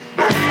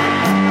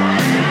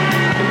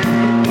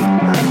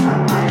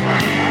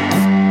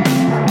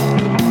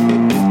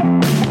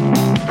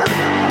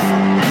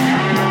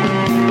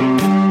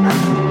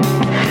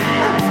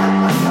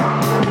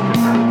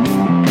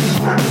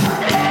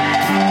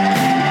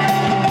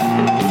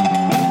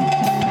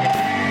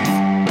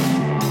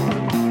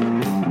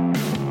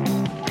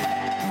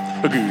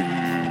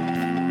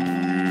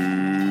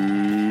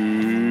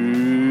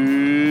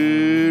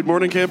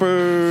morning,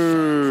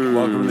 campers.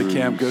 Welcome to the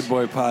Camp Good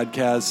Boy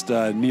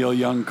podcast, Neil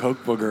Young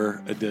Coke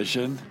Booger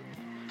edition.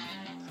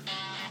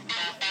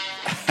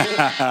 And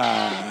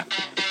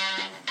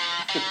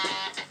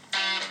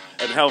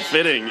how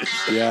fitting.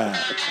 Yeah.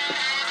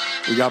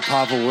 We got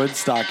Papa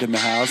Woodstock in the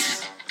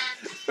house.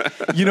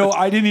 You know,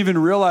 I didn't even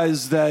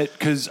realize that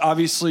because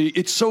obviously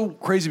it's so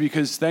crazy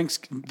because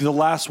The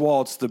Last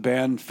Waltz, the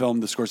band film,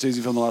 the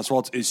Scorsese film, The Last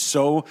Waltz, it's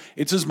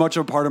as much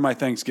a part of my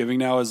Thanksgiving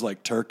now as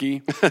like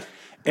turkey. Right.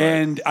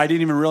 And I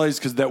didn't even realize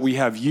that we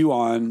have you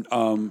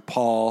on,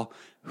 Paul,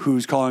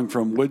 who's calling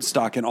from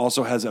Woodstock and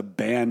also has a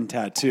band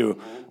tattoo.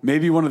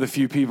 Maybe one of the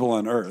few people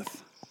on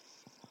earth.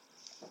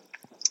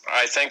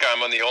 I think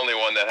I'm the only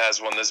one that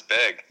has one this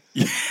big.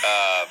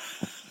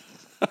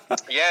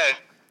 Yeah.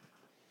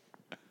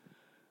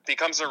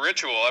 Becomes a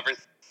ritual every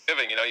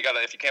Thanksgiving. You know,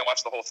 if you can't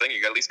watch the whole thing,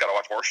 you at least got to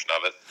watch a portion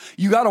of it.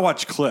 You got to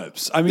watch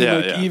clips. I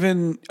mean,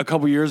 even a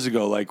couple years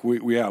ago, like we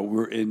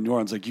were in New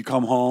Orleans. Like you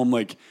come home,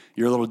 like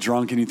you're a little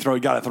drunk, and you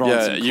got to throw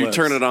on some clips. You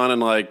turn it on,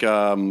 and like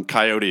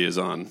Coyote is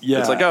on. Yeah,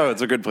 it's like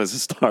it's a good place to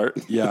start.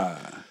 Yeah,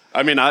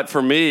 I mean,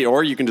 for me,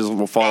 or you can just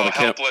follow the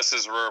camp. Helpless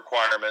is a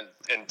requirement,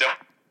 and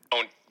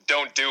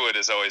don't do it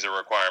is always a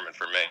requirement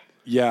for me.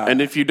 Yeah,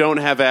 and if you don't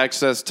have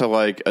access to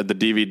like the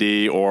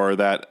DVD or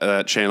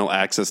that channel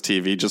Access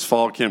TV, just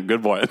follow Camp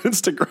Good Boy on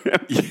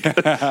Instagram.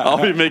 Yeah.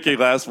 I'll be making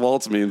Last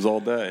Waltz memes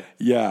all day.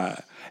 Yeah,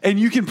 and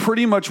you can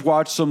pretty much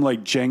watch some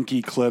like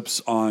janky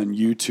clips on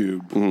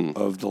YouTube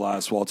of The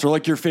Last Waltz or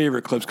like your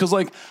favorite clips because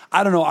like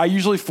I don't know, I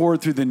usually forward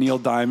through the Neil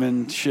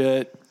Diamond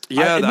shit.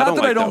 Yeah,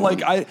 I don't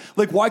like.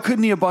 Why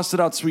couldn't he have busted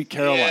out Sweet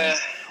Caroline? Yeah.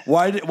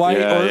 Why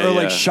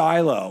like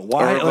Shiloh?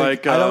 Why or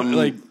like I don't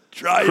like.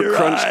 Dry your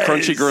eyes.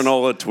 Crunchy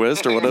granola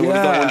twist or whatever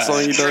that one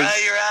song he does.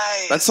 Dry your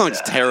eyes. That song's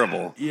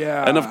terrible.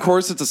 Yeah, and of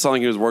course it's a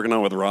song he was working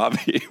on with Robbie.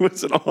 It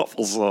was an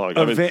awful song.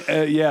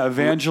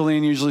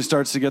 Evangeline usually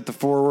starts to get the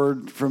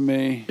forward from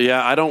me.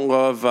 Yeah, I don't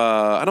love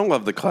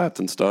the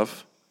Clapton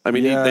stuff. I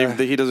mean,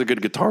 he does a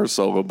good guitar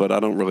solo, but I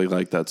don't really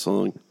like that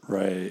song.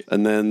 Right.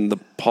 And then the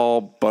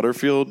Paul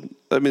Butterfield.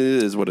 I mean,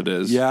 it is what it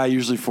is. Yeah, I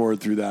usually forward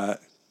through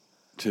that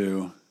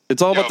too.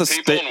 It's all about the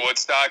people in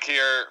Woodstock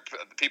here.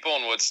 People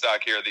in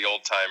Woodstock here, the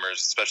old timers,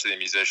 especially the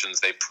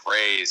musicians, they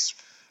praise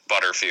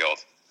Butterfield.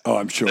 Oh,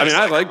 I'm sure. I mean,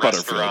 I like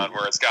Butterfield. Butterfield.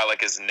 Where it's got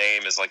like his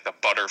name is like the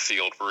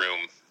Butterfield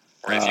Room.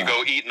 Where if you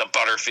go eat in the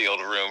Butterfield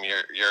Room,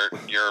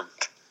 you're a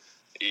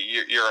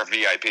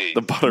VIP.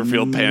 The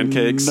Butterfield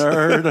pancakes.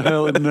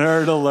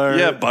 Nerd alert.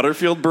 Yeah,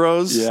 Butterfield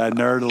Bros. Yeah,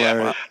 nerd alert.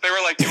 Yeah, they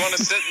were like, "Do you want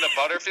to sit in the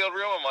Butterfield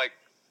Room?" I'm like,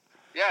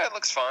 yeah, it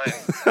looks fine.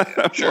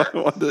 Yeah, sure.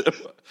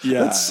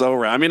 Yeah. That's so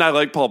rad. I mean, I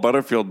like Paul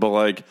Butterfield, but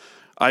like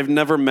I've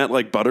never met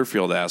like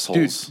Butterfield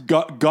assholes.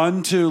 Dude,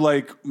 gun to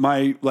like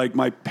my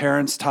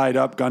parents tied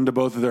up, gun to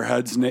both of their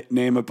heads,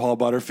 name a Paul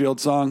Butterfield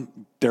song.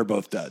 They're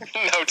both dead.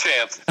 No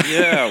chance.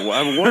 Yeah,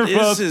 what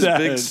is his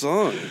big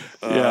song?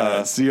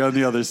 See you on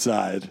the other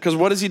side. Because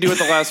what does he do at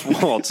the Last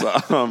Waltz?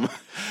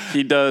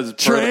 He does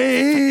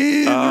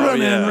train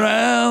running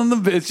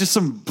around it's just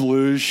some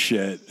blues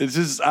shit. It's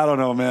just I don't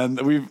know,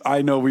 man.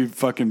 I know we've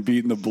fucking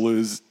beaten the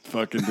blues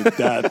fucking to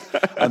death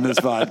on this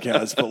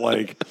podcast, but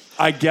like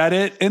I get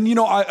it. And you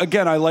know,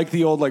 I like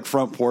the old like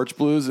front porch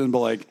blues, but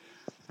like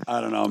I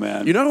don't know,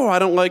 man. You know who I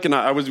don't like, and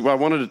I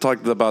wanted to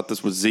talk about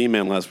this with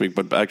Z-Man last week,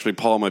 but actually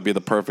Paul might be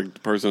the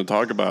perfect person to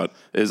talk about.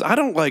 Is I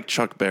don't like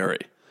Chuck Berry.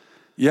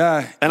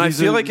 Yeah, and I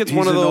feel like it's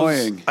one of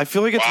those. I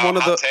feel like it's one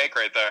of the take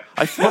right there.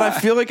 I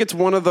feel like it's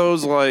one of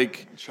those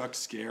like Chuck's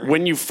scary.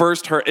 When you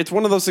first heard, it's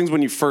one of those things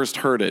when you first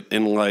heard it,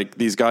 and like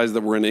these guys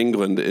that were in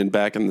England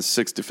back in the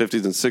 50s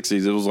and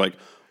 60s, it was like,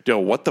 yo,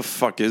 what the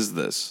fuck is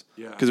this?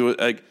 Yeah, because it was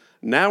like.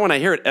 Now when I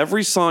hear it,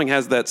 every song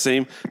has that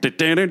same. They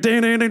have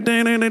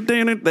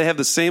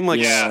the same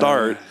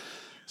start.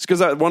 It's because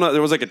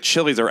there was like a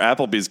Chili's or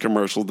Applebee's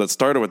commercial that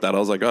started with that. I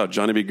was like, oh,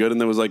 Johnny Be Good, and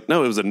there was like,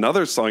 no, it was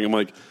another song. I'm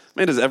like,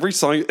 man, does every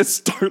song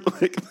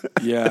start like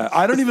that? Yeah,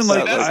 I don't even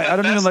like. I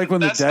don't even like when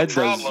the Dead does.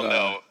 The problem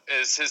though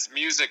is his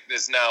music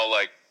is now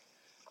like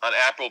on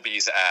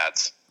Applebee's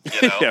ads.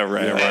 You know? Yeah,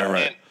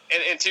 right.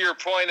 And to your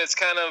point, it's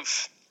kind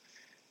of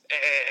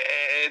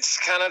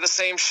the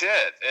same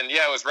shit. And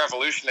yeah, it was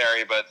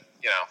revolutionary, but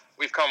you know,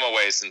 we've come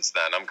away since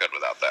then. I'm good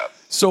without that.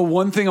 So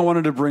one thing I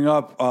wanted to bring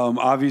up,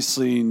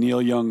 obviously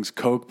Neil Young's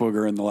Coke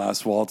Booger in The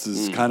Last Waltz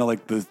is kind of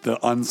like the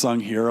unsung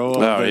hero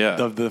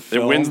of the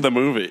film. It wins the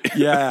movie.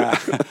 Yeah.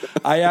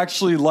 I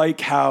actually read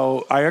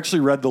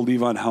the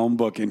Levon Helm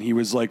book, and he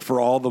was like, for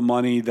all the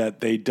money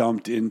that they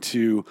dumped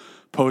into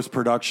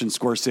post-production,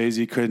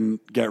 Scorsese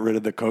couldn't get rid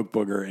of the Coke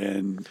Booger.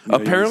 And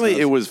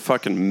apparently it was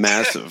fucking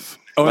massive.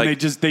 Oh, like,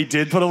 and they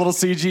did put a little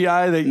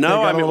CGI.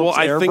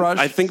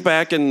 I think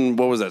back in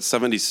what was that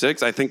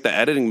 76. I think the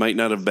editing might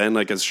not have been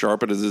like as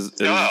sharp as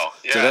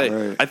today.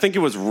 Right. I think it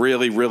was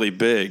really, really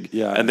big.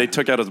 Yeah, and they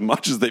took out as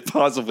much as they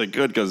possibly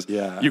could because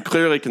you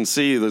clearly can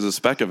see there's a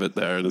speck of it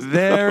there.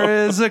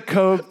 There is a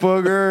Coke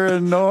Booger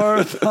in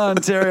North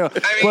Ontario.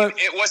 I mean,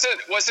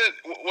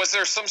 was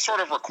there some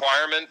sort of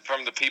requirement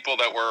from the people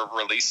that were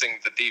releasing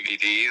the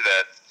DVD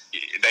that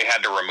they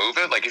had to remove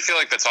it? Like, you feel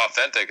like that's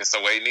authentic. It's the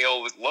way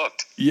Neil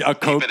looked. Yeah, a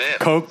Coke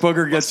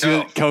booger gets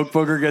you. Coke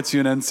booger gets you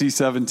an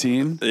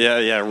NC-17.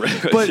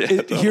 Yeah.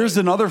 But here's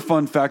another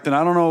fun fact, and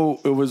I don't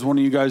know, it was one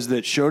of you guys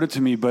that showed it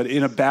to me, but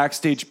in a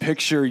backstage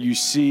picture, you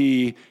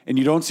see, and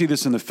you don't see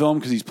this in the film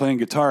because he's playing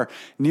guitar.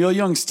 Neil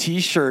Young's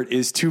T-shirt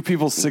is two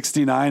people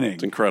 69ing.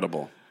 It's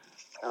incredible.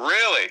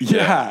 Really?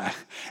 Yeah.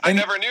 I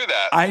never knew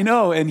that. I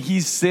know, and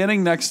he's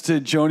standing next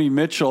to Joni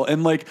Mitchell,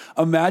 and like,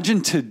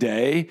 imagine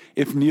today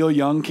if Neil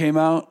Young came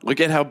out. Look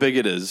at how big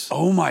it is.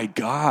 Oh my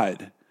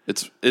God.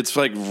 It's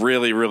like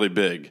really, really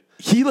big.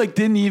 He like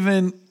didn't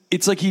even.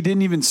 It's like he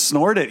didn't even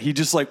snort it. He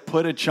just like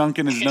put a chunk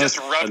in his He nose. just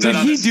rubbed Did it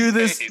on he his do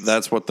this? face.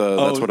 That's what it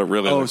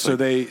really looks so like.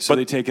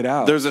 they take it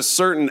out. There's a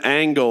certain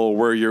angle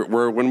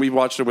where when we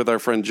watched it with our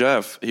friend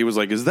Jeff, he was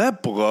like, "Is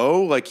that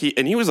blow?" Like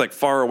he was like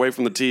far away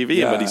from the TV,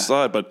 Yeah. but he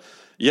saw it. But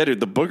yeah,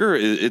 dude, the booger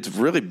it's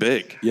really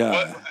big. Yeah.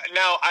 But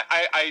now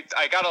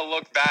I gotta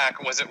look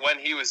back. Was it when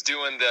he was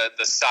doing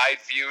the side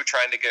view,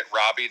 trying to get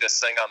Robbie to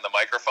sing on the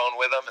microphone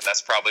with him, and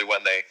that's probably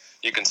when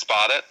you can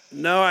spot it?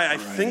 No, I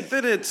think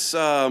that it's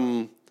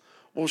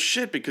well,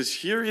 shit, because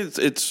here he's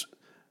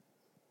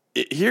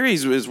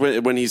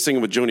when he's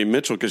singing with Joni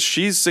Mitchell, because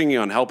she's singing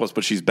on "Help Us,"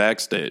 but she's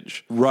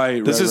backstage.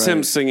 Right. This is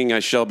him singing "I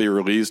Shall Be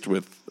Released"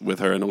 with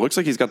her, and it looks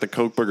like he's got the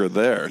Coke booger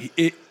there.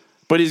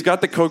 But he's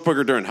got the Coke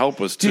booger during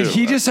 "Help Us" too. Did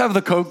he just have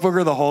the Coke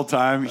booger the whole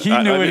time? He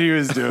knew what he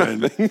was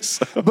doing. I think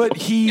so. But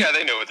Yeah,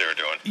 they knew what they were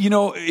doing. You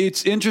know,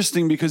 it's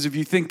interesting because if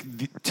you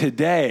think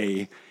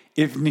today,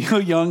 if Neil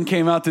Young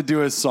came out to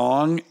do a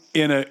song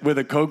with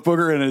a Coke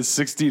booger and a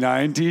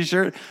 69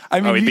 T-shirt,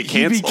 I mean, he'd be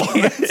canceled.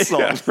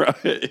 Yeah, right.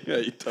 Yeah,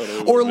 he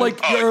totally or would.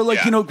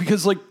 like, you know,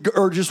 because like,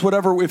 or just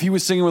whatever. If he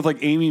was singing with like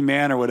Amy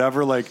Mann or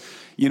whatever, like,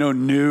 you know,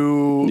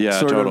 new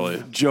sort of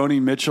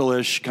Joni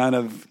Mitchell-ish kind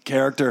of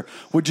character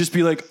would just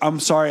be like, I'm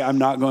sorry, I'm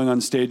not going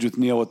on stage with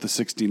Neil with the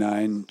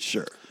 69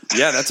 shirt.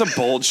 Yeah, that's a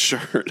bold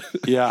shirt.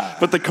 Yeah.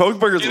 But the Coke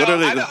burger's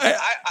literally...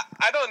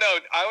 I don't know.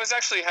 I was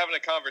actually having a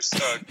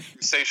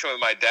conversation with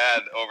my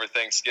dad over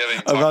Thanksgiving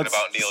talking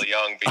about Neil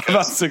Young. Because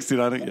about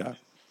 69, yeah.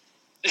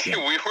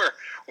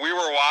 we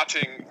were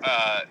watching...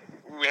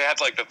 we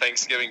had like the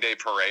Thanksgiving Day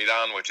parade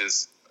on, which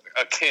is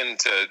akin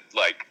to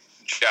like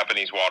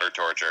Japanese water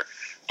torture.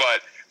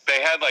 But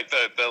they had like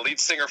the lead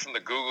singer from the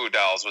Goo Goo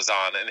Dolls was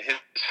on, and his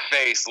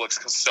face looks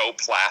so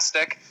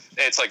plastic.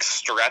 It's like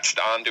stretched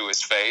onto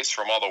his face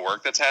from all the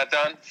work that's had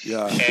done.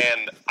 Yeah.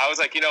 And I was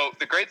like, you know,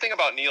 the great thing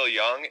about Neil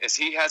Young is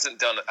he hasn't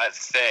done a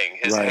thing.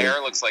 His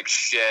hair looks like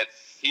shit.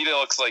 He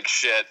looks like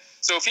shit.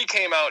 So if he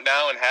came out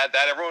now and had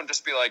that, everyone would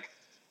just be like,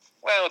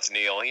 well, it's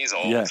Neil. He's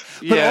old. Yeah.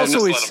 But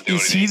also,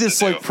 is he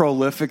this like do.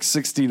 prolific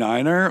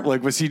 69er?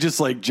 Like, was he just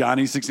like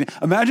Johnny 69?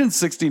 Imagine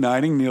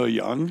 69ing Neil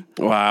Young.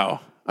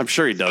 Wow. I'm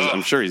sure he does.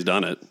 I'm sure he's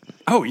done it.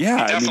 Oh,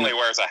 yeah. He definitely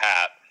wears a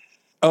hat.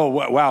 Oh,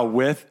 wow.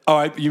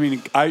 You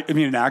mean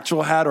an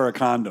actual hat or a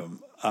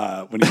condom?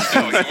 When he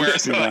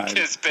wears like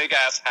his big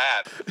ass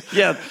hat.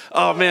 Yeah.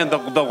 Oh man, the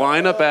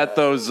lineup at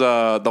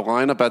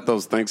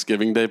those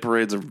Thanksgiving Day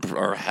parades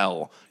are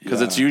hell,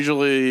 because it's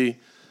usually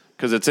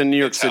it's in New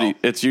York City. Hell.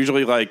 It's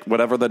usually like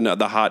whatever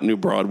the hot new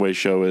Broadway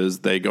show is.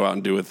 They go out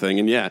and do a thing,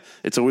 and yeah,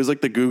 it's always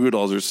like the Goo Goo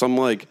Dolls or some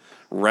like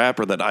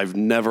rapper that I've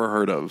never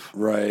heard of.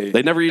 Right.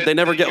 They never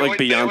get like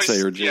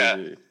Beyonce or Jay-Z.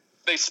 Yeah.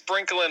 They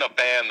sprinkle in a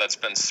band that's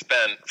been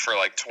spent for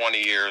like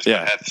 20 years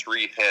but had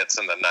 3 hits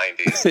in the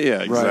 90s.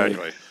 Yeah, exactly.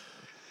 Right.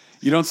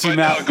 You don't see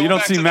Matt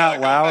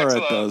Lauer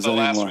at those the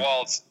anymore. Last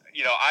Waltz,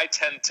 you know, I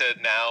tend to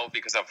now,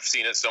 because I've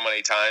seen it so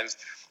many times,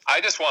 I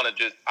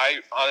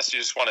honestly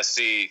just want to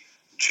see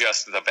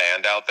just the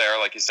band out there,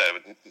 like you said,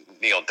 with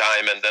Neil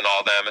Diamond and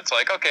all them. It's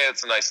like, okay,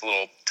 it's a nice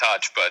little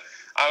touch, but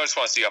I just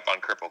want to see Up on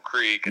Cripple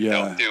Creek and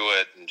Don't Do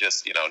It, and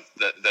just, you know,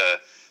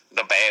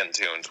 the band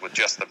tunes with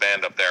just the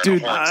band up there.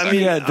 Dude, I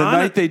mean, the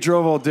night they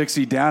drove Old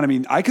Dixie down, I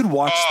mean, I could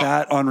watch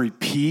that on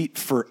repeat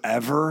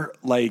forever.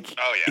 Like,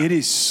 it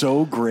is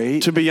so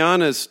great. To be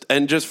honest,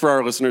 and just for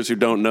our listeners who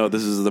don't know,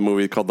 this is the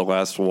movie called The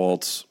Last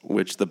Waltz,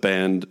 which the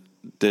band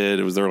did.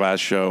 It was their last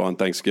show on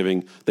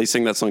Thanksgiving. They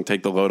sing that song,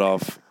 Take the Load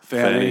Off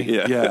Fanny.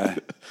 Yeah.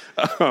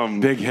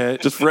 Big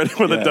hit. Just for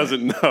anyone that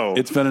doesn't know.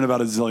 It's been in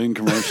about a zillion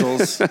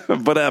commercials.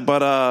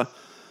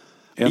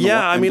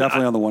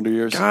 Definitely on the Wonder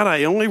Years. God,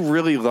 I only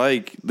really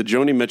like the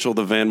Joni Mitchell,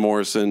 the Van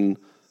Morrison,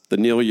 the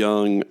Neil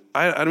Young.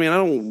 I mean, I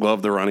don't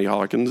love the Ronnie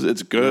Hawkins.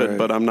 It's good,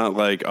 but I'm not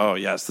like, oh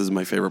yes, this is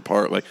my favorite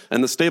part. Like,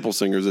 and the Staple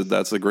Singers,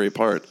 that's the great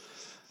part.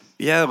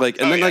 Yeah,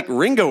 like, and like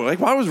Ringo. Like,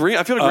 why was Ringo?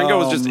 I feel like Ringo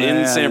was just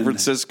in San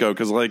Francisco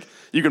because like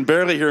you can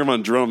barely hear him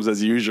on drums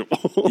as usual.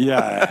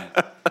 Yeah.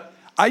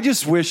 I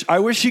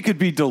wish he could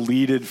be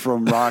deleted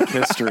from rock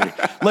history.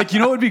 Like, you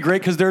know, it would be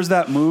great because there's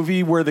that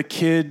movie where the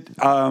kid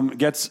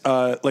gets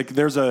like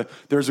there's a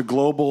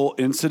global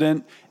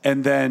incident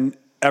and then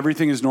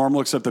everything is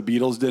normal except the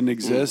Beatles didn't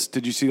exist.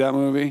 Did you see that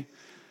movie?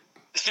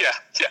 Yeah.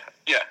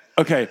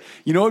 Okay,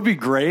 you know what would be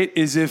great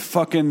is if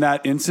fucking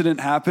that incident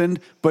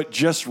happened, but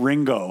just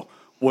Ringo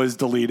was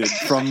deleted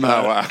from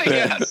the thing.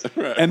 Yes.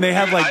 And they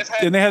had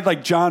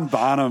like John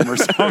Bonham or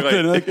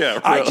something. Like, yeah,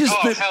 I just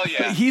hell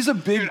yeah. he's a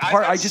big Dude,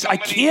 part. I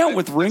can't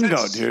with Ringo,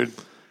 I've had dude.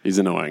 He's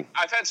annoying.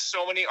 I've had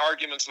so many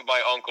arguments with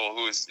my uncle,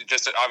 who is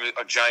just a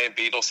giant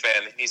Beatles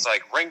fan. And he's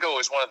like, Ringo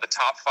is one of the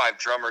top 5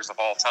 drummers of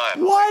all time.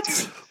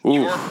 What?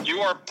 Like, you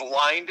are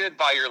blinded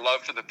by your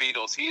love for the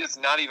Beatles. He is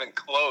not even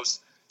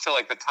close to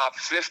like the top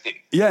 50.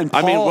 Yeah, and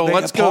Paul, I mean,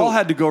 well, Paul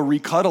had to go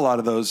recut a lot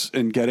of those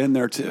and get in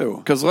there too.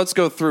 Because let's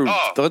go through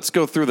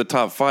the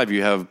top 5.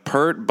 You have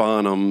Pert,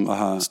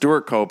 Bonham,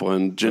 Stuart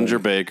Copeland, Ginger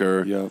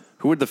Baker. Yep.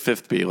 Who would the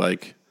 5th be?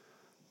 Like,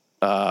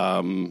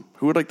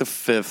 who would like the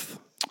 5th?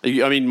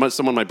 I mean,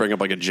 someone might bring up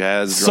like a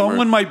jazz drummer.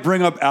 Someone might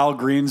bring up Al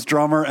Green's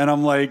drummer, and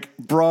I'm like,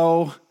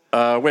 bro.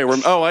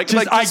 I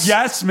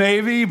guess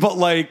maybe, but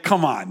like,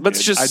 come on. Let's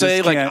dude. just say,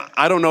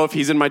 I don't know if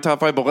he's in my top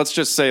 5, but let's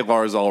just say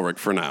Lars Ulrich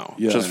for now.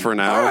 Yeah. Just for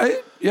now. All right.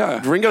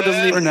 Yeah. Ringo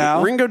doesn't even.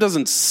 now. Ringo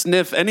doesn't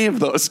sniff any of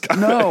those guys.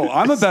 No,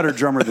 I'm a better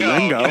drummer than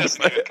Ringo. He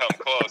doesn't even come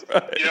close.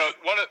 You know,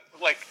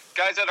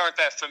 guys that aren't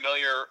that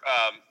familiar.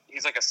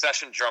 He's like a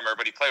session drummer,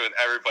 but he played with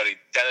everybody.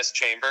 Dennis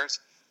Chambers.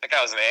 That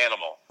guy was an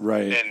animal.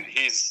 Right. And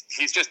he's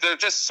just, there are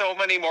just so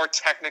many more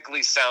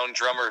technically sound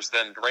drummers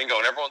than Ringo.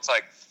 And everyone's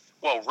like,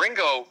 well,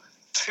 Ringo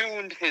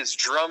tuned his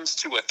drums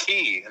to a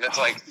key. And it's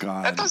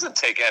that doesn't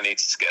take any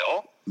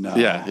skill. No.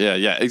 Yeah.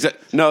 Exactly.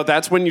 No,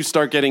 that's when you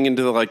start getting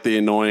into the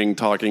annoying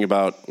talking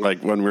about,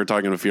 like when we were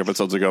talking a few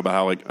episodes ago about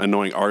how like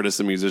annoying artists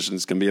and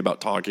musicians can be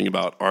about talking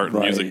about art and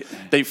music.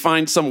 They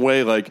find some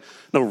way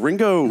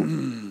Ringo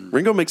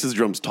makes his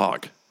drums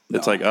talk.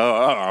 It's all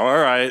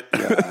right.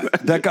 Yeah.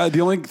 That guy,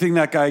 the only thing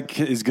that guy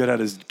is good at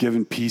is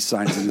giving peace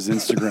signs in his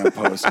Instagram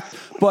post.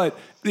 But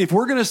if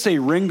we're going to say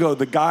Ringo,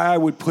 the guy I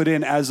would put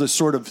in as a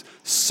sort of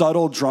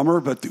subtle drummer,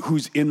 but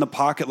who's in the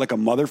pocket like a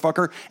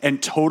motherfucker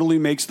and totally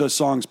makes the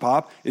songs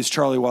pop is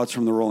Charlie Watts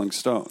from the Rolling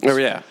Stones. Oh,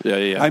 yeah.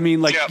 I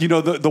mean,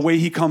 the way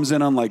he comes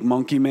in on like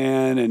Monkey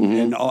Man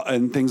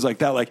and things like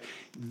that, like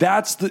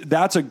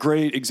that's a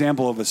great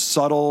example of a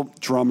subtle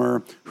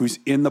drummer who's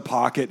in the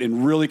pocket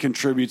and really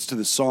contributes to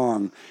the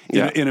song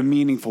in a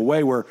meaningful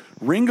way, where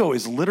Ringo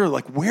is literally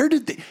like,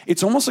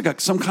 it's almost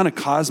like some kind of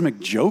cosmic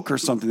joke or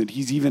something that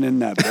he's even in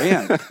that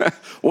band.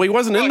 Well, he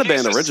wasn't in the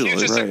band originally. He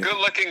was just a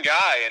good-looking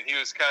guy, and he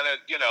was kind of,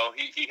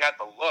 he had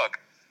the look.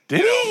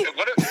 Did he?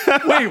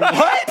 Wait,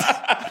 what?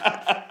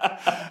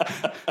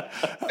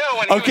 No,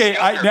 when he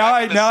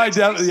was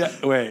younger,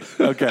 wait,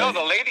 okay. No,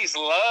 the ladies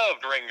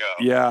loved Ringo.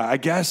 Yeah, I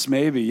guess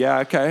maybe. Yeah,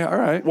 okay, all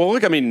right. Well,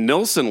 look, I mean,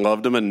 Nilsson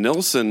loved him, and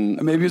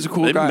Nilsson... Maybe he's a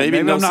cool guy.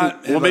 Maybe Nilsson, I'm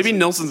not... Well, maybe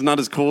Nilsson's not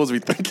as cool as we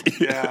think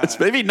he is.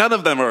 Maybe none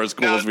of them are as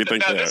cool as we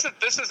think they are.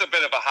 This is a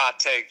bit of a hot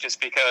take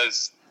just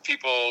because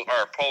people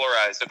are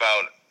polarized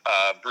about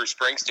Bruce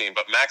Springsteen,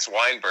 but Max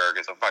Weinberg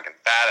is a fucking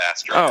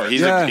badass drummer. Oh,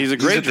 he's a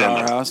great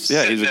drummer.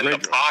 Yeah, he's a great drummer. In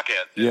the pocket.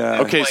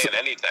 Yeah. Okay, playing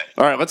anything.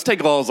 All right, let's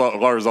take Lars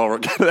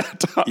Ulrich out of that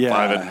top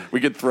 5. And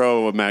we could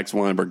throw a Max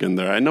Weinberg in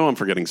there. I know I'm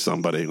forgetting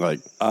somebody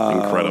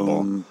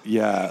incredible.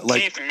 Yeah,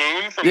 like Keith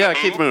Moon from the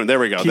Keith Moon. There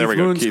we go. Keith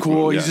Moon's Keith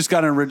cool. Moon, He's just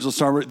got an original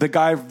song. The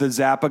guy, the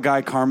Zappa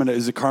guy, Carmen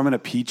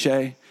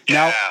Apice?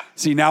 Yeah.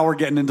 Now we're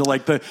getting into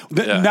like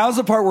now's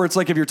the part where it's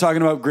like if you're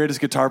talking about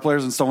greatest guitar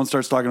players and someone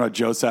starts talking about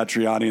Joe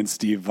Satriani and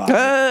Steve Vai.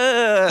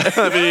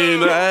 I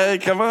mean,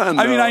 come on.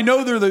 I mean, I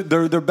know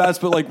they're best,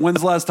 but like,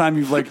 when's the last time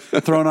you've like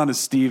thrown on a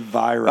Steve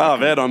Vai record? Oh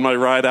man, on my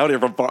ride out here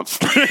from Palm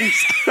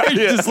Springs, you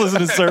just listen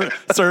to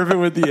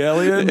Surfing with the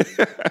Alien.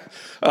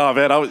 Oh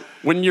man, I went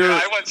through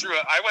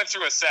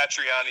a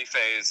Satriani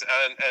phase,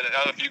 and I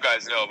don't know if you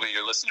guys know, but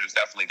your listeners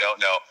definitely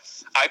don't know.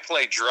 I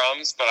play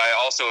drums, but I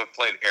also have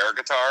played air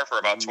guitar for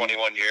about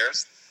 21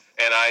 years,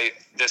 and I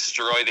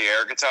destroy the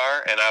air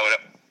guitar, and I would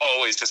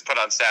always just put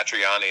on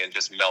Satriani and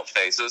just melt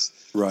faces.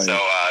 Right. So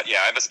I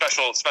have a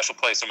special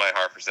place in my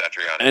heart for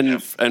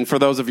Satriani. And for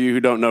those of you who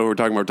don't know who we're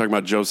talking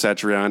about Joe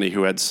Satriani,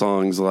 who had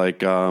songs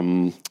like.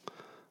 No,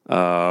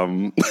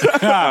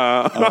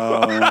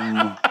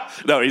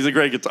 he's a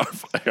great guitar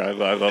player. I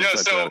love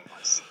Satriani.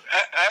 So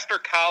after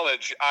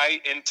college,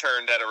 I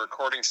interned at a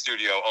recording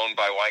studio owned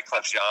by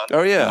Wyclef Jean.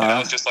 Oh yeah, and I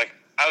was just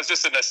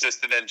an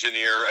assistant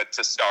engineer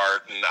to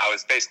start, and I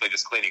was basically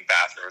just cleaning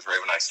bathrooms right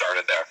when I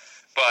started there.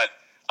 But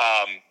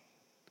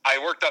I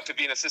worked up to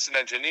be an assistant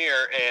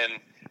engineer,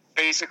 and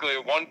basically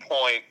at one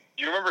point,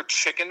 you remember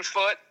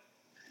Chickenfoot?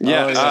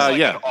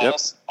 Yeah,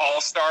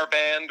 all-star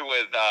band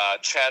with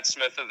Chad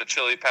Smith of the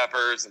Chili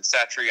Peppers and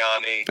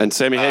Satriani and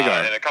Sammy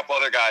Hagar and a couple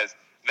other guys.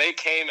 They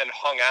came and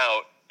hung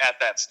out at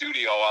that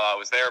studio while I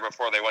was there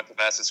before they went to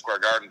Madison Square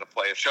Garden to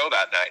play a show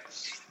that night.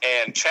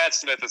 And Chad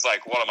Smith is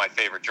like one of my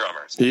favorite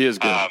drummers. He is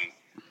good.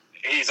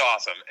 He's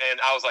awesome. And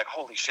I was like,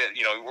 holy shit,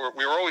 we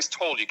were always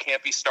told you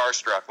can't be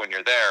starstruck when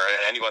you're there. And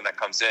anyone that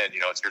comes in,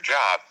 it's your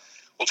job.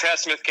 Well, Chad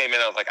Smith came in,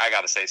 I was like, I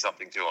got to say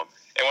something to him.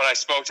 And when I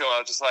spoke to him, I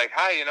was just like,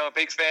 hi,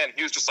 big fan.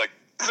 He was just like,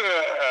 he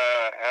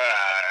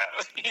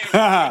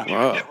couldn't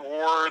even get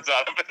words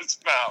out of his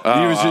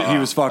mouth. He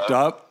was fucked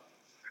up?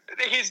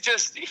 He's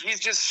just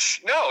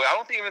no, I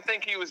don't even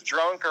think he was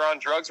drunk or on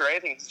drugs or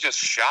anything. He's just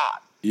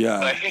shot.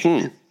 Yeah.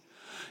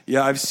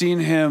 Yeah, I've seen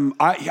him.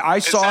 I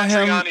saw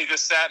him. Satriani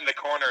just sat in the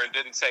corner and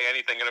didn't say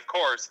anything, and of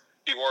course,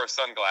 he wore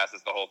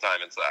sunglasses the whole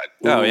time inside.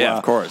 Oh, yeah,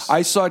 of course.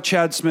 I saw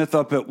Chad Smith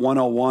up at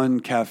 101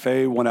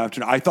 Cafe one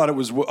afternoon. I thought it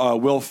was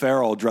Will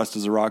Ferrell dressed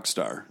as a rock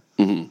star.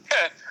 Mm-hmm.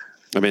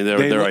 I mean,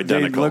 they're identical.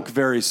 They look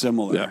very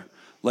similar. Yeah.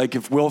 Like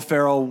if Will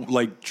Ferrell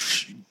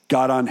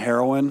got on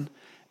heroin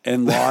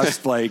and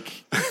lost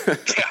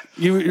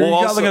you're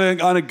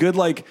on a good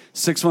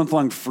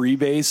 6-month-long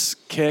freebase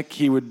kick,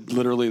 he would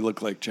literally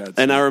look like Chad Smith.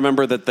 And I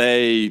remember that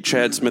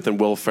Chad Smith and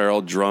Will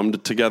Ferrell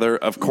drummed together,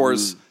 of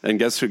course. And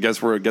guess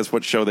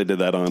what show they did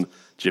that on?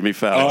 Jimmy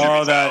Fallon.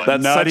 Oh,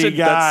 that's nutty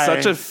guy.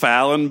 That's such a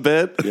Fallon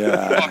bit.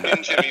 Yeah.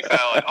 Fucking Jimmy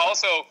Fallon.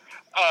 Also,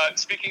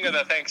 speaking of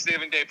the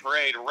Thanksgiving Day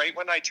parade, right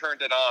when I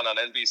turned it on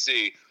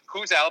NBC,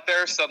 who's out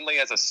there suddenly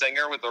as a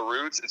singer with the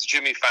Roots? It's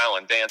Jimmy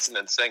Fallon dancing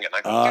and singing.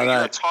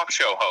 You're a talk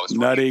show host.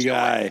 Nutty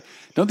guy.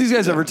 Don't these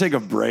guys ever take a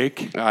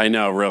break? I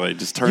know, really.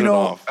 Just turn it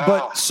off.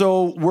 But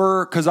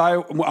so because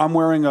I'm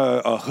wearing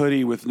a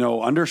hoodie with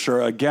no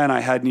undershirt. Again,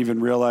 I hadn't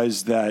even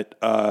realized that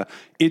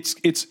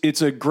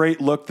it's a great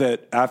look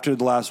that after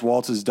the last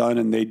waltz is done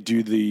and they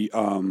do the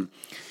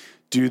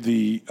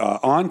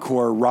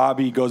encore,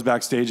 Robbie goes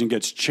backstage and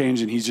gets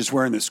changed, and he's just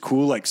wearing this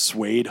cool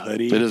suede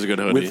hoodie. It is a good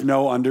hoodie with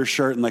no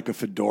undershirt and a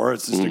fedora.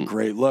 It's just a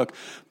great look.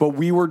 But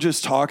we were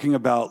just talking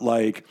about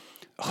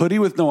hoodie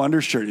with no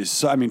undershirt is.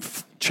 So, I mean,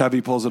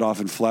 Chevy pulls it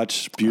off in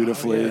Fletch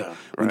beautifully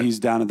when he's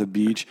down at the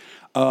beach.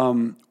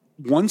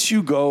 Once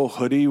you go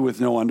hoodie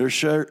with no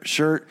undershirt.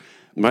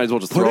 Might as well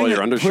just throw all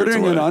your undershirts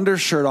Putting away. an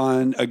undershirt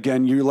on,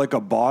 again, you're like a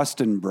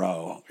Boston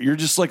bro. You're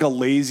just like a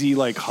lazy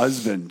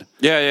husband.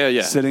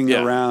 Yeah. Sitting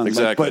around.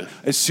 Exactly. But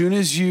as soon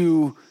as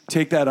you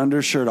take that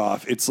undershirt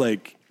off, it's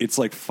like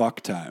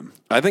fuck time.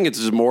 I think it's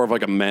just more of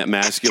a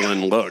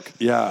masculine look.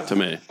 Yeah. To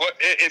me. Well,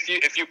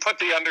 if you put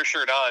the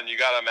undershirt on, you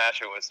got to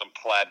match it with some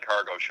plaid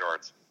cargo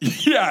shorts.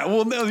 Yeah.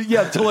 Well, no,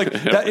 yeah. To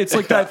that, it's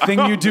like that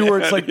thing you do where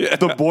it's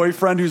the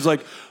boyfriend who's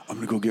like, I'm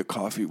going to go get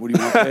coffee. What do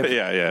you want, babe?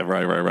 Yeah.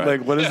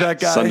 Right. What is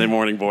that guy? Sunday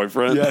morning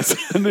boyfriend. Yeah,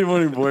 Sunday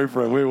morning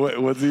boyfriend. Wait,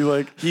 what's he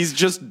like? He's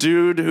just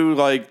dude who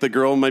the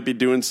girl might be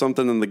doing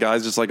something and the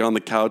guy's just on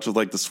the couch with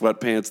the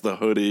sweatpants, the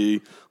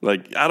hoodie.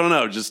 I don't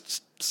know,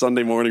 just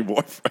Sunday morning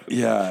boyfriend.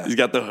 Yeah. He's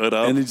got the hood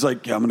up. And he's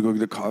like, yeah, I'm going to go get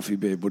the coffee,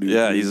 babe. What do you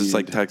Yeah, need? he's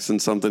just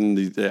texting something.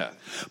 Yeah.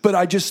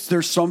 But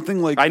there's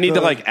something I need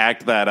to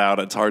act that out.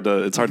 It's hard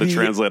to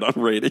translate on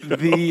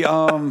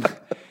radio.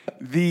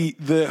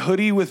 The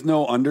hoodie with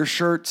no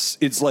undershirts,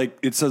 it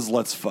says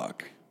let's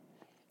fuck.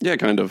 Yeah,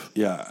 kind of.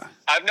 Yeah.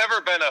 I've never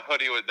been a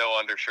hoodie with no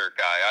undershirt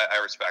guy.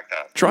 I respect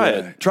that. Try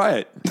it. Try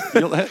it.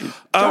 Try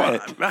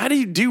it. How do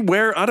you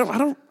wear? I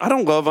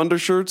don't love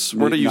undershirts.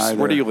 Where do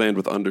you land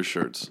with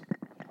undershirts?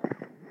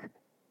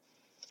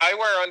 I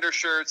wear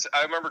undershirts.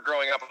 I remember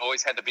growing up, I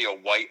always had to be a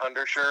white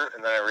undershirt,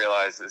 and then I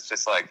realized it's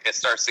just it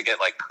starts to get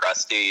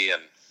crusty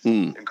and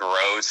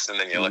gross, and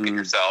then you look at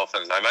yourself,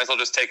 and I might as well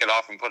just take it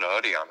off and put a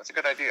hoodie on. That's a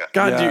good idea.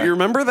 God, do you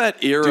remember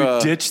that era?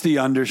 Dude, ditch the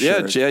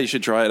undershirt. Yeah, you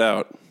should try it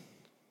out.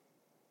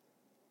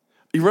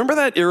 You remember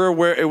that era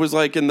where it was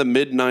in the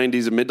mid to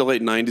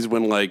late 90s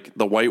when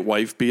the white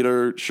wife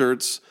beater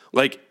shirts,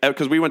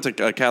 because we went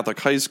to a Catholic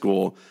high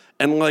school.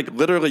 And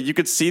literally, you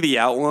could see the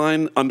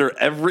outline under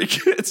every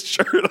kid's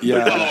shirt, under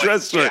the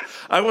dress shirt.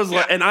 I was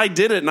and I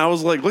did it, and I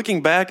was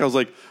looking back, I was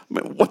like,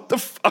 man, what the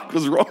fuck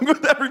was wrong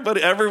with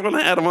everybody? Everyone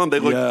had them on. They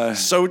looked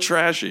so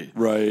trashy.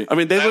 Right. I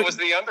mean, that was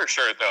the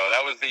undershirt, though.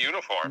 That was the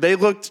uniform. They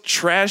looked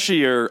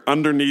trashier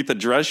underneath a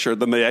dress shirt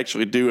than they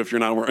actually do if you're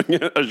not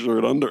wearing a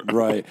shirt under.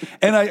 Right.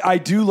 And I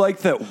do like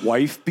that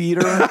wife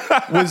beater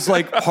was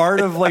part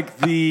of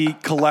the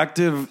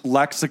collective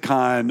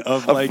lexicon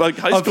of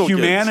high school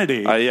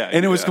humanity.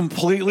 And it was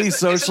completely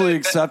socially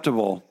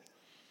acceptable.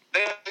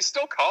 They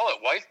still call it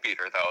wife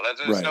beater, though.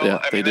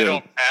 Right. They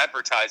don't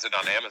advertise it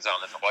on Amazon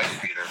as a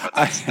wife beater, but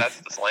that's the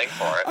slang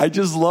for it. I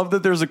just love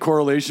that there's a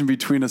correlation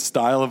between a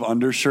style of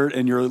undershirt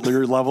and your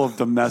level of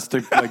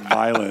domestic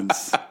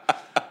violence.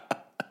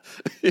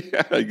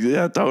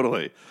 Yeah,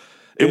 totally.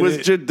 It was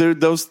just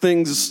those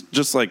things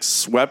just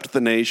swept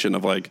the nation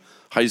of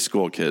high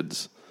school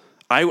kids.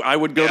 I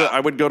would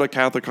go to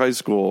Catholic high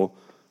school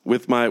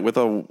with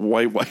a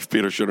white wife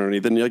beater shirt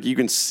underneath, and you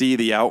can see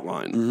the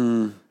outline.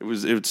 Mm-hmm.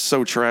 It was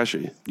so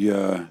trashy.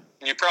 Yeah.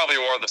 You probably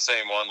wore the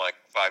same one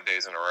 5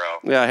 days in a row.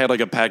 Yeah, I had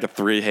a pack of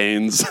 3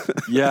 Hanes.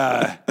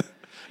 Yeah.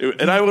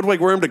 And I would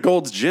wear them to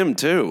Gold's Gym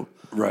too.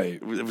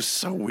 Right. It was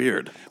so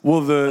weird.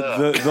 Well,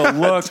 the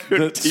look,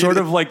 the sort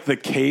of the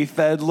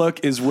K-Fed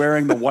look is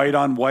wearing the white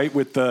on white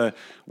with the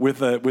wife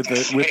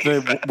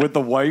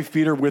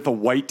beater with a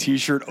white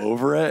T-shirt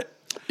over it.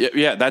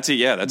 Yeah, that's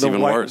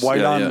even worse.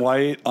 White on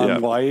white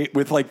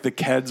with the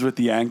Keds with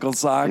the ankle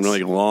socks.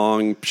 And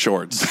long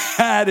shorts.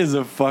 That's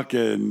a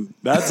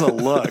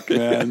look,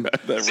 man.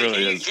 That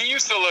really is. He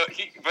used to look,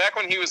 back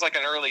when he was an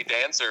early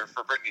dancer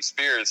for Britney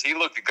Spears, he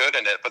looked good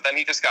in it, but then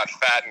he just got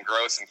fat and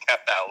gross and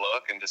kept that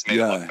look and just made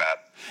it look bad.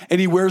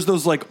 And he wears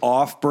those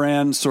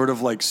off-brand sort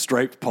of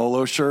striped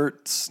polo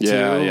shirts too.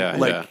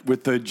 Yeah.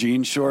 With the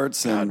jean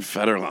shorts and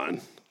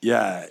Federline.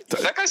 Yeah.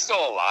 Is that guy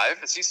still alive?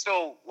 Is he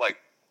still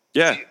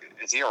Yeah.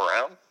 Is he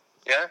around?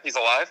 Yeah, he's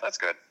alive? That's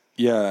good.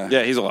 Yeah.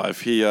 Yeah, he's alive.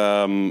 He,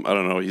 I don't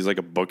know. He's like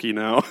a bookie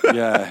now.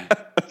 Yeah.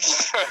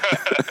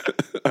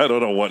 I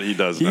don't know what he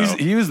does now.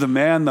 He was the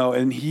man, though.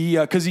 And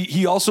because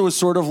he also is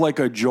sort of like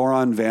a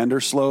Joran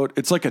Vandersloot.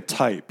 It's like a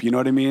type. You know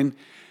what I mean?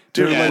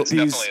 Dude, They're it's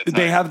definitely a type.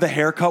 They have the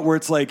haircut where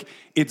it's like,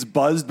 it's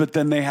buzzed, but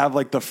then they have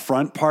like the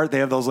front part. They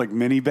have those like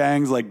mini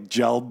bangs like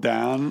gelled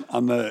down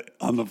on the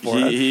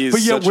forehead. He's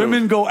but yet such a-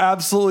 women go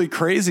absolutely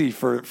crazy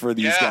for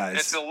these Yeah, guys.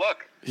 it's a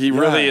look. He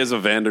really is a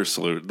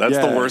Vandersloot. That's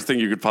Yeah. the worst thing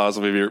you could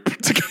possibly be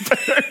to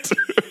compare to.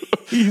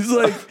 He's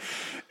like,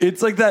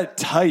 it's like that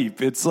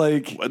type. It's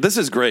like, This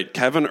is great.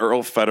 Kevin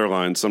Earl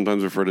Federline,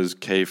 sometimes referred to as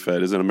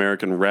K-Fed, is an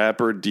American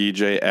rapper,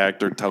 DJ,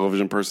 actor,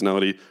 television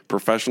personality,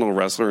 professional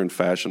wrestler, and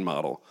fashion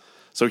model.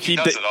 So he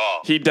does it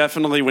all. He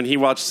definitely, when he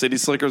watched City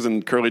Slickers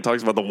and Curly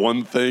talks about the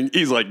one thing,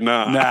 he's like,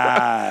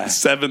 nah.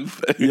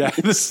 Seventh thing. yeah,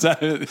 He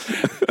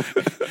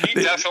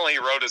definitely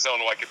wrote his own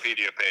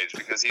Wikipedia page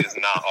because he is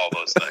not all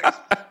those things.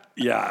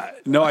 yeah.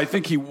 No, I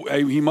think he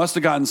must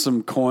have gotten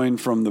some coin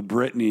from the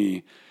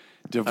Britney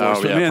divorce.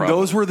 Oh, But yeah, man, probably.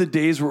 those were the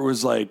days where it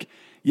was like,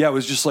 yeah, it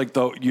was just like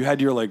you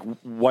had your like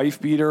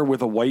wife beater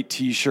with a white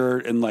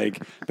T-shirt and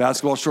like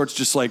basketball shorts,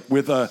 just like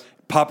with a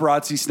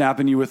paparazzi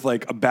snapping you with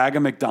like a bag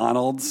of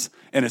McDonald's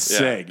and a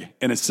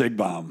cig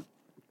bomb.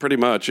 Pretty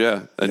much,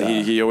 yeah. And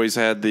Yeah. he always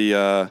had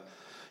the,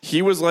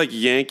 he was like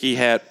Yankee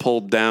hat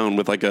pulled down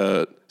with like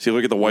a, see,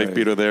 look at the wife Right.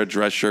 beater there,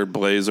 dress shirt,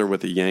 blazer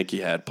with a Yankee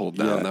hat pulled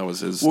down. Yeah. That was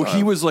his Well, style.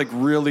 he was like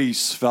really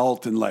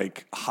svelte and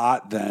like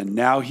hot then.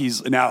 Now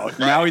he's now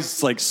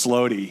he's like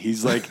sloaty.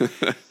 He's like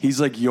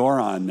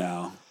Yoran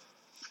now.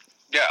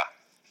 Yeah.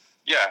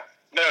 Yeah.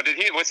 No,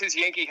 was his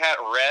Yankee hat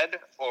red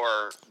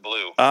or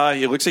blue?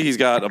 He looks like he's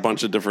got a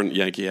bunch of different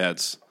Yankee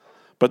hats.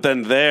 But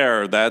then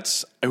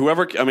that's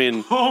whoever, I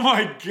mean, Oh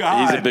my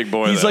god, He's a big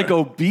boy He's there. like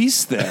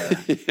obese there.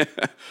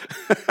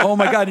 Oh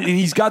my god, and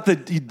he's got the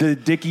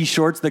Dickie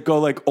shorts that go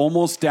like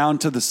almost down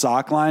to the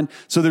sock line.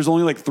 So there's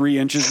only like 3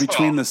 inches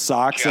between the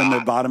socks and the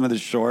God. bottom of the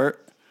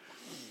short.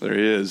 there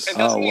he is. And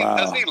wow.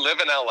 doesn't he live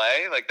in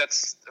LA? Like,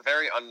 that's a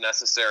very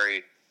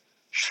unnecessary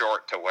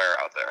short to wear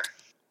out there.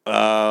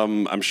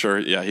 I'm sure,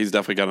 yeah, he's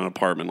definitely got an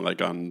apartment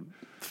like on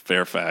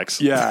Fairfax.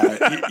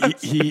 Yeah,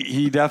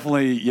 he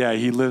definitely, yeah,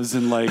 he lives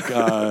in like,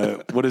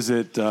 what is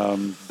it,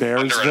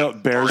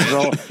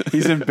 Bearsville?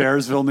 He's in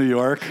Bearsville, New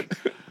York.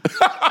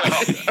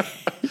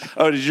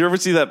 Oh, did you ever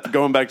see that,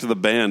 going back to the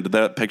band,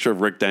 that picture of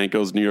Rick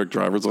Danko's New York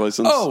driver's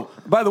license? Oh,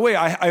 by the way,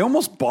 I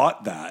almost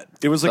bought that.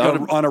 It was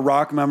like on a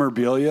rock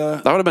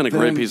memorabilia. That would have been a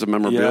great thing. piece of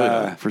memorabilia,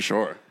 Yeah. for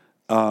sure.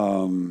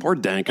 Poor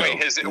Danko. Wait,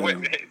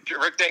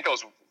 Rick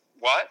Danko's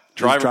what?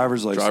 His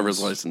driver's license.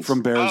 Driver's license.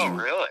 From Bearsville. Oh,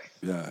 really?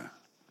 Yeah,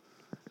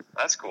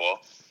 That's cool.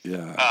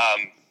 yeah.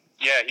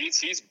 Yeah,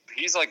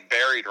 he's like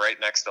buried right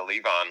next to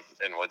Levon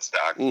in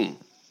Woodstock.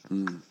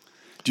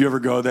 Do you ever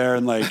go there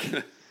and like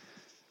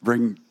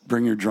bring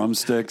your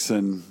drumsticks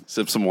and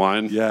Sip some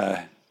wine.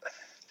 yeah?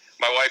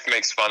 My wife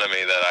makes fun of me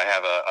that I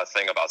have a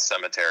thing about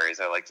cemeteries.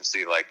 I like to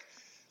see like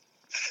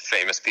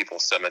famous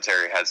people's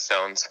cemetery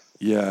headstones.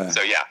 Yeah.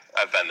 So yeah,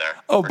 I've been there.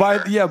 Oh, for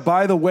by sure.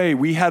 by the way,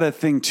 we had a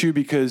thing too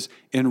because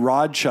in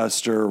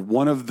Rochester,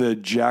 one of the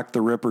Jack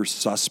the Ripper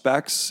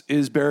suspects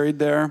is buried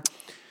there.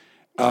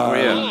 Oh,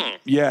 yeah.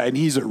 Yeah, and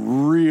he's a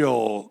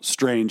real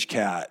strange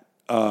cat.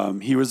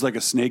 He was like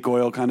a snake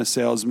oil kind of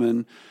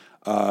salesman.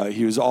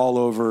 He was all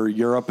over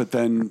Europe, but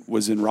then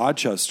was in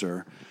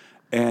Rochester.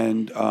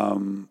 And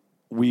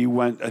we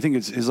went, I think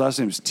his last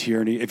name is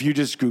Tierney. If you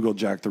just Google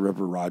Jack the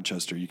Ripper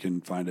Rochester, you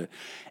can find it.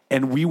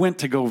 And we went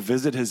to go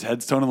visit his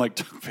headstone and like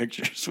took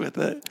pictures with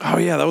it. Oh,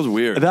 yeah, that was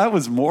weird. That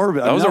was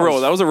morbid. That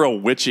was a real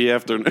witchy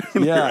afternoon. we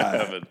were Yeah.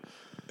 having.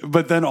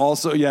 But then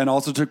also, and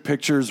also took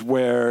pictures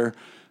where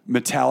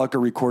Metallica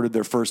recorded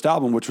their first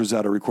album, which was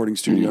at a recording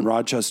studio in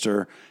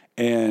Rochester,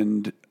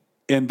 and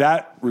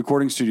that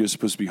recording studio is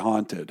supposed to be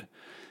haunted.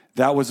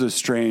 That was a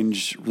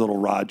strange little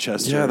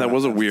Rochester. Yeah, that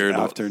was a weird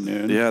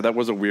afternoon. Yeah, that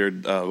was a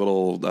weird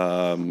little.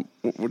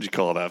 What'd you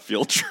call that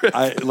field trip?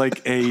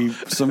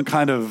 Some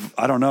kind of,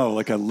 I don't know,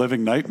 like a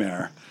living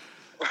nightmare.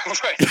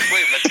 Wait,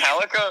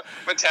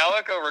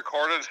 Metallica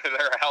recorded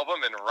their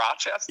album in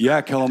Rochester?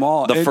 Yeah, Kill 'Em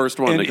All. The first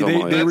one, and Kill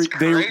 'Em All, yeah. They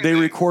crazy.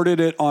 recorded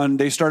it on.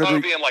 They started. That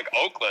would be in like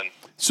Oakland.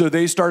 So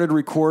they started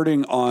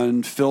recording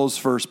on Phil's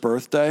first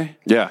birthday.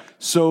 Yeah.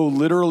 So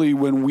literally,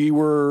 when we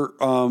were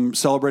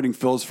celebrating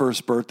Phil's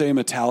first birthday,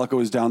 Metallica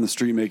was down the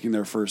street making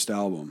their first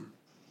album.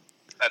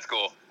 That's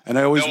cool. And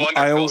I always, No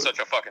wonder Phil's such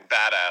a fucking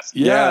badass.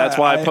 Yeah, that's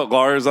why I put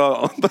Lars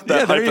on that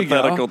there you go.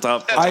 hypothetical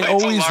top. That's I why it's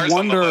always Lars on the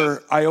wonder.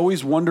 list. I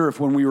always wonder if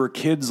when we were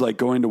kids, like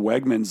going to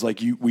Wegmans, like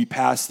we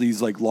passed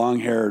these like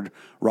long-haired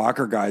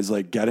rocker guys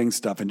like getting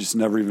stuff, and just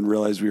never even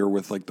realized we were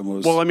with like the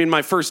most. Well, I mean,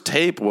 my first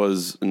tape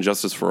was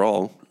Injustice for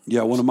All.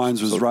 yeah, one of mine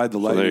was Ride the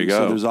there Lightning. you So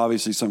go. there's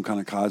obviously some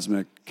kind of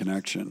cosmic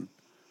connection.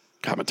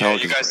 God, Yeah,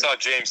 Metallica's you guys great. saw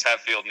James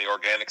Hetfield in the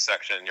organic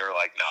section, and you're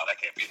like, no,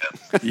 that can't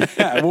be him.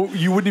 Yeah, well,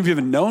 you wouldn't have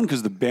even known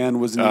because the band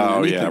wasn't. Even Oh,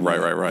 anything yeah, right,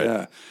 yet. right, right.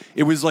 Yeah,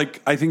 it was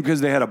like I think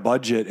because they had a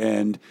budget,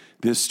 and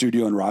this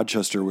studio in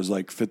Rochester was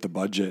like fit the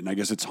budget, and I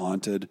guess it's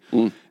haunted.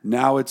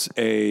 Now it's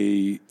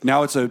a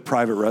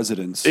private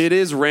residence. It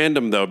is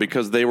random though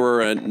because they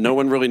were no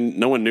one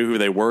knew who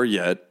they were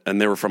yet,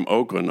 and they were from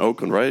Oakland,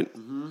 right?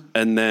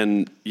 And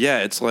then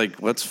it's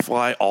like let's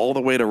fly all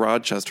the way to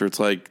Rochester. It's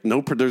like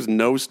there's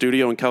no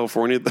studio in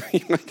California that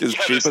like is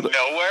cheap. There's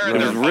nowhere. It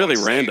was They're really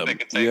saying random. they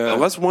could take Yeah. them.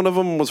 Unless one of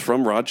them was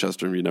from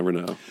Rochester, you never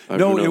know.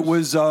 No, Who it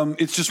knows? was.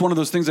 It's just one of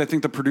those things. I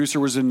think the producer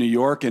was in New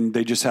York, and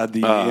they just had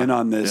the in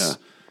on this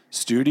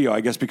studio.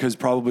 I guess because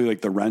probably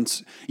like the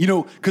rents,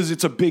 because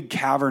it's a big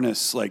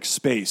cavernous like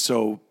space,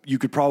 so you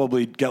could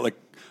probably get like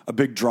a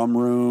big drum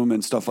room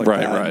and stuff like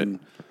Right, that. right. And,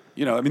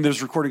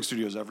 there's recording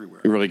studios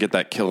everywhere. You really get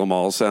that Kill 'Em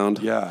All sound.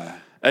 Yeah.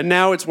 And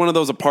now it's one of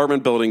those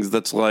apartment buildings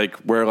that's like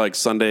where like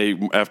Sunday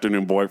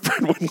afternoon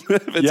boyfriend would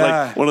live. It's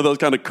Yeah. like one of those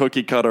kind of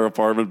cookie cutter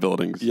apartment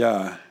buildings.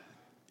 Yeah.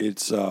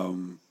 It's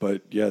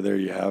but yeah, there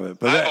you have it.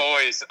 But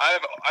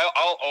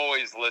I'll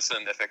always listen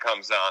if it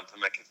comes on to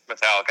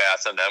Metallica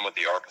S&M with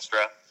the orchestra.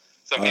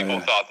 Some people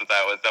thought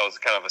that was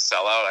kind of a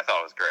sellout. I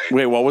thought it was great.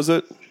 Wait, what was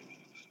it?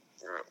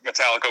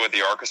 Metallica with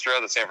the orchestra,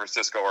 the San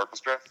Francisco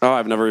Orchestra. Oh,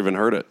 I've never even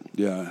heard it.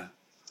 yeah.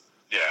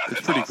 Yeah,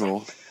 it's Pretty awesome.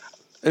 cool.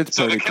 It's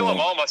So pretty the Kill 'Em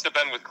cool. All must have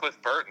been with Cliff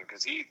Burton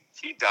because he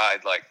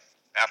died like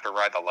after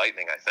Ride the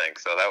Lightning, I think.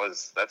 So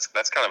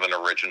that's kind of an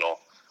original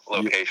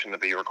location to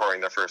be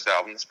recording their first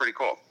album. It's pretty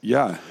cool.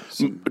 Yeah.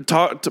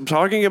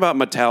 Talking about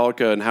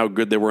Metallica and how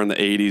good they were in the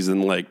 80s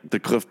and like the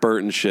Cliff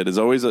Burton shit is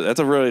always that's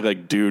a really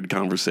like dude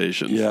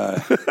conversation.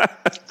 Yeah.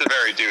 It's a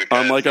very dude.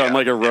 On like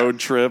a road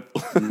trip,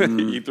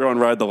 you throw on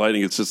Ride the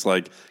Lightning. It's just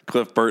like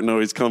Cliff Burton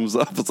always comes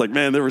up. It's like,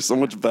 man, they were so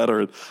much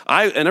better.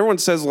 And everyone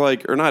says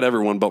like, or not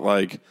everyone, but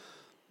like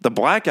the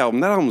Black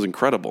Album. That album's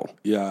incredible.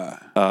 Yeah.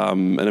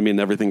 And I mean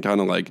everything kind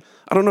of like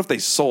I don't know if they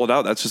sold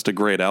out. That's just a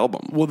great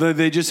album. Well,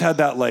 they just had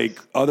that like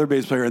other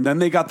bass player, and then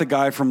they got the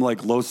guy from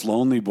like Los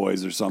Lonely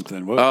Boys or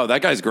something. What? Oh,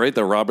 that guy's great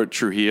though, Robert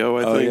Trujillo.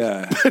 I think.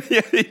 Yeah.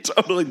 Yeah, he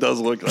totally does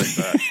look like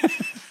that.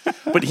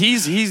 But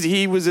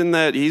he was in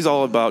that. He's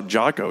all about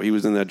Jocko. He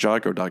was in that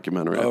Jocko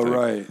documentary. I Oh, think.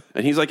 right.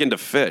 And he's like into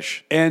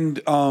fish.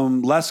 And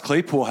Les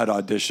Claypool had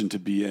auditioned to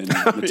be in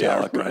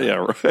Metallica.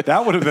 Yeah, right.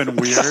 That would have been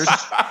weird.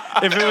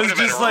 If it was would've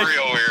been just like,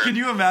 real weird. can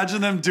you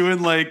imagine them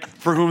doing like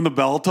For Whom the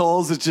Bell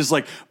Tolls? It's just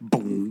like,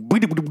 boom, boom,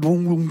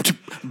 boom,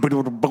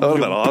 Oh,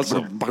 that's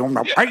awesome.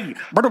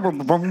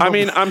 I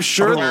mean, I'm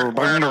sure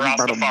Wearing a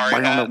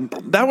Rastafari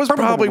hat. that was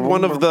probably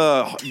one of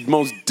the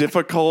most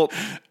difficult.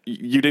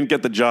 You didn't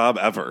get the job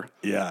ever.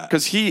 Yeah.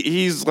 because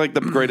he's like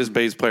the greatest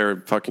bass player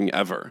fucking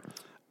ever.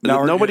 Now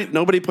we're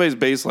Nobody plays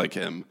bass like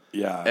him.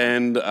 Yeah.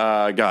 And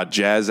God,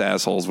 jazz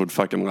assholes would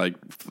fucking like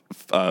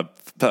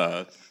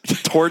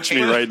torch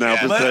me right now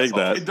for saying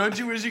that. Don't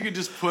you wish you could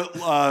just put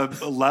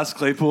Les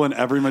Claypool in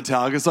every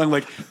Metallica song,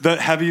 like the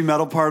heavy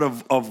metal part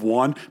of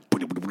one?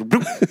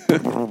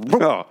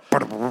 Oh,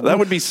 that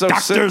would be so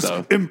sick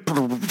though.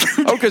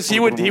 Oh, because he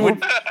would.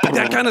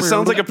 That kind of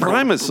sounds like a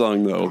Primus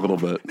song though, a little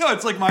bit. No,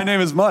 it's like My Name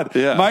Is Mud.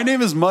 Yeah. My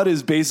Name Is Mud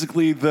is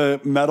basically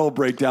the metal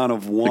breakdown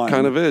of one. It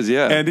kind of is,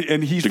 yeah.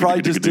 And he's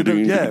probably just did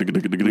it. Yeah.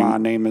 My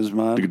Name Is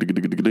Mud.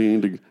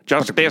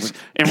 Justice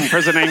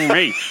imprisoning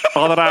me.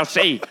 All that I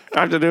see,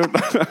 I have to do.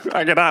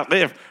 I cannot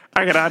live.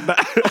 I cannot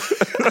die.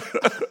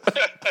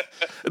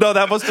 No,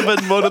 that must have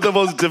been one of the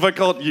most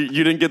difficult. You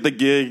didn't get the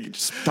gig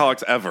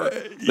talks ever.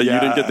 That you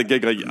didn't get the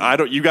gig. Like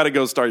you got to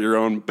go start your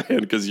own band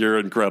because you're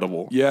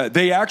incredible. Yeah,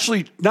 they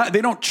actually they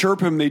don't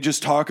chirp him. They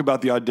just talk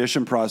about the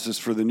audition process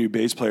for the new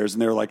bass players,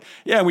 and they were like,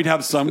 "Yeah, we'd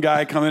have some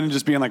guy come in and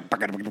just being like."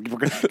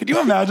 Could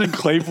you imagine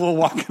Claypool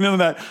walking into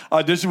that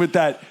audition with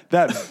that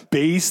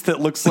bass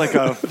that looks like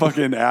a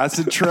fucking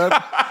acid trip?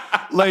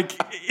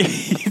 Like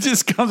he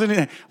just comes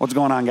in. What's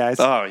going on, guys?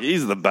 Oh,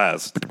 he's the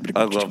best.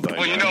 I love that.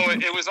 Well, guy.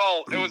 it was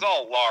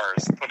all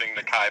Lars putting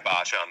the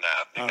kibosh on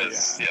that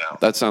because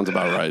That sounds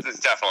about right. It's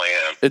definitely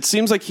him. It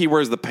seems like he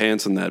wears the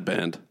pants in that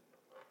band.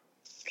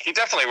 He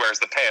definitely wears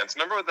the pants.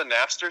 Remember with the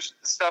Napster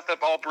stuff that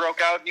all broke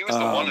out? He was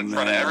the one in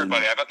front of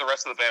everybody. I bet the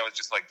rest of the band was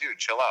just like, "Dude,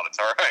 chill out. It's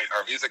all right.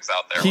 Our music's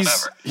out there.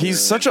 Whatever." He's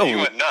such He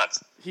went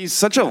nuts. He's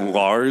such a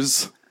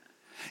Lars.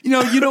 You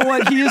know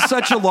what? He is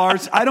such a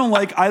Lars.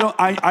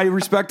 I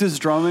respect his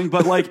drumming,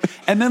 but like,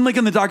 and then like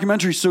in the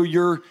documentary, so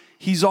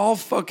he's all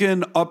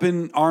fucking up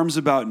in arms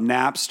about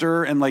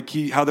Napster and like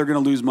how they're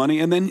going to lose money.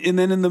 And then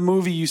in the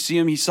movie, you see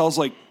him, he sells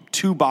like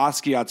 2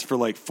 Basquiat's for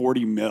like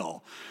 40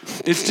 mil.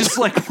 It's just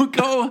like,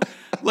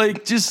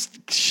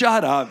 just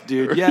shut up,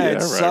 dude. Yeah,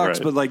 it sucks,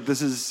 right. but like,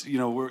 this is,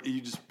 where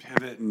you just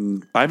pivot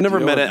and I've never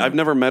deal met with it. I've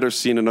never met or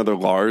seen another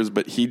Lars,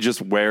 but he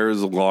just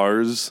wears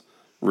Lars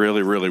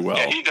really, really well.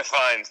 Yeah, he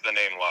defines the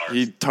name Lars.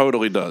 He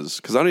totally does,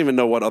 because I don't even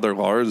know what other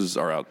Lars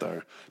are out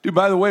there. Dude,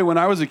 by the way, when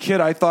I was a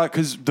kid, I thought,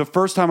 because the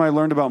first time I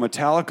learned about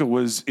Metallica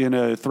was in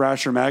a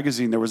Thrasher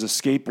magazine. There was a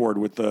skateboard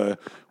with the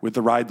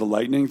Ride the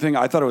Lightning thing.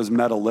 I thought it was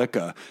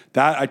Metallica.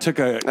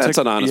 That's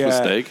an honest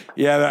mistake.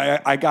 Yeah,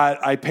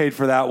 I paid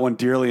for that one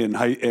dearly at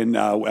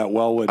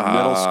Wellwood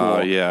Middle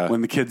School. Yeah.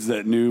 When the kids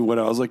that knew what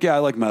I was like, yeah, I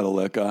like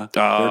Metallica.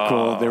 They're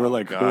cool. They were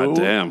like, God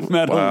damn,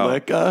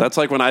 Metallica. Wow. That's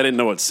like when I didn't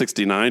know what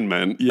 69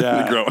 meant.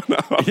 Yeah, growing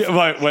up.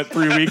 Yeah, what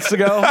 3 weeks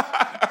ago?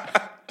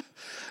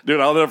 Dude,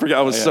 I'll never forget.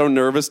 I was so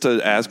nervous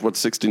to ask what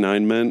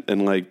 69 meant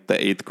in like the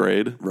 8th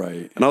grade.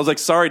 Right. And I was like,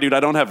 sorry, dude, I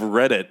don't have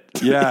Reddit.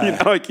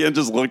 Yeah. I can't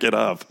just look it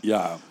up.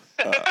 Yeah.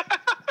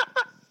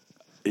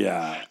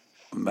 Yeah.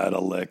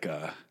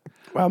 Metallica.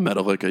 Wow,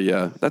 Metallica,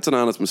 yeah. That's an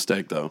honest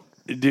mistake, though.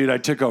 Dude,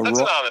 That's an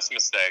honest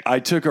mistake. I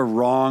took a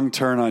wrong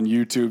turn on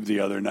YouTube the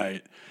other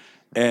night.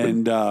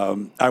 And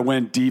I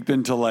went deep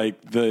into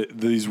like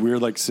these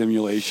weird like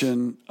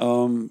simulation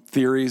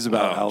theories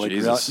about how like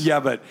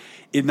but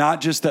it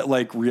not just that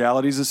like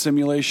reality is a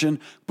simulation,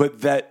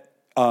 but that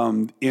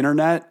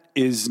internet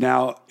is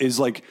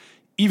like,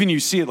 even you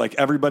see it like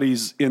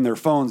everybody's in their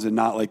phones and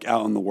not like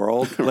out in the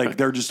world. Like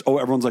they're just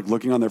everyone's like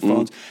looking on their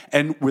phones,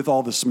 and with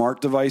all the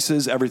smart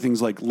devices,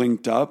 everything's like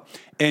linked up.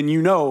 And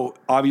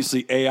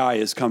obviously AI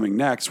is coming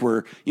next,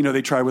 where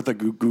they tried with the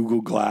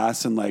Google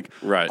Glass and like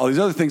all these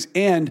other things.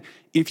 And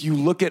if you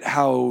look at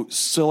how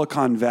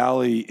Silicon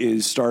Valley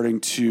is starting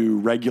to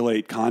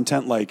regulate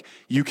content, like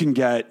you can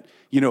get,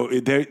 a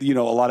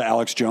lot of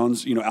Alex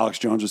Jones, Alex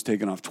Jones was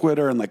taken off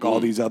Twitter, and like all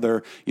these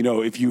other,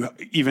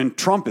 even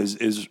Trump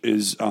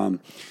is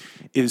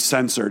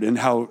censored, and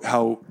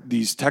how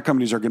these tech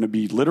companies are going to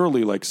be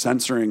literally like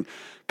censoring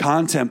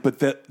content, but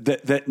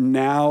that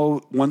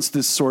now, once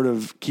this sort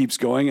of keeps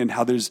going, and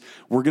how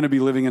we're going to be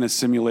living in a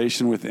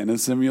simulation within a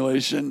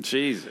simulation.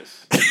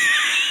 Jesus.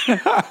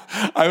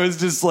 I was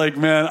just like,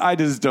 man, I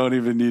just don't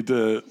even need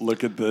to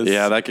look at this.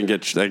 Yeah, that can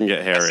get hairy.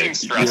 That seems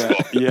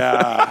stressful.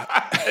 Yeah.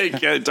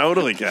 It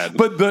totally can.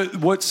 But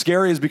what's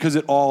scary is because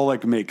it all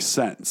like makes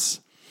sense.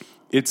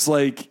 It's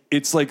like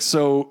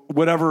so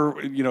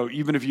whatever,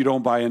 even if you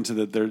don't buy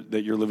into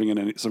that you're living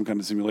in some kind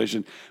of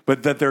simulation,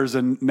 but that there's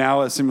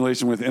now a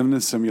simulation within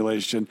the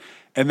simulation,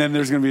 and then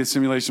there's going to be a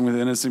simulation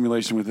within a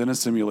simulation within a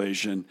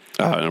simulation.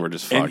 And we're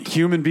just fucked. And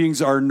human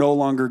beings are no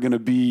longer going to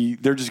be,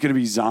 they're just going to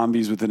be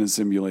zombies within a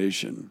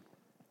simulation.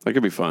 That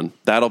could be fun.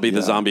 That'll be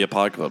the zombie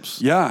apocalypse.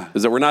 Yeah.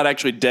 Is that we're not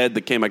actually dead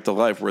that came back to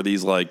life, where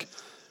these like,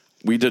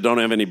 we don't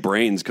have any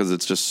brains because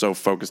it's just so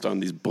focused on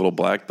these little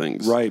black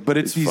things. Right, but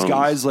it's these phones.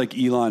 guys like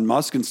Elon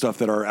Musk and stuff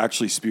that are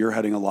actually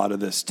spearheading a lot of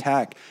this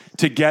tech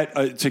to get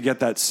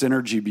that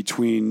synergy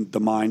between the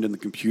mind and the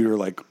computer,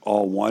 like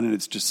all one. And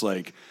it's just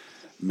like,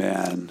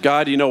 man,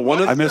 God,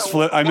 I miss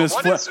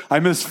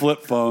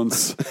flip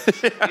phones.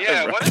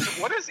 Yeah,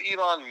 what is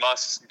Elon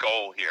Musk's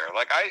goal here?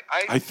 Like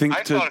I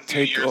thought a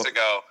few years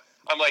ago,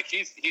 I'm like,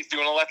 he's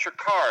doing electric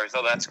cars.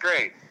 Oh, that's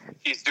great.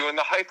 He's doing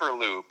the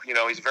Hyperloop.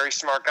 He's a very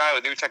smart guy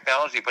with new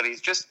technology, but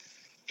he's just,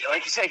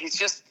 like you say, he's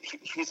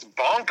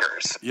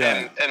bonkers.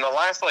 Yeah. And the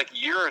last like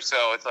year or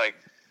so, it's like,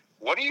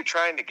 what are you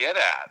trying to get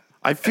at?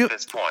 I feel at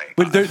this point.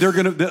 But they're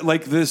going to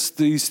like this.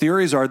 These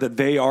theories are that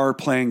they are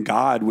playing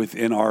God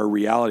within our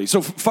reality.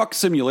 So fuck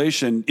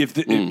simulation. If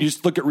you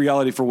just look at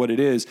reality for what it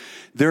is,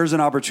 there's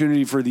an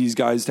opportunity for these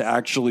guys to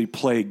actually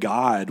play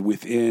God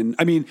within.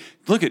 I mean,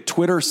 look at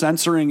Twitter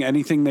censoring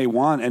anything they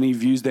want, any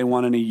views they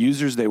want, any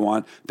users they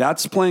want.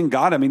 That's playing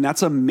God. I mean,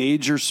 that's a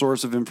major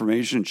source of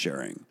information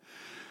sharing.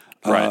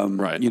 Right.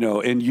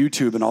 And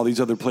YouTube and all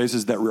these other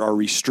places that are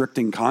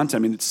restricting content. I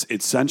mean,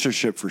 it's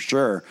censorship for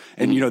sure.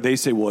 And, they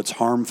say, well, it's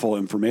harmful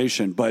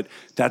information, but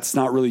that's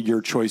not really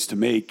your choice to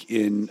make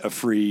in a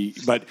free,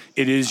 but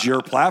it is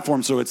your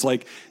platform. So it's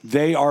like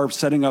they are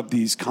setting up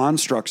these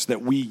constructs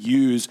that we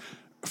use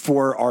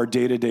for our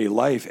day-to-day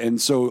life. And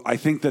so I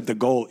think that the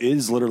goal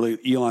is literally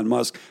Elon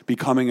Musk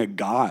becoming a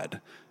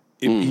god.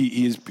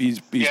 He's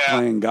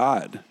playing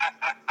God.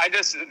 I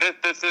just,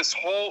 this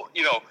whole,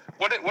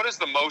 what is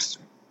the most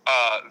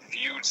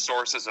viewed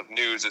sources of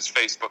news is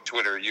Facebook,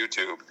 Twitter,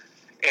 YouTube.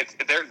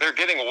 They're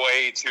getting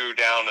way too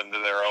down into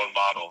their own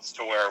models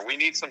to where we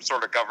need some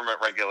sort of government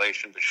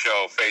regulation to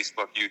show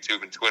Facebook,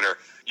 YouTube, and Twitter,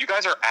 you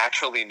guys are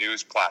actually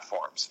news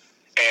platforms,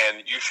 and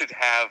you should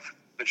have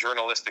the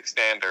journalistic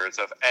standards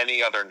of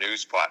any other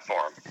news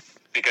platform,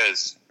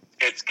 because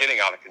it's getting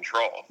out of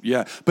control.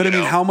 Yeah, but I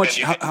mean, how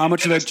much of that?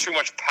 There's too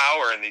much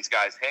power in these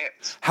guys'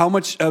 hands. How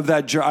much of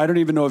that? I don't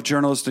even know if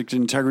journalistic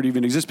integrity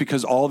even exists,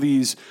 because all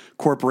these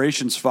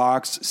corporations,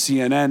 Fox,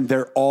 CNN,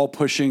 they're all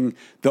pushing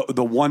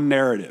the one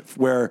narrative.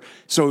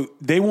 So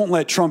they won't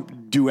let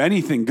Trump do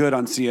anything good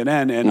on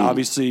CNN, and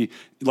obviously,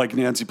 like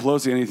Nancy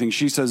Pelosi, anything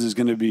she says is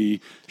going to be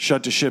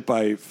shut to shit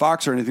by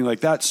Fox or anything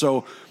like that.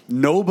 So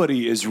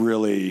nobody is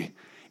really.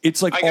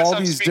 It's like all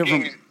these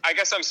different. I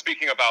guess I'm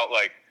speaking about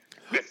like.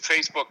 If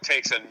Facebook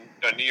takes a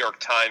New York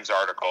Times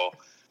article,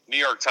 New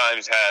York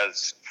Times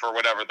has, for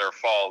whatever their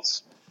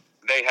faults,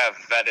 they have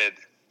vetted,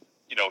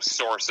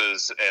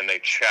 sources, and they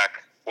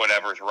check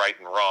whatever's right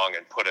and wrong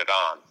and put it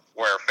on.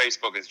 Where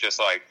Facebook is just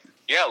like,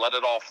 yeah, let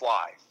it all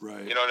fly.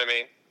 Right. You know what I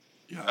mean?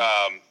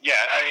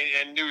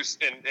 Yeah. And news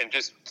and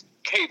just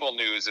cable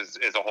news is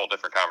a whole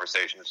different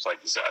conversation, just like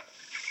you said.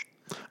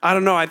 I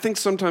don't know. I think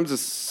sometimes the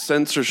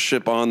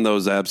censorship on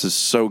those apps is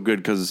so good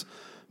because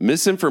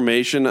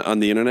misinformation on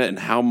the internet and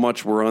how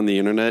much we're on the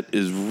internet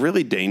is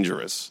really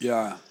dangerous.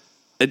 Yeah.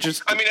 It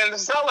just. I mean, and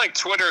it's not like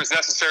Twitter is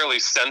necessarily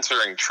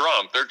censoring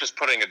Trump. They're just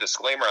putting a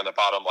disclaimer on the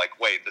bottom, like,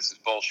 "Wait, this is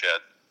bullshit."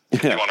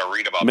 If you want to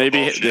read about maybe,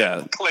 the bullshit,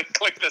 yeah.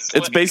 click this. It's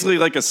link. basically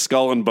like a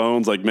Skull and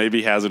Bones, like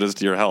maybe hazardous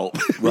to your health.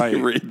 Right.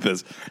 You read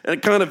this, and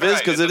it kind of is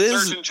because it's it a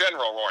is. Surgeon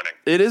General warning.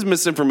 It is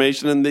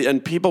misinformation,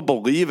 and people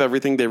believe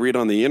everything they read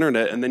on the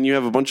internet, and then you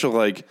have a bunch of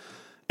like,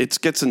 it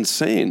gets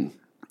insane.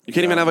 You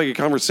can't even have like a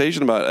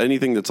conversation about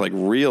anything that's like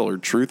real or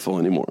truthful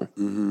anymore.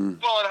 Mm-hmm.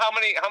 Well, and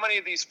how many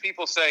of these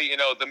people say,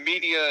 the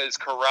media is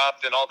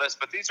corrupt and all this,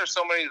 but these are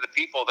so many of the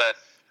people that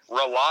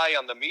rely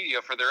on the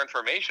media for their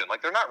information.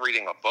 Like, they're not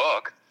reading a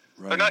book.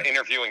 Right. They're not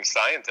interviewing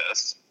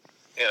scientists.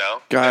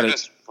 Got they're it.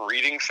 just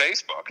reading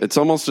Facebook. It's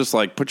almost just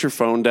like put your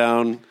phone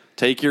down,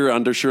 take your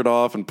undershirt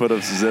off, and put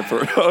a zipper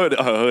a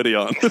hoodie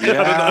on.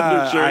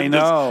 Yeah, I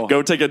know. Just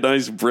go take a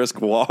nice brisk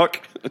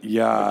walk.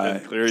 Yeah.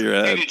 Clear your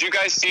Hey, head. did you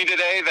guys see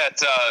today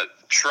that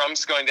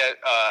Trump's going to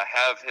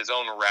have his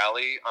own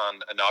rally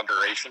on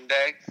Inauguration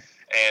Day?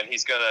 And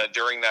he's going to,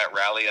 during that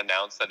rally,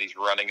 announce that he's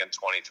running in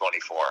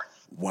 2024.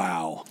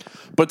 Wow.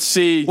 But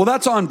see, Well,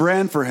 that's on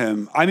brand for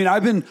him. I mean, I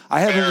haven't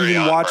Very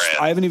even on watched. brand.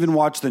 I haven't even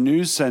watched the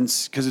news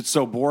since because it's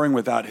so boring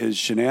without his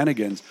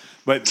shenanigans.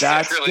 But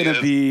that's really going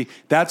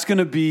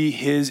to be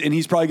his, and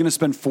he's probably going to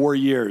spend 4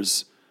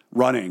 years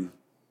running,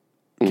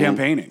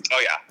 campaigning.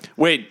 Oh, yeah.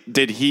 wait,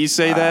 did he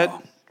say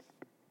that?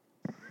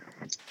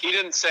 He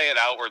didn't say it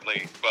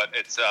outwardly, but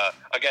it's,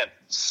 again,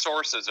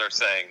 sources are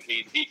saying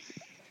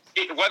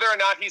whether or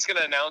not he's going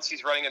to announce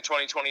he's running in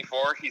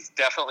 2024, he's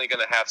definitely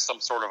going to have some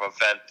sort of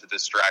event to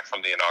distract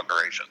from the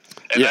inauguration.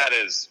 And that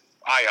is,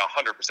 I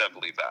 100%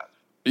 believe that.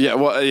 Yeah,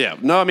 well, yeah.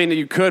 No, I mean,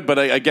 you could, but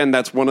again,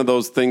 that's one of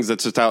those things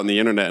that's just out in the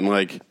internet, and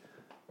like,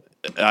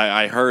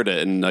 I heard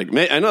it, and like,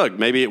 I know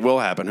maybe it will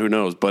happen. Who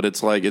knows? But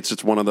it's like, it's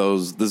just one of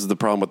those. This is the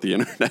problem with the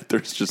internet.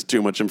 There's just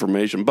too much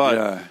information,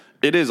 but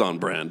it is on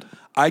brand.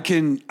 I'm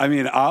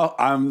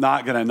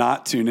not going to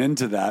not tune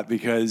into that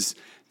because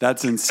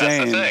that's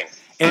insane. That's the thing.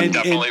 And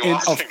in a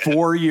watching it.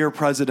 4-year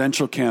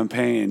presidential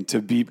campaign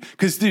to be,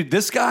 because dude,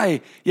 this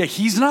guy,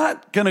 he's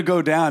not going to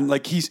go down.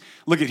 Like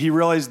he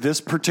realized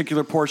this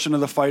particular portion of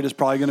the fight is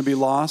probably going to be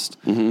lost,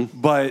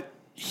 but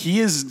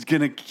he is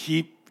going to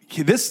keep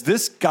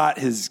this got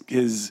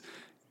his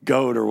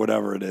goat or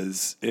whatever it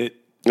is.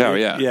 Yeah.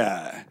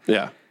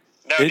 Now,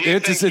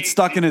 It's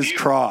stuck in his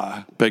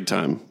craw. Big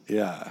time.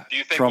 Yeah. Do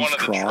you think Trump's one of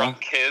the craw.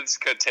 Trump kids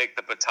could take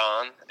the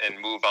baton and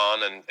move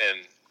on and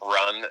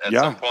run at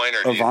some point?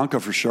 Or Ivanka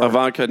for sure.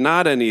 Ivanka,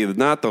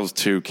 not those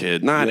two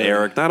kids, not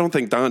Eric. I don't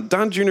think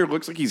Don Jr.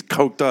 looks like he's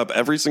coked up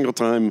every single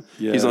time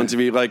he's on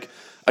TV. Like,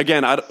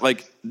 again, I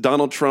like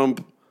Donald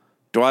Trump.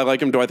 Do I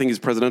like him? Do I think he's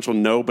presidential?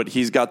 No, but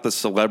he's got the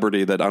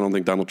celebrity that I don't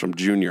think Donald Trump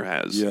Jr.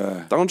 has.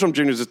 Yeah. Donald Trump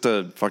Jr. is just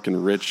a fucking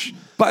rich.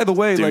 By the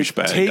way, like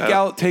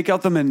douchebag. take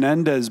out the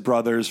Menendez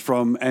brothers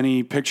from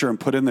any picture and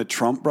put in the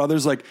Trump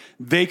brothers. Like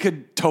they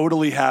could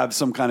totally have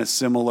some kind of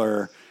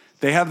similar.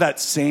 They have that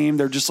same.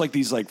 They're just like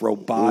these like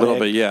robotic. A little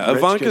bit, yeah.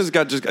 Ivanka's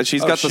got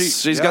she's got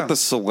the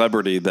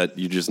celebrity that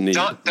you just need.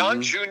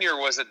 Don Jr.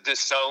 was a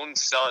disowned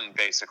son,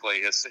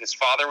 basically. His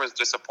father was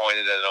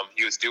disappointed in him.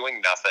 He was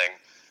doing nothing.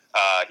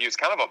 He was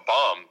kind of a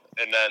bum,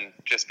 and then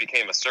just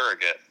became a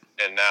surrogate,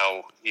 and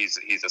now he's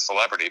a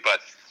celebrity. But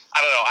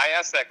I don't know. I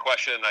asked that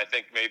question, and I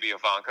think maybe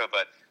Ivanka,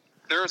 but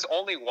there's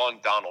only one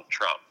Donald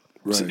Trump.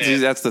 Right. See,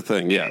 that's the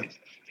thing, yeah.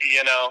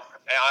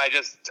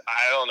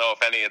 I don't know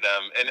if any of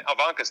them. And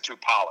Ivanka's too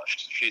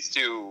polished. She's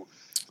too.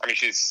 I mean,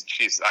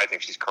 I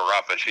think she's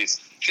corrupt, but she's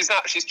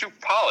not. She's too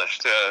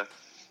polished to,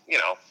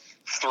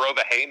 throw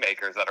the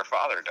haymakers that her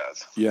father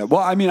does. Yeah, well,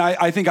 I mean,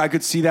 I think I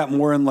could see that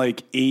more in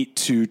like 8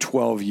 to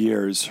 12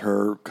 years,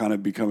 her kind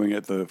of becoming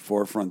at the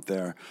forefront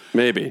there.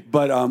 Maybe,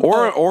 but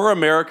or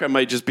America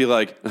might just be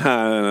like,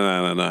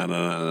 no,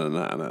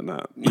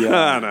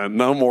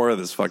 no more of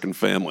this fucking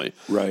family,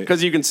 right?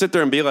 Because you can sit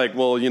there and be like,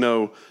 well,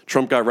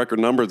 Trump got record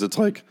numbers. It's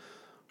like,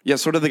 yeah,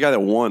 so did the guy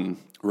that won.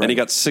 Right. And he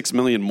got 6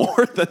 million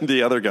more than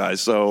the other guy.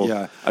 So,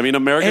 yeah. I mean,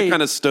 America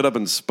kind of stood up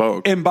and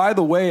spoke. And by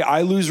the way,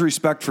 I lose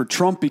respect for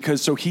Trump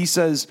because he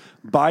says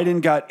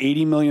Biden got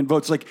 80 million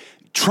votes. Like,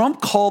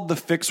 Trump called the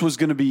fix was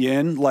going to be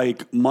in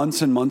like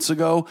months and months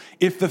ago.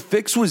 If the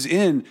fix was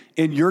in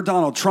and you're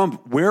Donald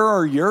Trump, where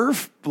are your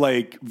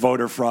like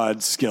voter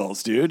fraud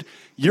skills, dude?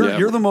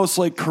 You're the most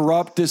like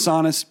corrupt,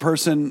 dishonest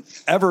person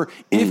ever.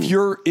 If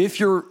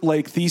your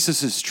like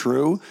thesis is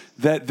true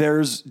that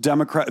there's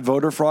Democrat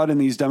voter fraud in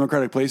these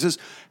Democratic places,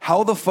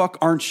 how the fuck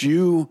aren't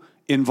you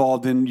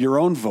involved in your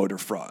own voter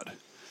fraud?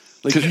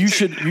 Like he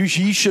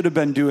should have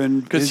been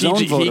doing his own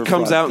voter fraud. He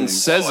comes out thing. and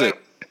says it.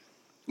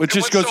 It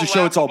just goes to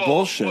show it's all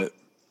bullshit.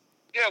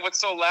 Yeah, what's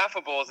so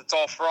laughable is it's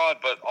all fraud,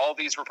 but all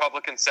these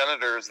Republican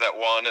senators that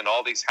won and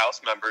all these House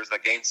members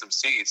that gained some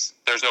seats,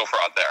 there's no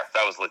fraud there.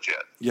 That was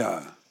legit.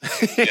 Yeah.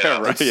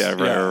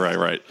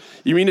 Right.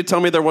 You mean to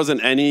tell me there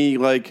wasn't any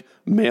like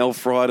mail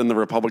fraud in the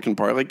Republican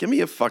Party? Like, give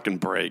me a fucking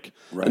break.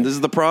 Right. And this is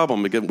the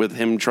problem with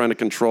him trying to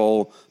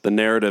control the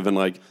narrative and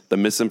like the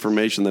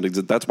misinformation that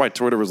exists. That's why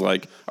Twitter was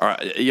like, all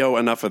right, yo,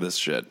 enough of this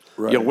shit.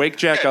 Right. Yo, wake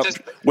Jack up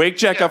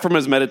from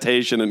his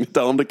meditation and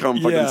tell him to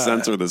come fucking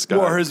censor this guy.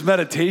 Well, his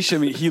meditation,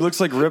 I mean, he looks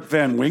like Rip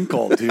Van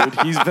Winkle, dude.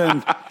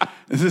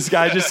 This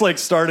guy just like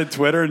started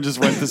Twitter and just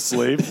went to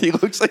sleep. He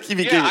looks like he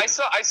became. Yeah,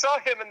 I saw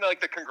him in like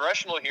the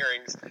congressional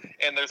hearings,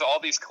 and there's all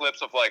these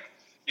clips of like,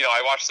 you know,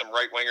 I watched some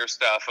right winger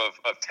stuff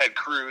of Ted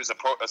Cruz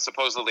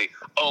supposedly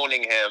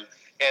owning him,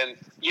 and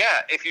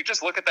yeah, if you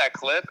just look at that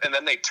clip and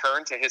then they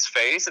turn to his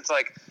face, it's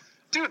like,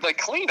 dude, like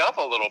clean up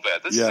a little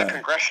bit. This is a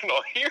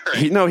congressional hearing.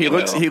 He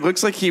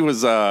looks like he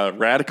was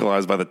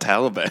radicalized by the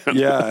Taliban.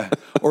 Yeah,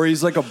 or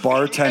he's like a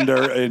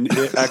bartender in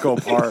Echo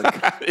Park.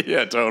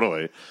 Yeah,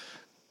 totally.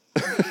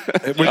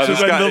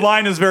 The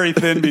line is very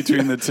thin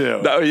between the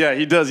two. No, yeah,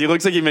 he does. He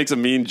looks like he makes a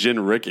mean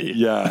gin Ricky.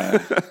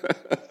 Yeah.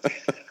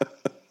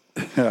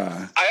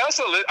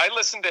 I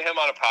listened to him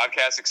on a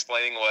podcast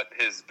explaining what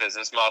his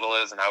business model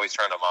is and how he's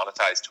trying to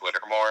monetize Twitter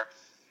more.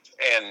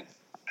 And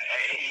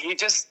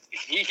he's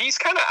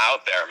kind of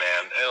out there,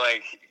 man. And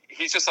like,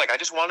 he's just like, I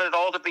just wanted it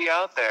all to be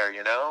out there,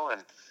 you know?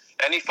 And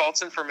any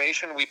false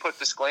information we put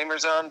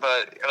disclaimers on,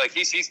 but like,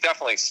 he's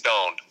definitely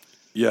stoned.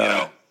 Yeah. You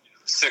know,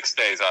 6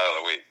 days out of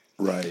the week.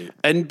 Right.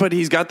 But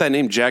he's got that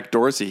name, Jack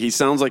Dorsey. He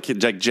sounds like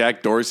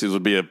Jack Dorsey's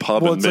would be a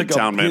pub in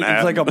Midtown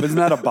Manhattan. Isn't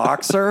that a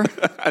boxer?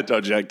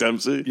 Jack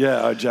Dempsey.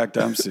 Yeah, Jack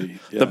Dempsey.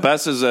 Yeah. The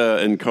best is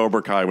in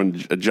Cobra Kai when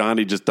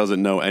Johnny just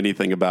doesn't know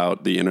anything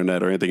about the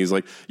internet or anything. He's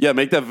like, yeah,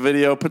 make that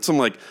video, put some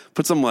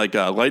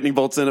lightning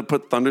bolts in it,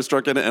 put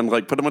Thunderstruck in it, and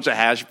like put a bunch of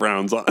hash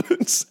browns on it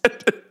and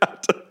send it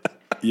out to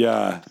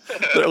Yeah.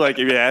 They're like,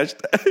 if you hashed?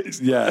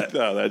 Yeah.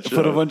 No, that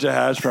put a bunch of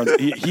hash browns.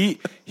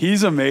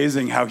 He's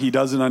amazing how he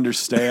doesn't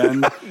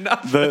understand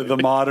the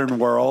modern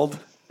world.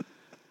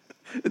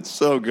 It's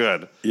so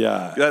good.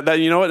 Yeah. That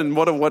you know what? And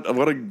what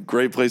a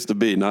great place to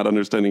be, not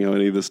understanding how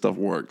any of this stuff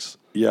works.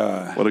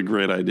 Yeah. What a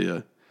great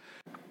idea.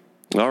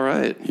 All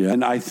right. Yeah.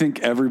 And I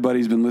think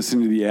everybody's been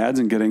listening to the ads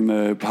and getting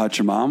the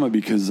Pachamama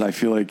because I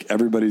feel like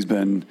everybody's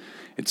been,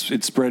 it's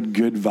spread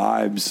good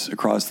vibes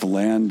across the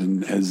land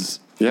and has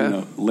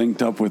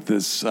linked up with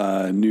this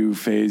new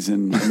phase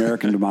in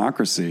American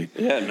democracy.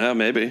 Yeah, no,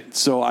 maybe.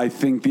 So I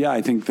think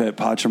that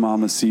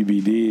Pachamama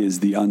CBD is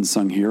the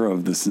unsung hero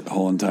of this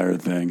whole entire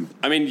thing.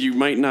 I mean, you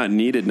might not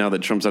need it now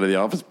that Trump's out of the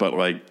office, but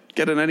like,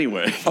 get it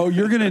anyway. Oh,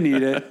 you're going to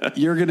need it.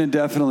 You're going to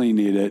definitely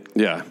need it.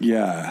 Yeah.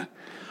 Yeah.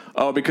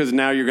 Oh, because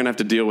now you're going to have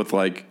to deal with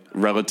like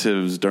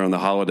relatives during the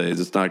holidays.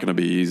 It's not going to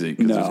be easy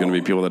because there's going to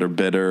be people that are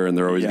bitter and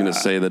they're always going to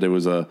say that it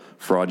was a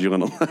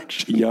fraudulent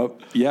election.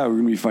 Yep. Yeah, we're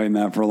going to be fighting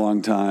that for a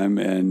long time.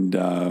 And,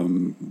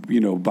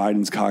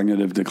 Biden's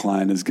cognitive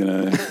decline is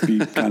going to be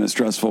kind of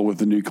stressful with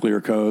the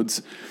nuclear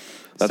codes.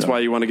 That's why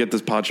you want to get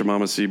this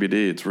Pachamama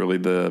CBD. It's really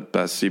the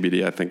best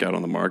CBD, I think, out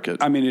on the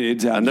market. I mean,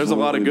 it's and there's a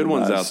lot of good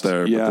ones out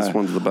there, but this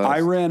one's the best. I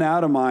ran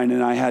out of mine,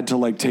 and I had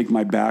to take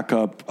my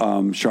backup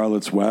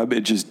Charlotte's Web.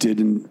 It just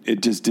didn't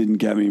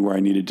get me where I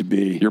needed to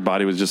be. Your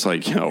body was just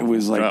like, it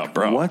was like,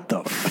 bro, what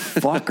the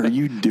fuck are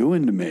you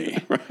doing to me?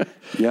 Right.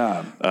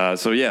 Yeah.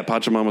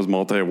 Pachamama's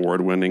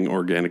multi-award-winning,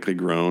 organically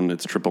grown.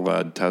 It's triple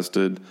ad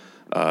tested.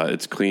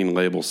 It's clean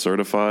label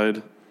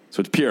certified, so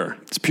it's pure.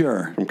 It's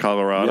pure from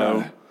Colorado.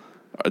 Yeah.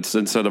 It's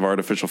instead of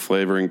artificial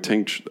flavoring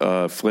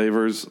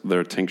flavors,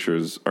 their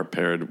tinctures are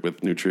paired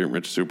with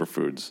nutrient-rich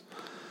superfoods.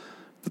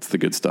 That's the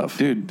good stuff,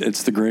 dude.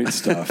 It's the great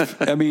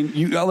stuff. I mean,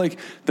 you like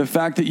the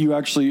fact that you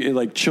actually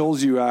it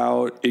chills you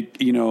out.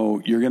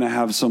 You're gonna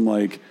have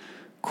some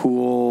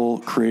cool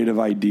creative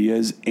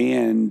ideas,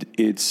 and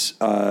it's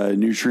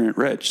nutrient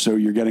rich, so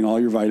you're getting all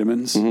your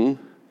vitamins. Mm-hmm.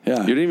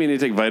 Yeah, you don't even need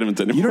to take vitamins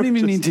anymore. You don't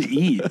even need to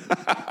eat.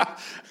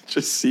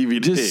 Just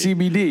CBD. Just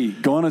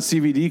CBD. Go on a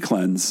CBD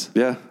cleanse.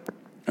 Yeah.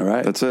 All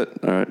right. That's it.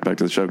 All right. Back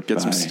to the show.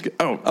 Get Bye. some.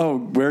 Oh,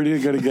 where do you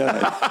go to get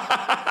it?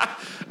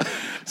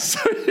 So,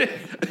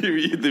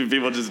 the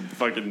people just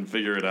fucking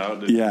figure it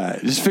out. Yeah.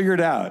 Just figure it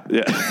out.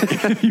 Yeah.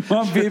 If you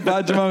want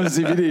Pachamama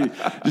CBD,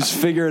 just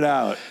figure it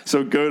out.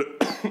 So go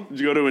to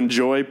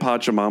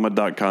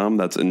enjoypachamama.com.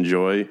 That's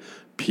enjoy.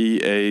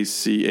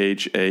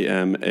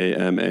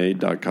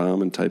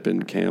 PACHAMAMA.com and type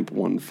in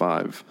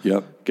Camp15.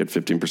 Yep. Get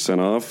 15%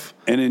 off.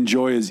 And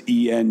enjoy is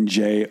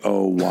ENJOY.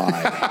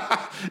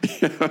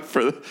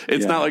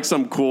 It's not like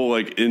some cool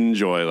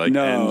enjoy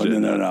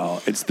engine.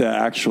 No. It's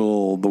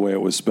the way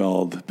it was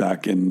spelled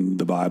back in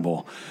the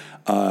Bible.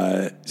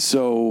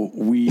 So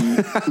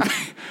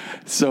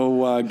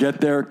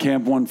get there,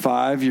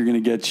 Camp15. You're going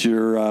to get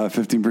your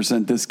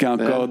 15%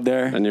 discount code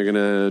there, and you're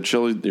going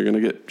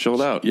to get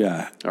chilled out.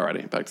 Yeah.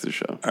 Alrighty, back to the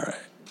show. All right.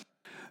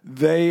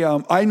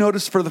 I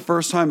noticed for the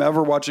first time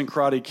ever watching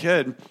Karate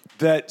Kid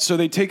that so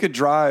they take a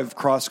drive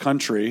cross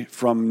country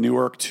from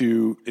Newark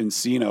to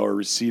Encino or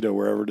Reseda,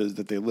 wherever it is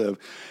that they live.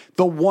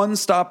 The one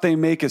stop they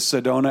make is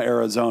Sedona,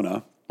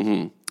 Arizona,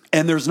 and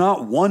there's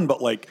not one,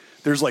 but like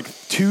there's like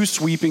 2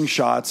 sweeping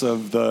shots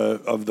of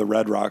the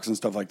Red Rocks and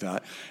stuff like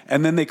that,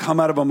 and then they come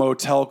out of a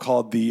motel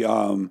called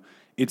the.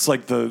 It's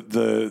like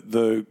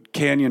the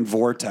Canyon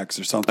Vortex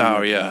or something. Oh,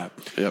 like yeah.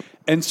 that. Yep.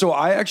 And so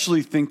I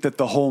actually think that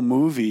the whole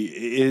movie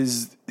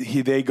is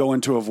they go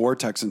into a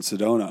vortex in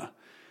Sedona,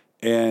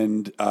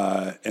 and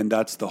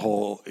that's the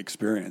whole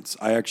experience.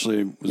 I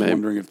actually was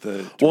wondering if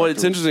the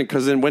it's interesting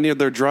because when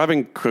they're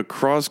driving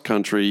cross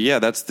country,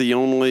 that's the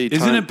only time.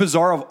 Isn't it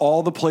bizarre of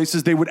all the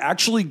places they would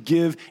actually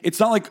give? It's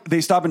not like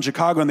they stop in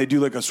Chicago and they do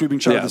like a sweeping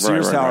shot of the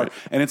Sears Tower,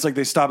 and it's like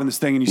they stop in this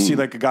thing and you see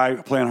like a guy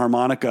playing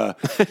harmonica,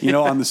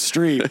 on the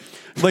street.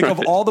 Like of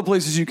all the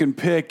places you can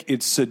pick,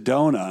 it's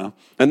Sedona.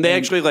 And they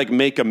actually like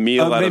make a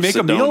meal out of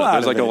Sedona.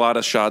 There's like a lot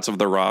of shots of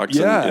the rocks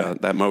and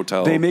that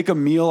motel. They make a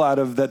meal out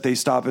of that they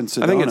stop in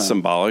Sedona. I think it's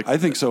symbolic. I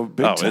think so.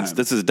 Big time.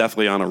 This is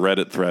definitely on a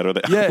Reddit thread. Or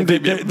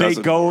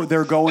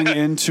they're going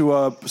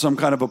into some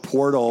kind of a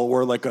portal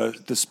or like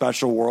the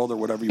special world or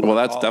whatever you want to call it.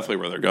 Well, that's definitely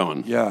where they're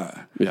going.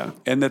 Yeah. Yeah.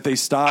 And that they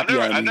stop.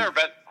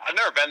 I've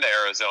never been to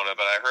Arizona,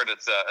 but I heard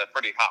it's a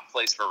pretty hot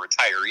place for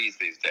retirees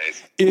these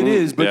days. It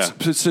is, but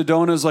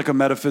Sedona is like a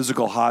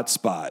metaphysical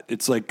hotspot.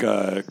 It's like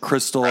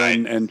crystal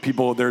and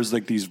people. There's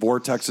like these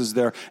vortexes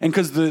there, and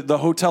because the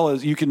hotel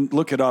is, you can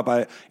look it up.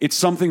 It's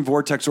something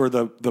vortex or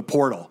the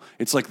portal.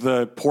 It's like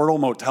the portal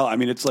motel. I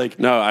mean, it's like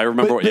I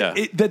remember.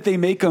 That they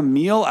make a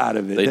meal out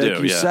of it. They do.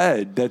 Like you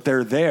said that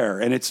they're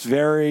there, and it's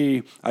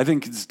very. I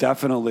think it's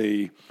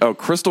definitely. Oh,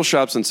 crystal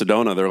shops in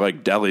Sedona. They're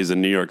like delis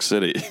in New York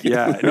City.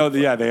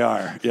 They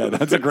are. Yeah,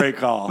 that's a great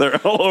call. They're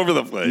all over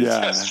the place.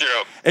 Yeah, that's true.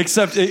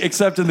 Except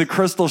in the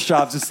crystal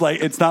shops, it's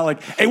not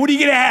like, hey, what are you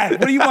gonna have?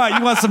 What do you want?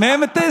 You want some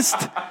amethyst?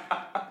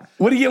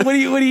 What do you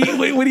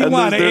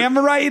want?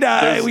 Amorite?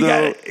 There's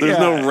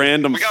no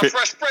random. We got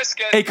fresh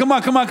brisket. Hey, come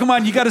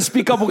on! You got to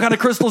speak up. What kind of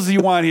crystals do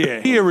you want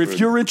here? Here, if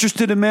you're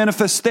interested in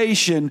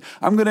manifestation,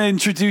 I'm going to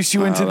introduce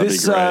you into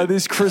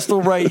this crystal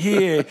right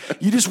here.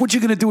 What you're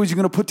going to do is you're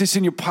going to put this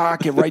in your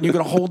pocket, right? And you're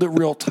going to hold it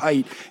real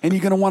tight, and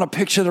you're going to want to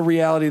picture the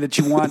reality that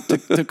you want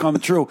to come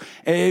true.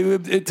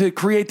 To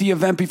create the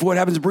event before it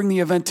happens, bring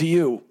the event to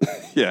you.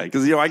 Yeah,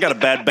 because I got a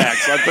bad back,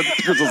 so I put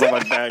the crystals on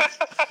my back.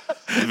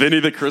 Vinny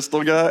the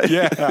Crystal Guy?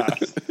 Yeah.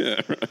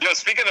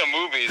 Speaking of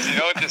movies,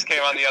 what just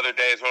came on the other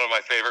day is one of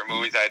my favorite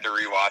movies. I had to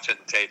rewatch it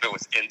and tape it.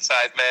 Was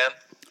Inside Man.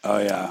 Oh,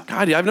 yeah.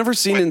 God, I've never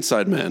seen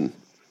Inside Man.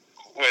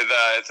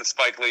 It's a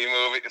Spike Lee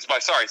movie.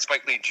 Spike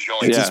Lee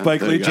joint. It's a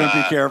Spike Lee joint.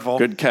 Be careful.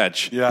 Good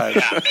catch. Yeah.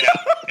 With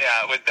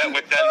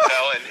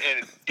Denzel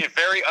and a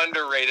very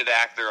underrated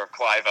actor of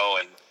Clive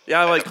Owen.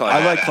 Yeah, I like Clive.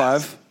 I like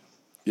Clive.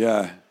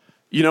 Yeah.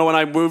 When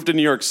I moved to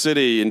New York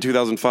City in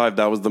 2005,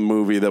 that was the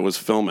movie that was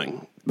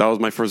filming. That was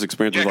my first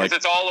experience. Yeah, because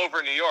it's all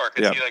over New York.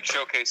 He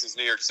showcases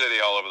New York City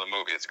all over the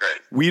movie. It's great.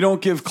 We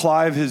don't give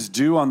Clive his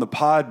due on the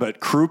pod, but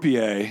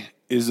Croupier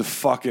is a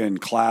fucking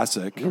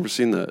classic. I've never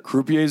seen that.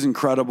 Croupier's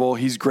incredible.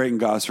 He's great in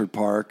Gosford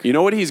Park. You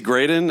know what he's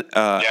great in?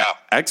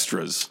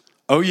 Extras.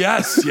 Oh,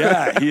 yes.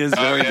 Yeah, he is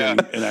very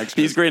good in extras.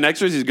 He's great in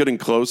extras. He's good in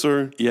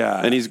Closer.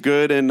 Yeah. And he's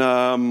good in, He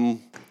was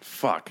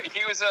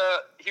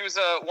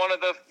one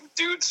of the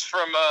dudes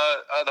from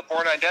the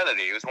Bourne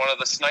Identity. He was one of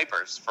the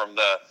snipers from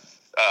the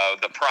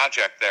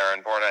project there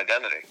in Bourne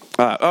Identity.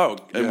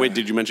 And wait,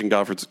 did you mention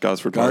Gosford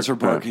Park? Gosford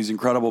Park, he's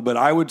incredible. But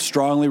I would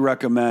strongly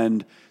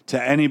recommend to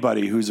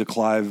anybody who's a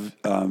Clive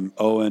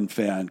Owen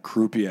fan,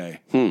 Croupier.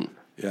 Yeah,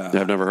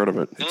 I've never heard of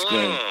it. It's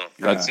great.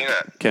 I've seen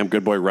it. Camp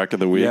Good Boy Wreck of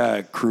the Week.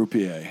 Yeah,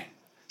 Croupier.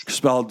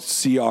 Spelled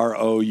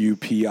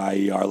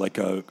Croupier, like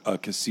a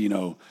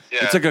casino. Yeah.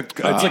 It's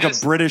like a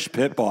British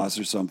pit boss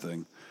or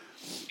something.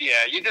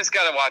 Yeah, you just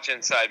got to watch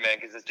Inside Man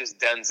because it's just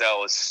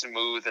Denzel is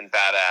smooth and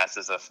badass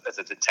as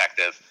a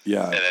detective.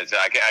 Yeah, and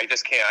I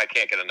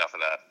can't get enough of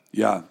that.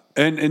 Yeah,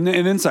 and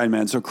Inside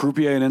Man. So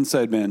Croupier and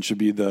Inside Man should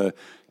be the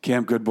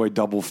Camp Good Boy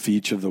double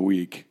feature of the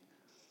week.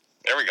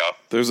 There we go.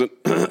 There's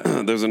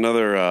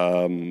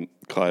another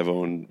Clive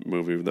Owen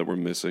movie that we're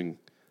missing.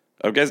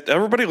 I guess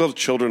everybody loves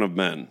Children of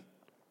Men.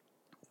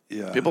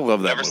 Yeah, people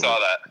love that. Never saw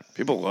that.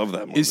 People love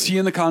that movie. Is he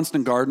in The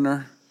Constant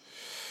Gardener?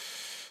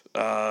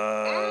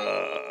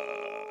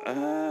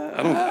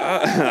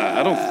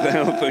 I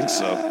don't think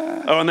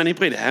so. Oh, and then he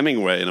played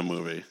Hemingway in a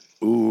movie.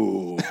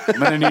 Ooh, I'm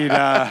gonna need.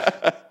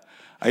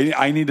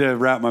 I need to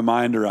wrap my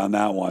mind around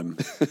that one.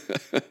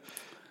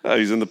 Oh,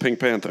 he's in the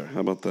Pink Panther. How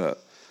about that?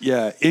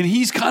 Yeah, and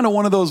he's kind of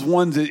one of those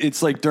ones.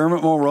 It's like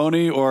Dermot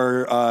Mulroney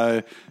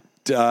or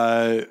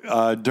Dermot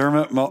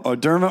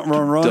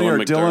Mulroney or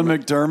Dylan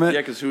McDermott.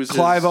 Yeah, because who's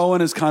Clive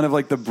Owen is kind of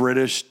like the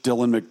British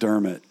Dylan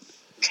McDermott.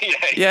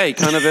 Yeah, he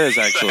kind of is,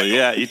 actually.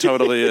 Yeah, he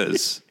totally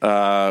is.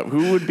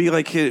 Who would be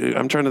like his?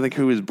 I'm trying to think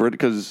who is Brit,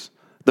 because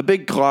the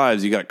big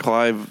Clives, you got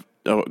Clive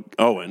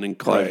Owen and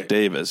Clive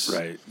Davis.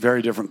 Right.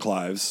 Very different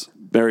Clives.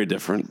 Very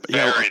different.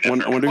 Very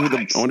different I wonder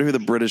vibes. who the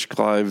British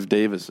Clive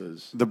Davis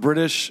is. The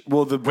British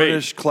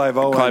Clive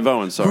Owen. Clive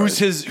Owen, sorry.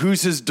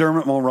 Who's his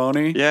Dermot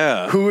Mulroney?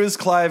 Yeah. Who is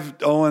Clive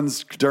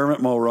Owen's Dermot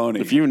Mulroney?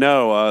 If you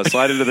know,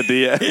 slide into the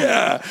DM.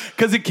 Yeah,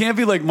 because it can't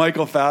be like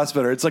Michael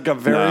Fassbender. It's like a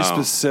very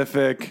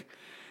specific.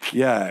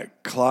 Yeah,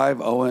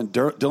 Clive Owen,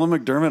 Dylan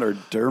McDermott, or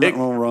Dermot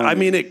Mulroney. I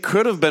mean, it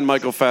could have been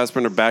Michael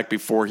Fassbender back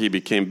before he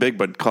became big,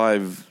 but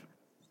Clive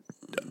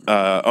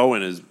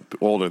Owen is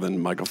older than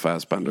Michael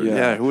Fassbender.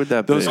 Yeah, who would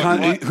that be?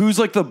 Who's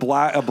like a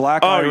black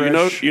Oh,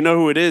 Irish? you know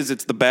who it is?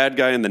 It's the bad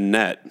guy in the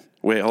net.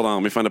 Wait, hold on.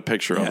 Let me find a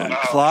picture of him.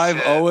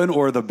 Clive Owen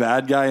or the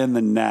bad guy in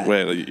the net?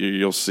 Wait,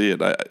 you'll see it.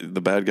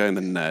 The bad guy in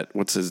the net.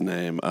 What's his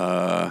name?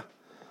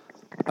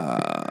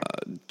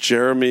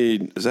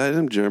 Jeremy. Is that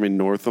him? Jeremy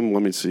Northam?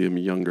 Let me see him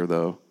younger,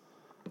 though.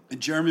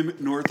 Jeremy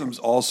Northam's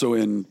also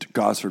in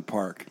Gosford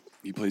Park.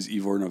 He plays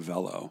Ivor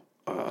Novello.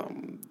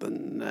 The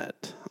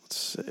net. Let's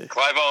see.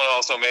 Clive Owen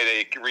also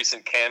made a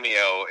recent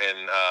cameo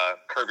in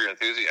Curb Your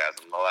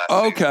Enthusiasm. The last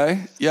season,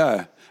 Okay,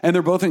 yeah. And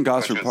they're both in which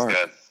Gosford was Park.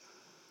 good.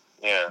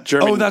 Yeah.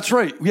 Jeremy, That's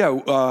right.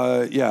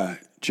 Yeah, yeah.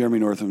 Jeremy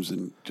Northam's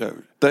in.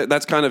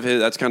 that's kind of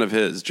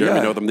his. Jeremy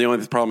Yeah. Northam. The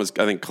only problem is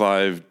I think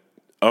Clive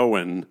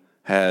Owen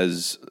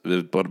has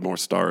but more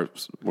star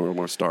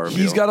appeal.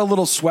 He's got a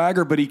little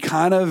swagger, but he's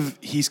kind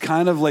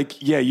of like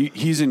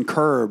he's in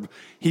Curb.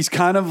 He's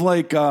kind of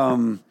like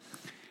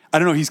I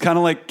don't know. He's kind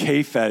of like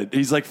K-Fed.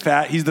 He's like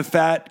fat. He's the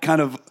fat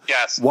kind of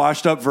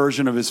washed up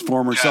version of his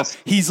former self.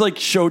 He's like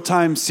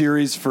Showtime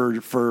series for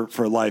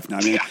life now.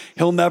 I mean,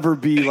 he'll never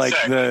be like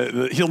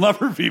he'll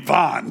never be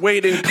Bond.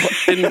 Wait,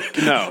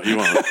 no, he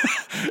won't.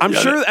 I'm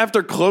sure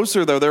after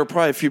Closer, though, there were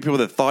probably a few people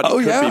that thought he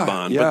could be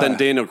Bond. Yeah. But then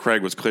Daniel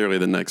Craig was clearly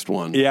the next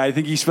one. Yeah, I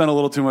think he spent a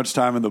little too much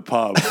time in the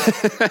pub.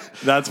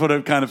 That's what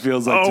it kind of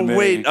feels like to me. Oh,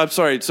 wait. I'm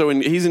sorry. So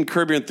he's in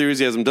Curb Your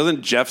Enthusiasm.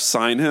 Doesn't Jeff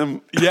sign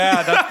him?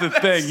 Yeah, that's the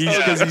thing.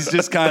 Because he's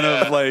just kind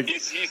of like...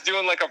 He's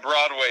doing like a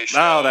Broadway show.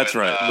 Oh, that's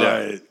right.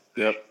 Right.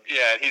 Yep.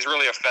 Yeah, he's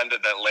really offended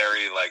that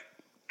Larry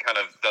kind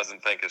of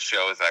doesn't think his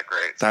show is that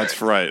great.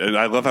 That's right. And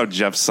I love how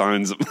Jeff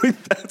signs him.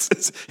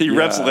 He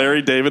reps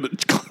Larry David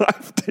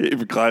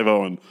and Clive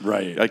Owen.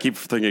 Right. I keep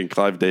thinking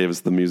Clive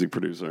Davis, the music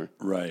producer.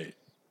 Right.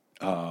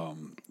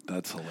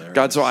 That's hilarious.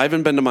 God, so I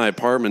haven't been to my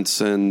apartment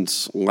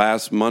since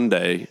last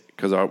Monday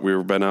because we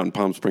were been out in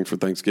Palm Springs for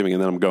Thanksgiving,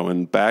 and then I'm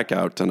going back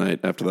out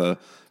tonight after the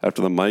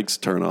mics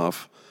turn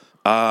off.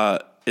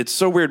 It's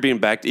so weird being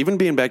back to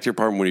your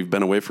apartment when you've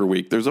been away for a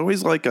week. There's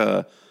always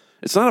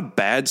it's not a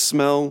bad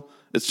smell.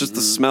 It's just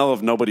the smell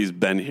of nobody's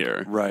been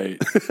here.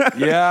 Right.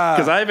 Yeah.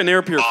 Because I have an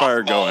air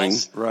purifier going.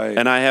 Right.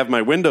 And I have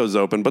my windows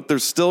open, but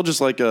there's still just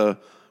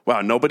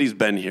wow, nobody's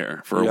been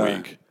here for a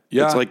week.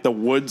 Yeah. It's like the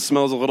wood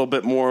smells a little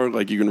bit more.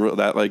 Like you can, it's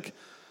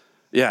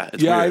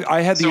weird.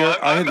 I had the... So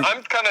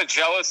I'm kind of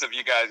jealous of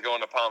you guys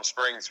going to Palm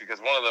Springs because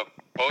one of the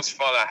most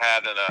fun I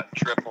had in a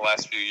trip the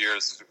last few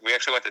years, we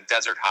actually went to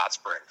Desert Hot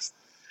Springs,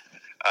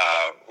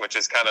 which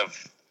is kind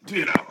of...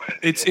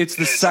 it's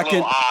the second... a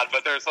little odd,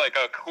 but there's like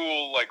a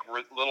cool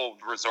little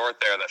resort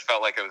there that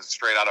felt like it was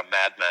straight out of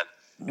Mad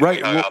Men. Right.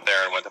 We hung out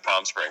there and went to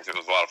Palm Springs. It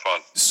was a lot of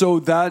fun. So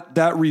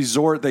that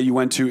resort that you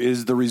went to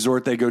is the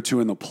resort they go to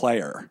in The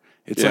Player.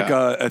 It's like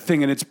a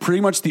thing, and it's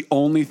pretty much the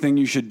only thing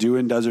you should do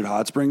in Desert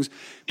Hot Springs.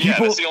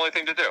 That's the only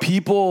thing to do.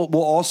 People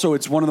will also,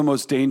 it's one of the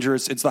most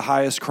dangerous, it's the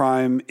highest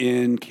crime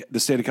in the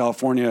state of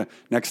California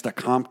next to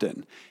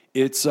Compton.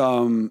 It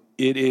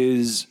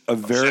is a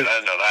very... Shit, I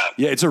didn't know that.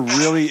 Yeah, it's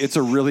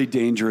a really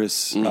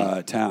dangerous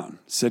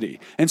city.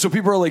 And so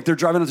people are like, they're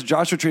driving up to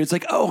Joshua Tree. It's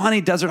like, oh,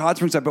 honey, Desert Hot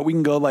Springs, but we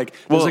can go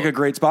there's a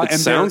great spot. It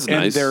sounds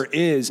nice. And there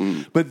is.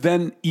 But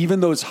then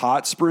even those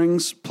hot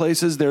springs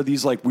places, they're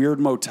these weird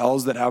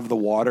motels that have the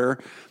water.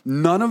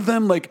 None of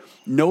them,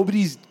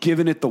 nobody's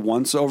given it the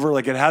once over.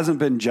 It hasn't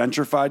been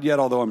gentrified yet,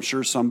 although I'm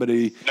sure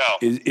somebody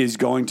is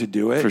going to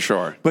do it. For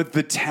sure. But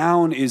the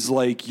town is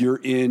you're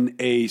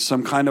in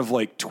some kind of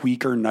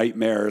tweaker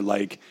nightmare,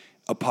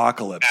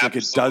 apocalypse. Absolutely.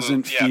 It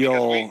doesn't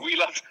feel... We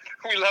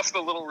left the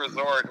little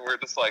resort and we're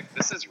just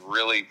this is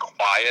really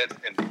quiet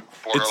and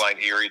borderline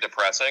eerie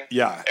depressing.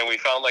 Yeah. And we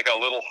found a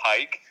little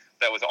hike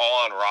that was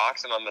all on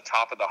rocks, and on the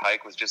top of the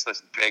hike was just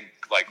this big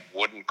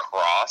wooden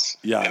cross.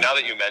 Yeah. And now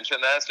that you mention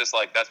that, it's just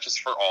that's just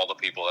for all the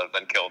people that have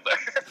been killed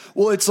there.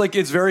 Well, it's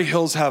it's very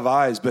Hills Have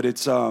Eyes, but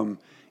it's a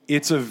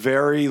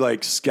very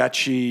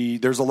sketchy.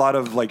 There's a lot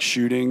of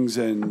shootings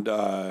and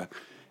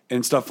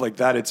stuff like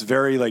that. It's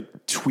very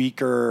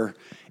tweaker.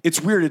 It's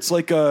weird. It's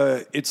like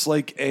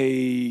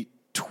a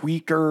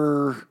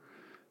tweaker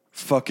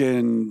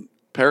fucking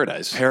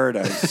Paradise.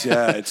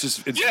 Yeah, it's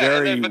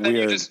very but then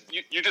weird.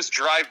 You just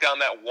drive down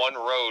that one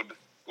road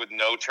with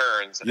no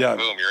turns, and then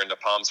boom, you're into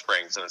Palm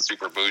Springs, and it's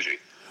super bougie.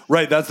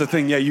 Right, that's the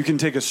thing. Yeah, you can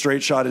take a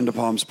straight shot into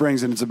Palm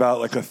Springs, and it's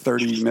about a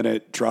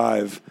 30-minute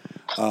drive.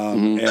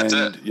 That's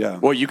it. Yeah.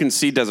 Well, you can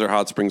see Desert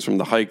Hot Springs from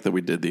the hike that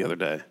we did the other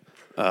day.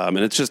 And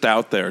it's just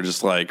out there,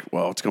 just like,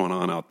 well, what's going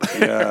on out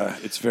there? Yeah,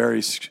 it's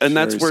very and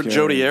that's very where scary.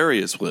 Jodi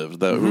Arias lived,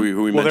 though, who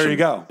we mentioned. Well, there you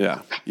go.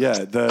 Yeah. Yeah.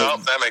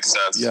 that makes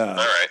sense. Yeah. All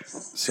right.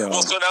 So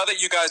now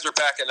that you guys are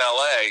back in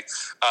LA,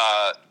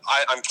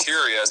 I'm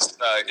curious,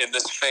 in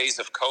this phase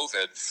of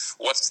COVID,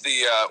 what's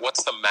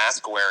the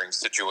mask wearing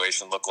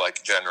situation look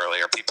like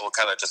generally? Are people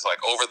kind of just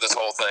like over this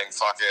whole thing,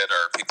 fuck it, or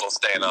are people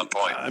staying on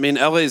point? I mean,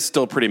 LA is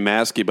still pretty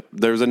masky, but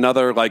there's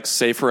another like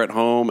safer at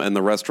home, and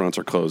the restaurants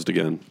are closed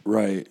again.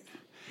 right.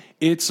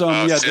 It's So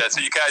you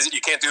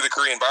can't do the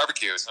Korean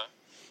barbecues,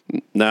 huh?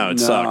 No, it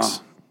sucks.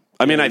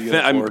 I mean, Yeah, I you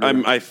think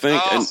gotta I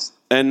think,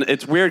 and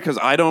it's weird because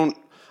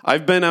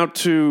I've been out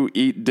to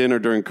eat dinner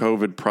during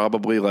COVID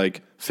probably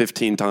like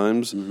 15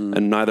 times,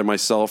 and neither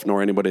myself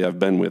nor anybody I've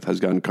been with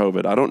has gotten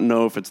COVID. I don't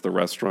know if it's the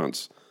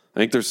restaurants. I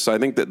think they're just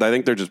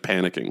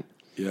panicking.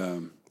 Yeah.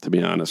 To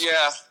be honest.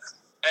 Yeah.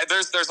 And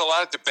there's a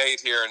lot of debate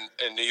here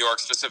in New York,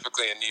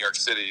 specifically in New York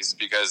cities,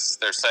 because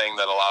they're saying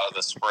that a lot of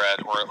the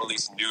spread, or at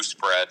least new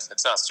spread,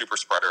 it's not super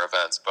spreader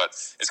events, but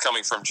it's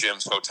coming from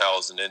gyms,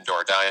 hotels, and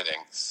indoor dining.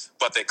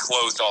 But they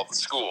closed all the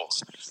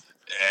schools,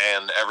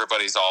 and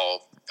everybody's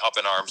all up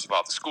in arms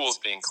about the schools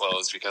being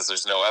closed because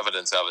there's no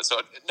evidence of it. So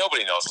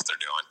nobody knows what they're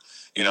doing.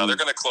 You know, they're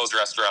going to close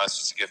restaurants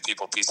just to give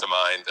people peace of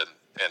mind,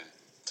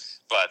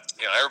 but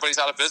everybody's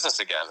out of business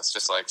again. It's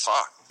just like,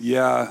 fuck.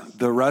 Yeah,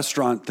 the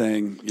restaurant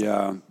thing,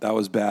 yeah, that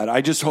was bad.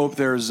 I just hope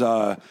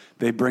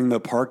they bring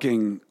the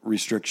parking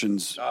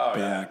restrictions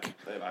back.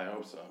 Yeah. I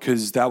hope so.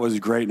 Because that was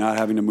great, not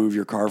having to move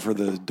your car for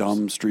the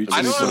dumb street.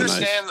 I don't so nice.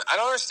 understand. I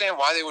don't understand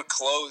why they would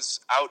close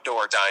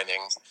outdoor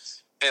dining.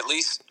 At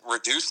least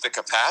reduce the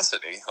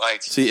capacity.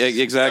 Like, See,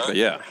 exactly.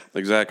 Yeah,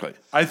 exactly.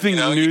 I think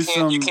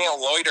Newsom. You can't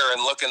loiter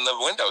and look in the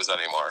windows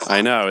anymore.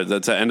 I know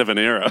that's the end of an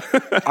era.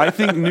 I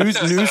think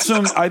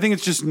Newsom. I think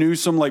it's just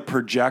Newsom like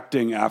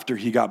projecting after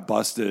he got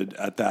busted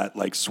at that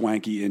like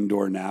swanky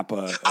indoor Napa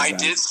event. I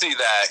did see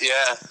that.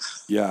 Yeah.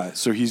 Yeah,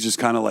 so he's just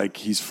kind of like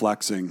he's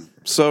flexing.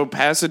 So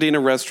Pasadena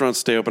restaurants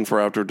stay open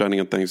for outdoor dining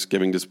on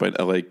Thanksgiving despite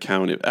LA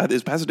County.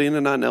 Is Pasadena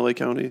not in LA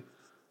County?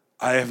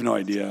 I have no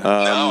idea. No,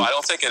 I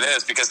don't think it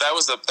is, because that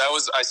was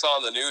I saw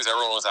in the news.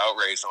 Everyone was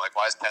outraged. I'm like,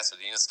 why is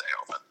Pasadena stay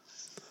open?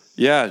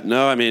 Yeah,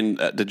 no, I mean,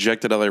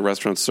 dejected LA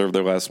restaurants serve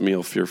their last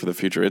meal, fear for the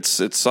future. It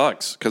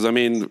sucks because I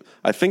mean,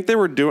 I think they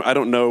were doing. I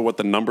don't know what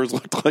the numbers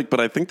looked like, but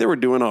I think they were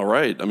doing all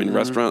right. I mean,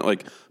 restaurant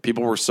like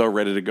people were so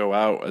ready to go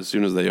out as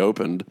soon as they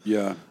opened.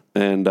 Yeah.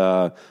 And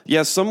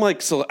it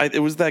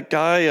was that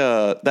guy,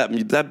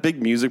 that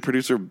big music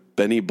producer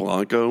Benny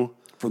Blanco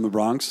From the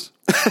Bronx.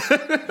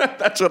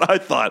 That's what I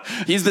thought.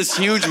 He's this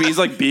huge. He's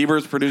like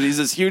Bieber's producer. He's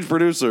this huge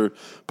producer.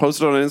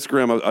 Posted on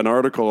Instagram an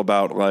article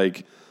about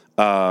like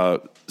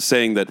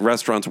saying that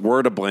restaurants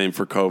were to blame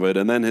for COVID,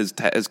 and then his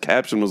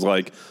caption was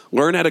like,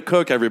 "Learn how to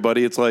cook,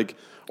 everybody." It's like,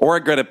 or I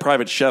get a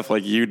private chef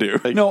like you do.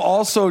 Like, No,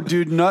 also,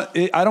 dude,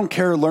 I don't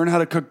care. Learn how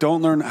to cook.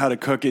 Don't learn how to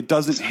cook. It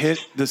doesn't hit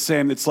the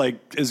same. It's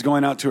like as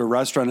going out to a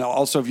restaurant.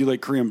 Also, if you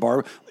like Korean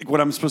like what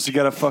I'm supposed to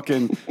get a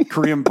fucking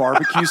Korean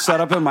barbecue set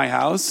up in my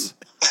house.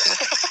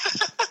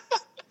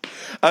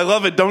 I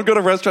love it. Don't go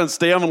to restaurants.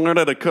 Stay home and learn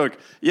how to cook.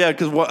 Yeah,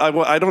 because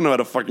I don't know how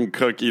to fucking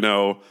cook.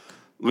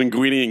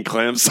 Linguine and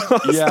clam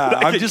sauce. Yeah,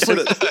 I'm just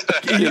like,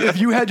 if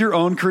you had your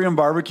own Korean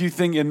barbecue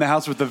thing in the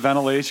house with the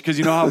ventilation, because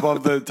you know how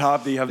above the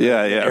top you have the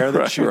air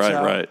that shoots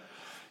out. Right.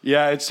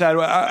 Yeah, it's sad.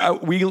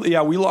 We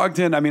logged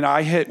in. I mean,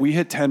 we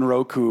hit 10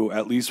 Roku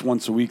at least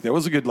once a week. There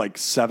was a good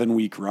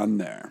 7-week run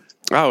there.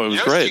 Oh, it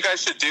was great. What you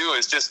guys should do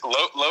is just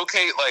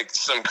locate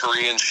some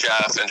Korean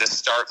chef and just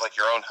start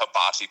your own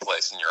hibachi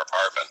place in your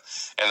apartment,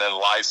 and then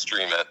live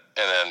stream it,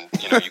 and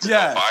then you can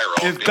go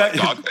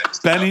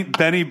viral. If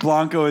Benny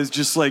Blanco is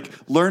just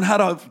learn how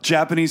to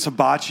Japanese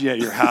hibachi at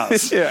your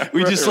house. Yeah,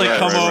 we just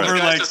come over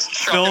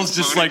Phil's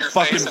just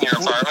fucking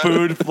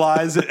food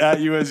flies at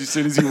you as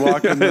soon as you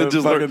walk in the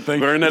fucking thing.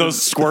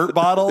 Those squirt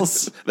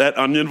bottles, that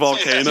onion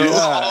volcano,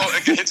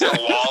 it hits your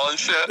wall and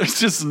shit. It's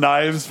just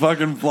knives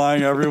fucking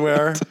flying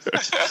everywhere.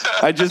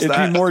 It'd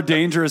be more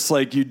dangerous,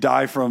 you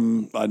die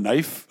from a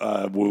knife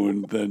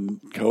wound than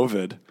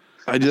COVID.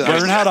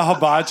 Learn how to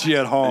hibachi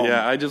at home.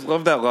 Yeah, I just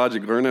love that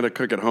logic. Learn how to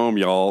cook at home,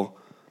 y'all.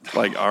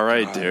 All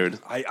right, dude.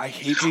 I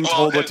hate being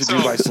told what to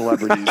do by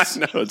celebrities.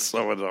 No, it's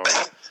so annoying.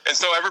 And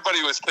so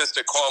everybody was pissed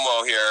at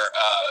Cuomo here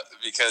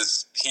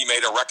because he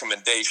made a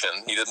recommendation.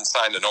 He didn't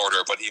sign an order,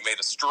 but he made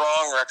a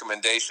strong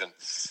recommendation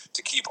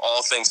to keep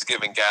all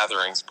Thanksgiving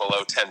gatherings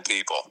below 10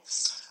 people.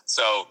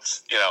 So,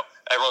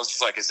 everyone's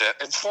just like, is it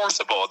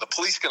enforceable? Are the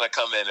police going to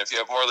come in if you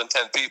have more than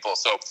 10 people?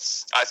 So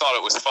I thought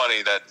it was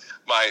funny that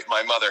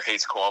my mother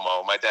hates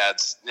Cuomo. My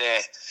dad's,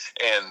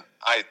 and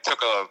I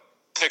took a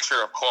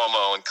picture of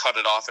Cuomo and cut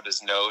it off at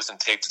his nose and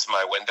taped it to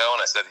my window,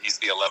 and I said, he's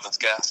the 11th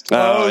guest.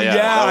 Oh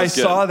yeah, I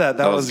saw that.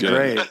 That was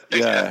great.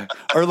 Yeah.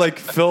 Or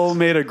Phil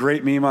made a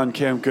great meme on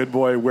Camp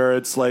Goodboy where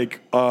it's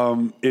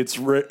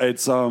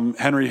it's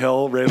Henry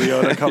Hill, Ray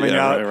Liotta coming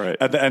out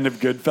at the end of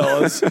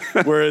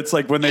Goodfellas, where it's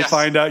when they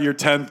find out your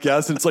 10th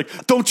guest, and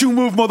it's don't you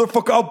move,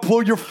 motherfucker, I'll blow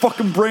your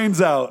fucking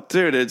brains out.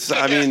 Dude,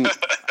 I mean,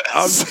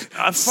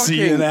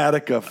 See in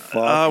Attica,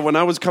 fuck. When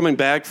I was coming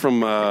back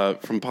from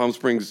Palm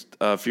Springs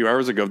a few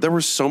hours ago, there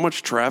was so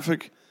much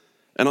traffic,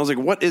 and I was like,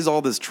 "What is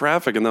all this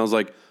traffic?" And I was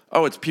like,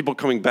 "Oh, it's people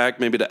coming back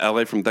maybe to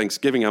LA from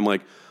Thanksgiving." I'm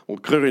like, "Well,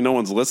 clearly no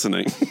one's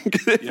listening."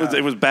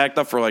 It was backed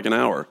up for like an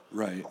hour.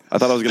 Right. I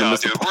thought I was going to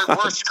miss dude, the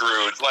we're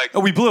screwed. Like,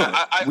 we blew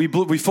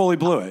it. We fully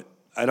blew it.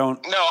 I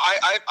don't. No,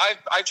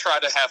 I try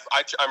to have.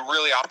 I'm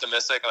really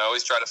optimistic, and I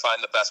always try to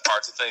find the best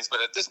parts of things.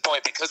 But at this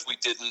point, because we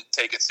didn't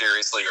take it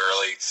seriously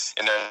early,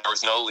 and there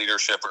was no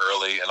leadership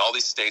early, and all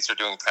these states are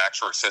doing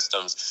patchwork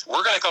systems,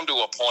 we're going to come to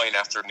a point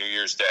after New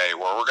Year's Day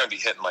where we're going to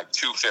be hitting like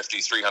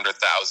 250,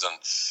 300,000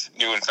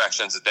 new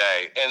infections a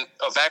day. And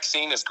a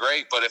vaccine is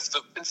great, but if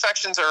the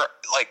infections are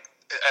like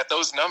at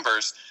those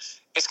numbers,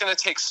 it's going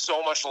to take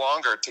so much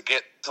longer to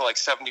get to like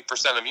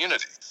 70%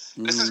 immunity.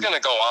 This is going to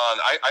go on.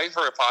 I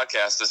heard a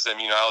podcast, this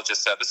immunologist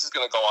said, this is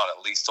going to go on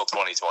at least till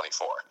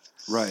 2024.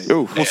 Right.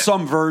 Well,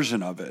 some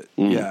version of it.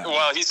 Yeah.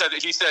 Well, he said,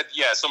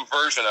 yeah, some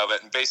version of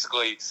it. And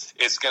basically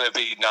it's going to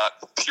be not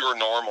pure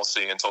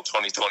normalcy until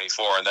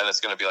 2024. And then it's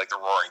going to be like the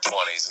roaring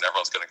 20s and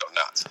everyone's going to go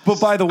nuts. But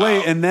by the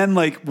way, and then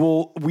like,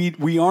 well, we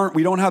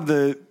don't have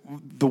the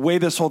way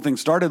this whole thing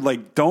started.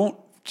 Like,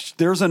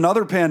 there's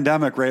another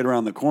pandemic right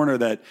around the corner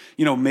that,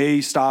 may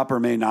stop or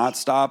may not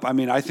stop. I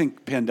mean, I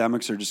think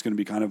pandemics are just going to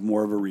be kind of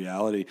more of a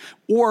reality,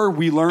 or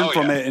we learn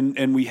from it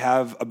and we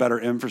have a better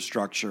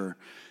infrastructure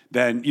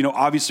than,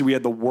 obviously we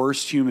had the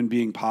worst human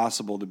being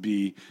possible to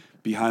be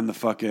behind the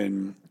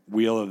fucking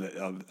wheel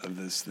of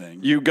this thing.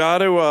 You got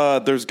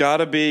to. There's got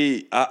to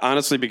be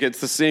honestly, because it's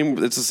the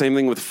same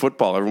thing with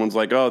football. Everyone's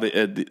like, oh,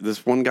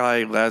 this one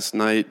guy last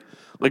night.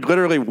 Like,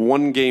 literally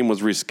one game was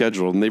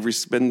rescheduled, and they've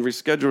been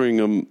rescheduling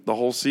him the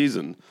whole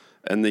season.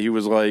 And he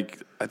was like,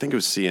 I think it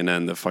was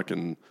CNN,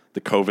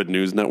 the COVID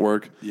news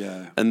network.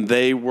 Yeah. And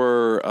they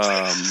were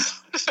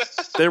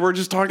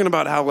just talking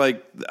about how,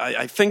 like,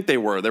 I think they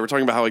were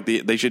talking about how, like,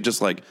 they should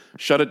just, like,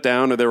 shut it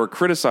down, or they were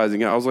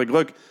criticizing it. I was like,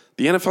 look,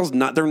 the NFL's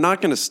they're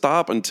not going to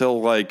stop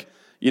until, like,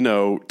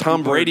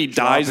 Tom Brady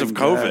dies of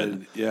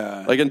COVID. Dead.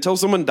 Yeah. Like, until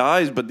someone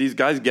dies, but these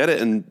guys get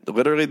it, and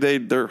literally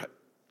they're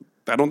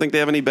I don't think they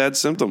have any bad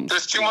symptoms.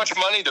 There's too much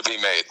money to be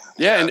made.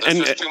 Yeah,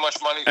 there's too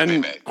much money to be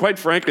made. Quite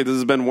frankly, this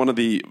has been one of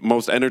the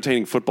most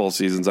entertaining football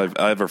seasons I've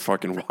ever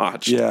fucking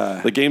watched.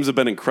 Yeah. The games have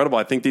been incredible.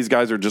 I think these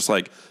guys are just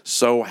like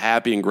so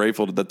happy and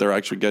grateful that they're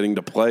actually getting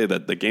to play,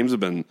 that the games have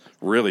been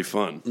really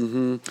fun.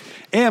 Mm-hmm.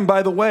 And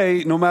by the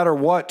way, no matter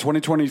what,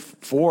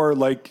 2024,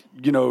 like,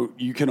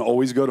 you can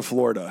always go to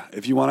Florida.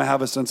 If you want to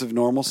have a sense of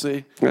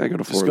normalcy, go to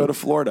Florida. Just go to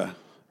Florida.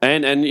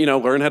 And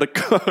learn how to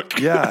cook.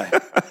 Yeah.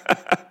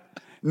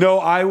 No,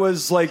 I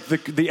was like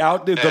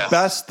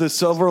the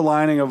silver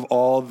lining of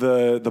all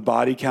the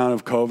body count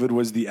of COVID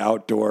was the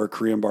outdoor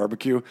Korean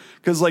barbecue.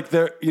 Because like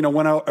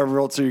when else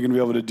are you going to be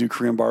able to do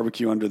Korean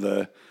barbecue under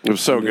the it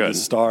was so good the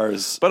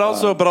stars? But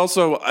also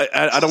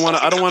I don't want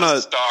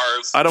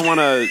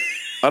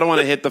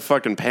to hit the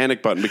fucking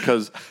panic button,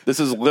 because this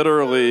is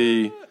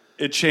literally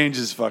it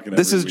changes fucking.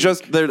 This is week.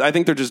 just I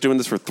think they're just doing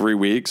this for 3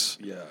 weeks.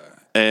 Yeah,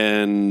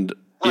 and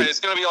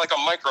it's going to be like a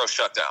micro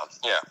shutdown.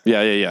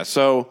 Yeah.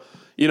 So.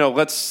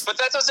 Let's. But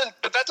that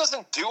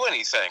doesn't do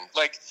anything.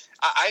 Like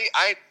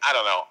I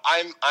don't know.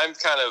 I'm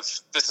kind of.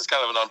 This is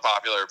kind of an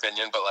unpopular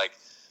opinion, but like,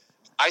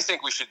 I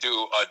think we should do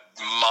a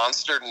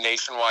monster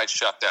nationwide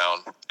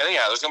shutdown. And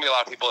yeah, there's going to be a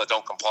lot of people that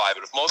don't comply.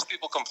 But if most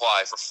people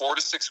comply for 4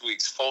 to 6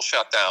 weeks, full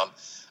shutdown,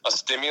 a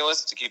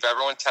stimulus to keep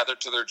everyone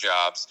tethered to their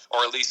jobs,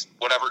 or at least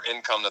whatever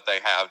income that they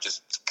have,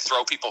 just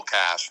throw people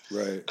cash.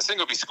 Right. This thing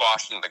would be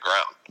squashed into the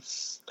ground.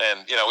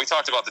 And, we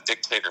talked about the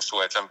dictator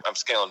switch. I'm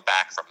scaling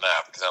back from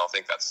that because I don't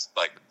think that's,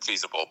 like,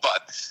 feasible.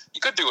 But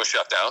you could do a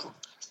shutdown.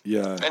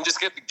 Yeah. And just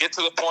get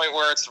to the point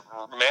where it's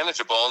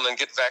manageable, and then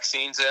get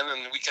vaccines in,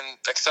 and we can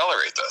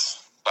accelerate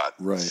this. But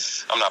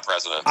right. I'm not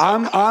president. So.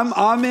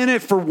 I'm in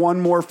it for one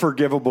more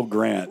forgivable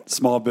grant,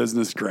 small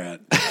business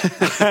grant.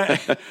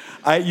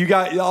 I'm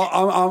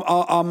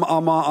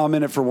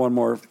in it for one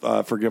more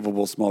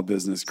forgivable small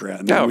business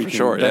grant.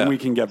 Then we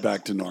can get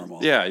back to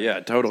normal. Yeah,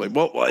 totally.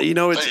 Well,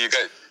 it's.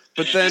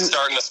 But then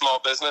starting a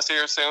small business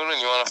here soon, and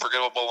you want a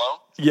forgivable loan?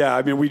 Yeah,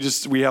 I mean,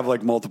 we have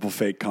like multiple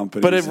fake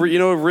companies. But it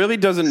really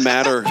doesn't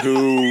matter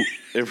who.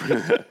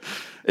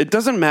 It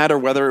doesn't matter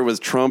whether it was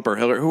Trump or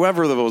Hillary,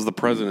 whoever was the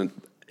president.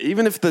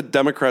 Even if the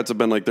Democrats have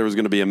been like there was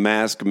going to be a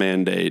mask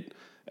mandate,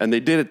 and they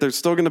did it, there's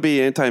still going to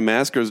be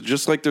anti-maskers.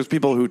 Just like there's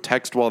people who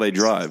text while they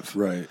drive,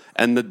 right?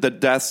 And the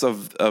deaths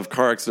of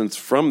car accidents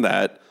from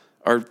that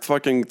are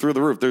fucking through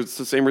the roof. There's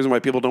the same reason why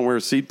people don't wear a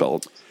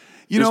seatbelt.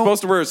 You're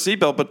supposed to wear a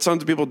seatbelt, but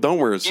tons of people don't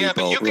wear a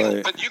seatbelt.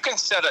 Yeah, but you can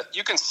set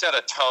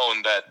a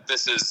tone that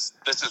this is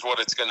what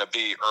it's going to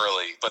be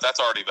early, but that's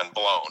already been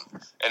blown.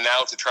 And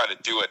now to try to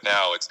do it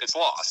now, it's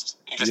lost.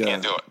 You just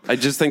can't do it. I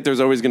just think there's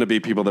always going to be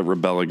people that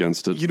rebel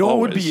against it. What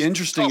would be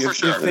interesting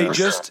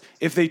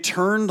if they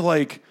turned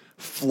like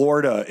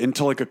Florida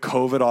into like a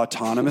COVID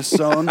autonomous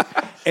zone,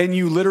 and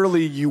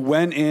you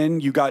went in,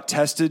 you got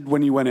tested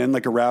when you went in,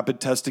 like a rapid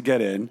test to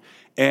get in,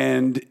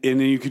 and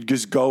then you could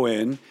just go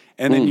in.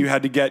 and then you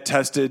had to get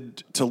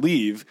tested to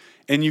leave.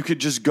 And you could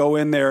just go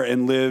in there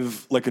and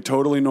live like a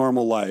totally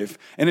normal life.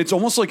 And it's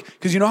almost like,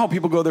 because you know how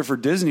people go there for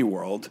Disney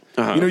World?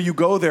 You know, you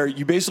go there,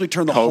 you basically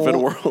turn the COVID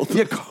whole... world.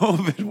 Yeah,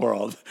 COVID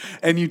world.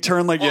 And you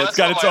turn like, it's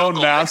got its my own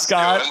Uncle Mick's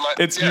mascot.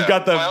 doing. You've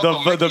got my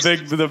Uncle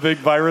Mickey's- the big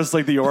virus,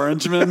 like the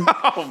Orangeman.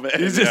 Oh, man.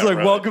 He's just like,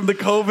 welcome to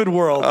COVID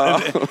world.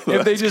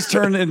 If they just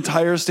turn the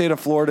entire state of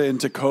Florida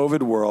into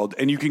COVID world,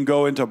 and you can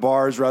go into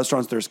bars,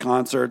 restaurants, there's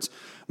concerts,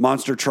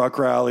 monster truck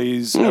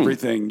rallies,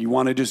 everything. You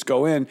want to just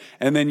go in,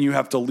 and then you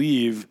have to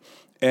leave.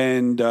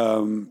 And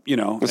you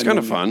know, it's kind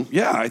of fun.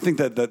 Yeah, I think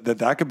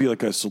that could be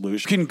like a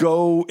solution. You can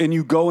go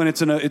and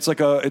it's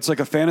like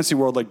a fantasy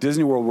world, like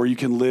Disney World, where you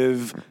can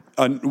live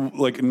a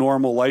like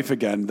normal life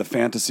again. The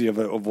fantasy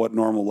of what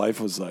normal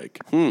life was like.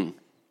 Well,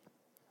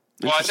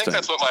 I think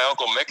that's what my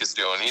Uncle Mick is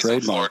doing. He's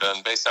in Florida,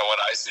 and based on what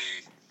I see,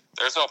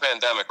 there's no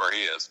pandemic where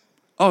he is.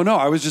 Oh no,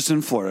 I was just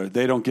in Florida.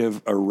 They don't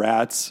give a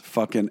rat's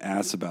fucking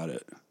ass about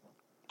it.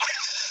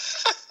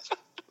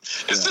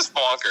 It's just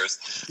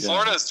bonkers. Yeah.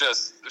 Florida is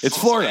just... It's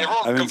Florida.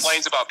 Everyone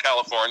complains about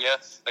California,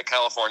 that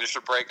California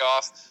should break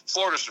off.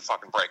 Florida should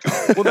fucking break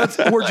off. Well,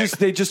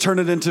 they just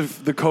turned it into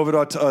the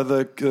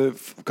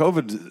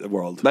COVID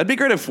world. That'd be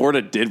great if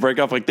Florida did break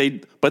off, like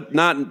but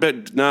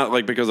not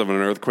like because of an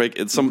earthquake.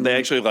 It's they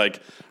actually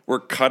like were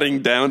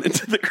cutting down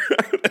into the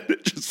ground, and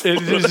it just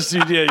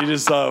you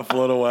just saw it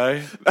float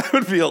away. That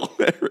would be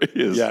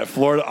hilarious. Yeah,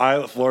 Florida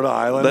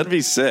Island. That'd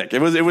be sick. It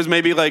was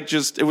maybe like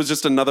just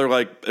another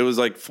like it was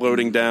like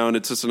floating down.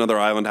 It's just another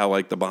island, how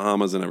like the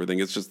Bahamas and everything.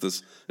 It's just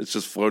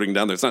floating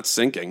down there. It's not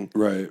sinking.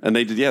 Right. And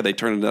they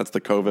turned it, that's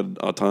the COVID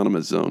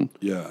autonomous zone.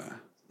 Yeah.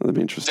 That'd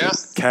be interesting. Yeah.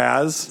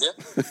 Kaz. Yeah.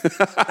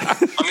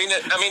 I mean,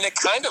 it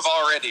kind of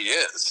already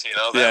is. You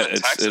know, that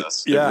in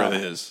Texas. It really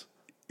is.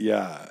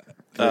 Yeah.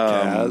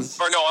 Kaz.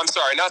 Or no, I'm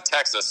sorry, not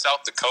Texas,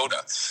 South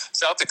Dakota.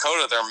 South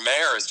Dakota, their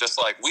mayor is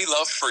just like, we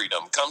love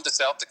freedom. Come to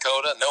South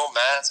Dakota, no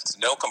masks,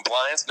 no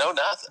compliance, no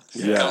nothing.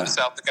 Yeah. Come to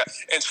South Dakota.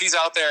 And she's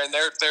out there, and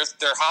their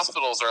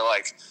hospitals are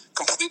like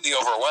completely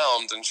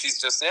overwhelmed, and she's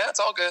just, it's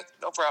all good,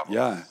 no problem.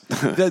 Yeah.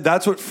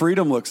 That's what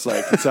freedom looks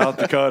like in South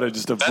Dakota,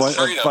 just a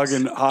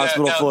fucking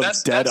hospital full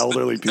of dead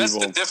elderly people.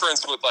 That's the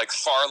difference with like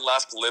far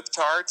left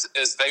libtards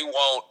is they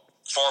won't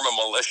form a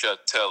militia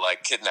to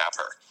like kidnap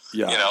her.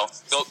 Yeah. You know,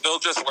 they'll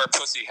just wear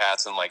pussy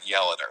hats and like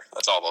yell at her.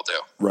 That's all they'll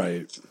do.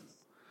 Right.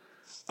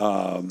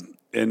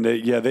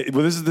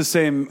 This is the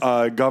same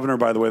governor,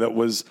 by the way, that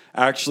was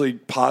actually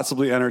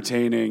possibly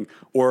entertaining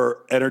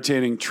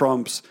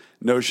Trump's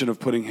notion of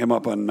putting him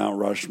up on Mount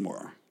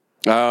Rushmore.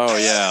 Oh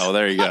yeah, well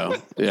there you go.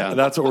 Yeah,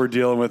 that's what we're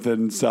dealing with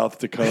in South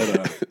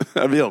Dakota.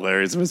 That'd be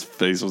hilarious if his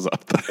face was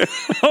up there.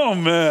 Oh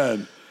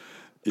man.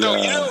 Yeah. No,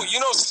 you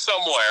know,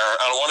 somewhere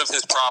on one of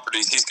his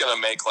properties, he's going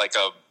to make like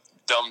a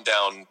dumbed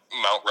down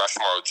Mount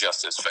Rushmore with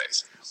just his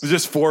face.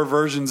 Just 4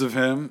 versions of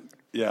him.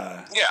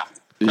 Yeah. Yeah.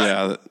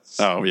 Yeah.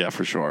 Oh yeah,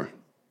 for sure.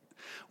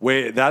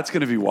 Wait, that's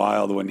going to be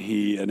wild when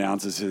he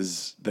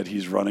announces that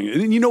he's running.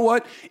 And you know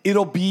what?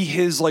 It'll be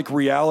his like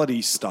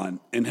reality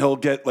stunt, and he'll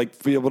get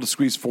like be able to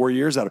squeeze 4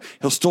 years out of it.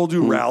 He'll still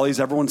do rallies.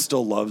 Everyone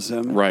still loves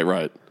him. Right.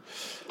 Well,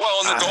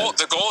 and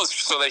the goal is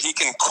so that he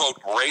can, quote,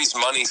 raise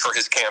money for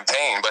his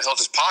campaign, but he'll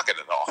just pocket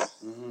it all.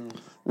 Mm-hmm.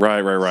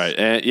 Right.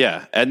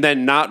 And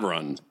then not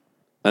run.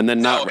 And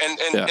then not.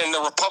 And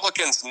the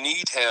Republicans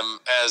need him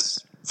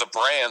as the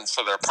brand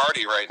for their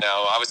party right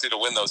now, obviously to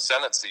win those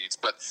Senate seats,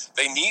 but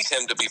they need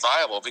him to be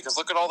viable because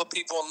look at all the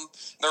people in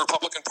the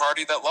Republican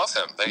Party that love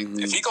him.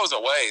 If he goes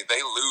away,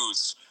 they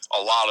lose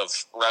a lot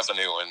of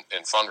revenue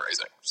in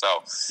fundraising.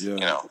 So, you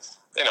know,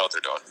 they know what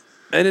they're doing.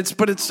 And it's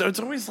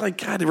always like,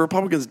 God, the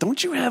Republicans,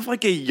 don't you have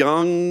like a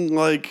young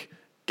like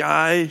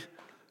guy?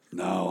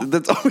 No,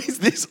 that's always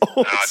these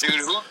old. Nah, dude,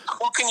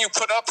 who can you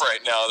put up right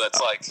now?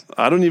 That's like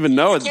I don't even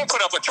know. You can't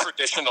put up a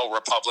traditional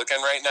Republican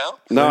right now.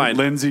 No,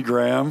 Lindsey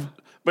Graham.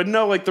 But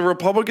no, like the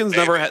Republicans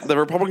never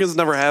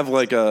have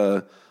like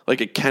a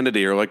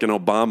Kennedy or like an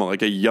Obama,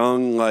 like a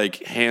young,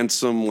 like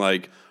handsome,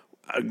 like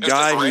a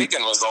guy.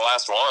 Reagan was the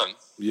last one.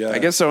 Yeah, I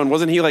guess so. And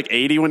wasn't he like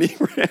 80 when he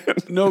ran?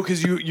 No,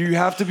 because you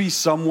have to be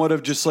somewhat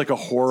of just like a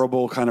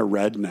horrible kind of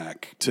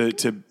redneck to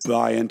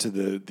buy into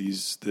the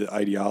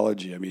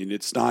ideology. I mean,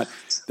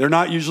 they're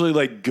not usually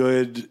like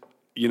good,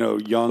 you know,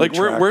 young. Like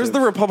where's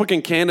the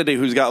Republican candidate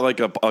who's got like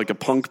a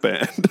punk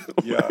band?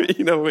 Yeah,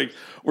 you know, like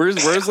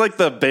where's like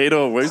the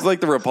Beto? Where's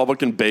like the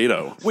Republican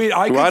Beto? Wait,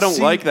 I don't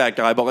like that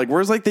guy, but like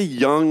where's like the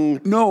young?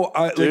 No,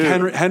 like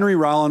Henry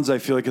Rollins, I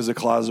feel like is a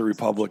closet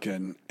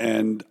Republican,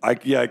 and I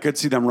could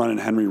see them running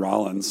Henry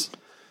Rollins.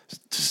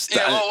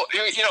 Well,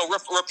 you know,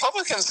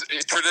 Republicans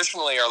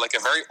traditionally are like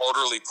a very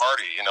orderly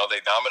party. You know,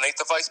 they nominate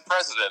the vice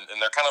president,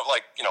 and they're kind of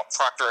like, you know,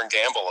 Procter and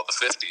Gamble of the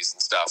 50s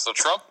and stuff. So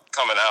Trump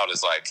coming out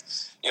is like,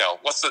 you know,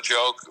 what's the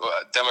joke?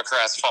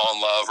 Democrats fall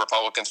in love,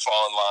 Republicans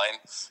fall in line,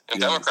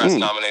 and Democrats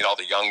nominate all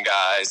the young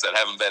guys that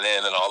haven't been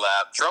in and all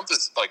that. Trump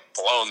has like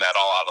blown that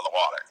all out of the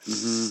water.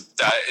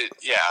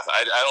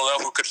 I don't know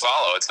who could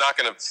follow. It's not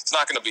gonna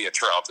be a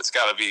Trump. It's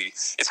gonna be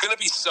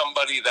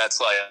somebody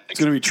that's like it's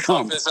gonna be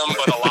Trump. Trumpism,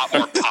 but a lot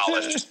more polished.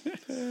 punished.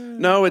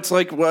 No, it's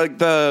like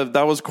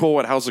that was cool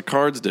what House of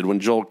Cards did when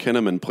Joel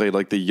Kinnaman played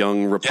like the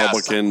young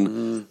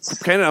Republican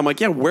candidate. I'm like,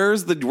 yeah,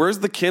 where's the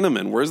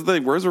Kinnaman?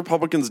 Where's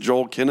Republicans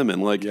Joel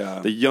Kinnaman? Like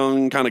the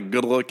young, kind of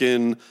good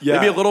looking,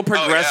 maybe a little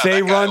progressive.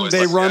 They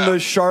run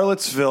those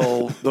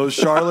Charlottesville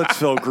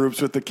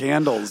groups with the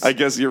candles. I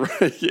guess you're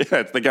right. Yeah,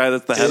 it's the guy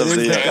that's the head of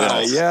the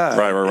guy. Yeah,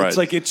 right. It's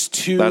like it's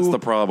too. That's the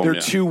problem.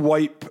 They're too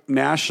white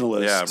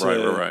nationalists. Yeah,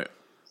 right.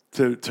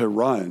 To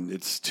run,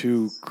 it's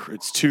too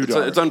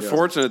dark. It's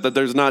unfortunate that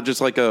there's not just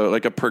like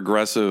a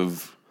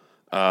progressive,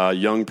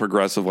 young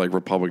progressive like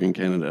Republican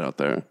candidate out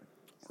there.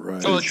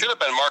 Right. Well, it should have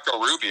been Marco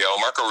Rubio.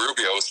 Marco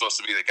Rubio was supposed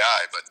to be the guy,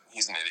 but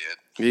he's an idiot.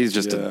 He's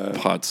just a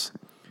putz.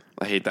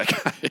 I hate that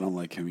guy. I don't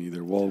like him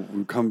either. Well,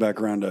 we'll come back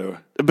around to.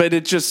 But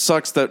it just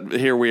sucks that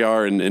here we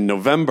are in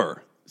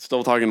November.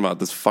 Still talking about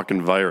this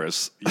fucking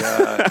virus.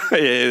 Yeah. I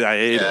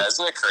hate it.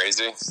 Isn't it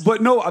crazy?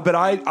 But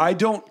I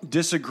don't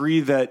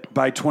disagree that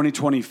by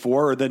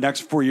 2024 or the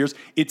next 4 years,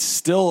 it's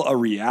still a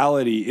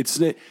reality. It's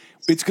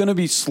going to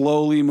be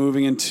slowly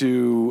moving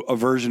into a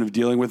version of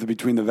dealing with it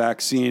between the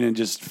vaccine and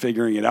just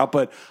figuring it out.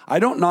 But I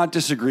don't not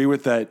disagree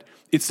with that.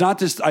 It's not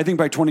just, I think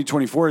by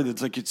 2024,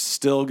 it's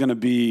still going to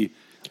be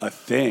a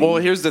thing. Well,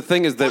 here's the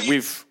thing is that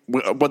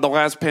the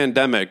last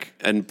pandemic,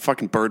 and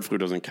fucking bird flu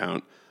doesn't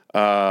count,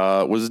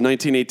 was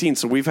 1918.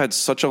 So we've had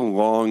such a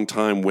long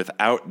time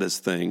without this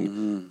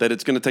thing that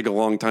it's going to take a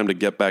long time to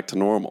get back to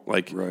normal.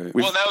 Like, right.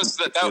 Well, that was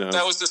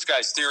this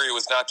guy's theory.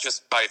 Was not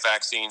just by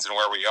vaccines and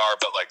where we are,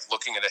 but like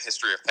looking at a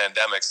history of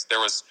pandemics. There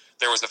was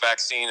a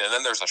vaccine, and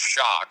then there's a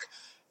shock,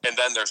 and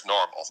then there's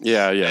normal.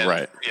 Yeah, and,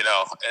 right.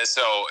 And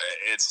so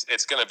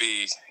it's going to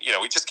be,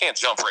 we just can't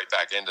jump right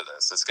back into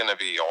this. It's going to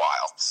be a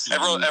while.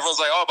 Everyone's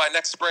like, oh, by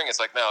next spring. It's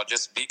like, no,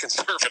 just be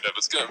conservative.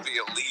 It's going to be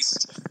at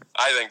least,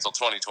 I think, till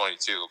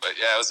 2022. But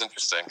yeah, it was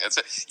interesting.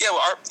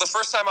 The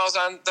first time I was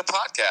on the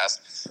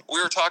podcast,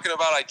 we were talking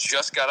about, I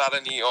just got out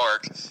of New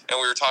York, and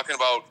we were talking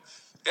about,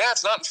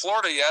 it's not in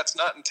Florida yet. It's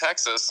not in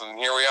Texas, and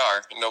here we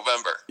are in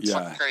November. It's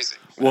fucking crazy.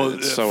 Well,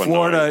 it's so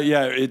Florida,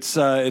 annoying.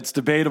 it's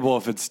debatable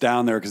if it's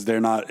down there because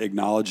they're not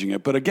acknowledging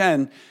it. But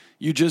again,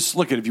 you just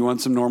look at it. If you want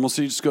some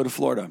normalcy, just go to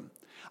Florida.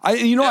 I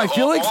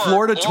feel like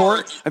Florida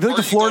tour. I feel like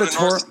the Florida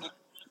tour.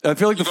 I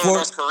feel like the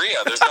Florida North Korea.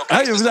 There's no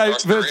cases in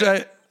North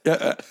Korea.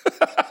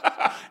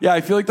 I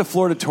feel like the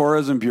Florida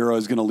Tourism Bureau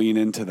is going to lean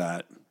into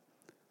that.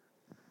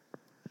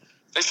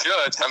 They should.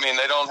 I mean,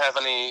 they don't have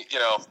any,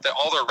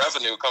 all their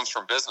revenue comes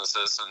from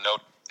businesses and no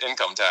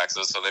income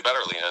taxes, so they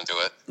better lean into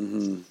it.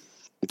 Mm-hmm.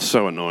 It's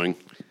so annoying.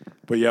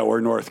 But yeah,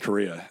 we're North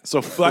Korea. So,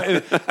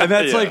 and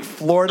that's like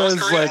Florida's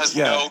North Korea like, has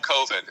no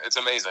COVID. It's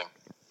amazing.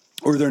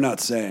 Or they're not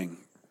saying.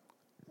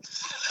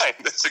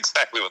 That's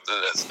exactly what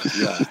it is.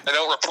 Yeah. They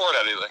don't report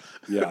anything.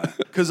 Yeah.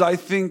 Because I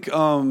think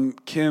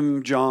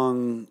Kim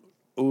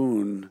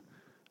Jong-un,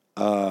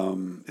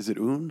 is it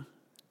Un?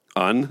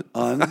 Un?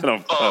 I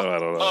don't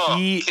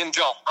know. Kim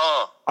Jong.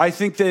 I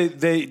think they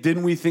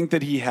didn't we think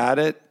that he had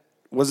it?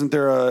 Wasn't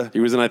there a?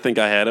 He was in I Think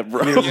I Had It,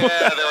 bro. Yeah,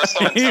 there was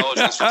some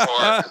intelligence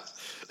report.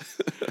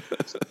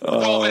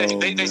 Well,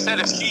 they said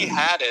if he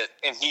had it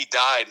and he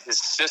died, his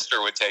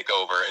sister would take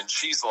over, and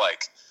she's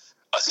like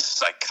a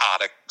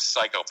psychotic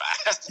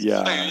psychopath.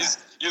 Yeah.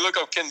 You look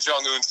up Kim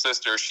Jong-un's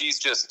sister, she's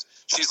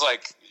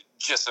like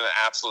just an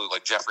absolute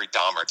like Jeffrey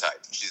Dahmer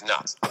type. She's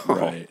nuts.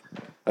 Right.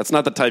 That's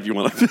not the type you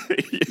want to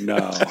be.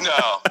 No.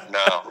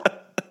 No.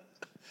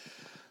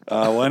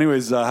 Well,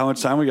 anyways, how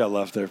much time we got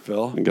left there,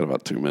 Phil? We got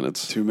about 2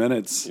 minutes. 2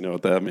 minutes. You know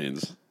what that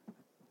means.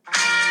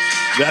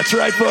 That's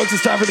right, folks.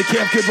 It's time for the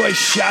Camp Good Boy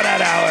Shout Out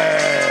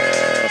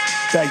Hour.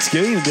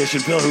 Thanksgiving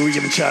edition. Phil, who are we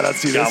giving shout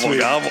outs to this week?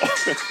 Gobble.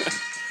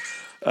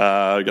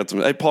 Got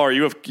some. Hey, Paul,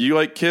 you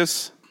like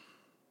Kiss?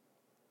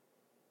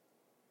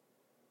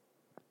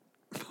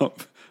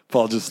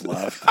 Paul just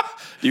laughed.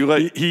 You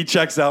like? He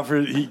checks out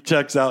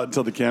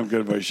until the Camp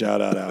Good Boy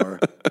Shout Out Hour.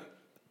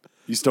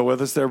 You still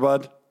with us there,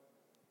 bud?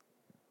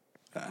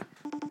 Yeah.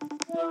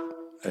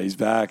 Hey, he's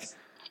back.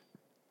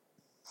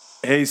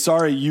 Hey,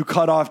 sorry, you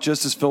cut off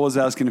just as Phil was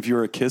asking if you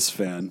were a Kiss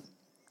fan.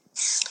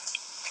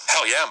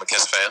 Hell yeah, I'm a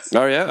Kiss fan.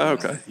 Oh yeah,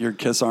 okay. You're a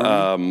Kiss Army.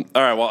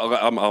 All right, well,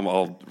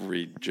 I'll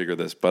rejigger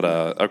this, but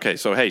okay.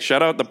 So hey,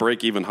 shout out the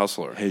Break Even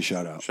Hustler. Hey,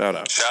 shout out.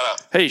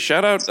 Hey,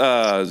 shout out.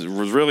 Was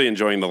really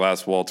enjoying the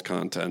Last Waltz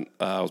content.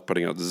 I was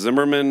putting out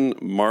Zimmerman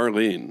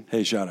Marlene.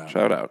 Hey, shout out.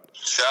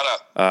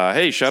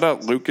 Hey, shout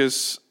out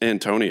Lucas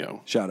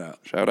Antonio. Shout out.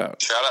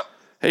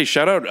 Hey,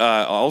 shout out.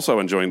 Also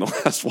enjoying the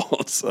Last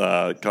Waltz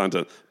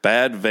content.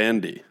 Bad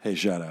Vandy. Hey,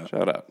 shout out. I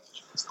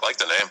like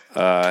the name.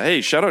 Hey,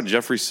 shout out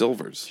Jeffrey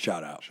Silvers.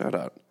 Shout out.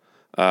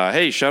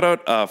 Hey, shout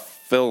out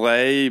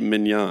Filet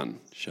Mignon.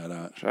 Shout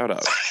out. Hey, shout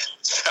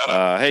shout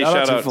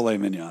out out Filet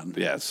Mignon.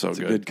 Yeah, it's so it's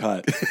good. A good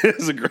cut.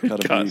 It's a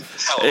great cut.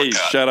 Hey,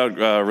 shout out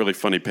really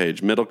funny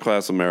page. Middle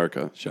Class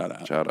America. Shout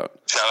out.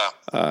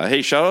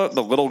 Hey, shout out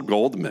the Little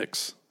Gold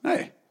Mix.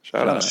 Hey,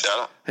 shout out.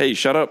 Hey,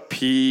 shout out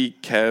P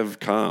Kev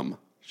Com.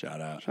 Shout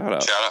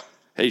out.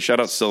 Hey, shout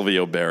out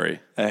Silvio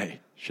Berry. Hey,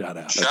 shout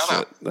out.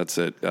 That's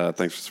it.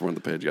 Thanks for supporting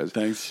the page, guys.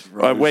 Thanks.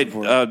 Wait,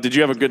 did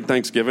you have a good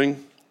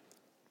Thanksgiving?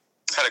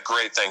 Had a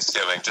great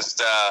Thanksgiving.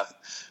 Just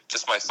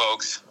my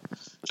folks.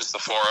 Just the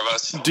four of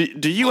us.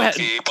 Do you have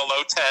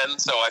below 10?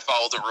 So I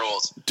followed the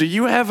rules. Do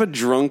you have a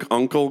drunk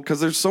uncle? Because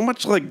there's so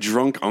much like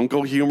drunk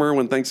uncle humor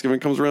when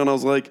Thanksgiving comes around. I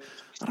was like,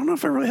 I don't know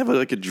if I really have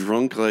a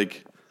drunk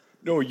like.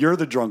 No, you're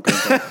the drunk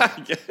uncle.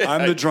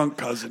 I'm the drunk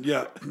cousin.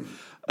 Yeah.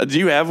 Do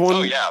you have one?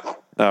 Oh yeah.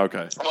 Oh,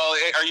 okay. Well,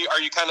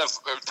 are you kind of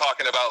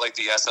talking about like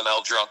the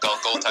SNL drunk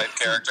uncle type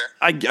character?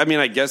 I mean,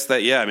 I guess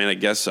that. Yeah, I mean, I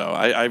guess so.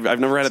 I've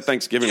never had a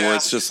Thanksgiving where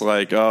it's just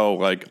like, oh,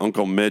 like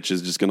Uncle Mitch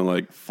is just gonna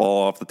like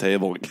fall off the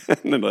table again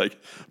and like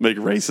make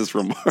racist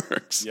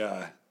remarks.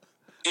 Yeah.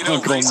 You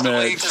know,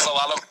 recently, because a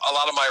lot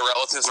of my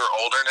relatives are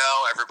older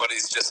now.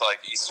 Everybody's just like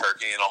eats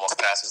turkey and almost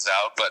passes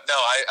out. But no,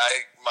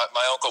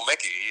 my Uncle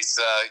Mickey. He's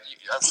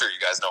I'm sure you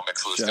guys know Mick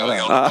Fusco. He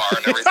owns a bar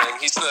and everything.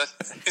 He's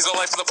the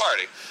life of the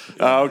party.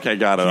 Oh, okay,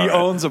 got it. He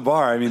owns a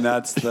bar. I mean,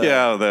 that's the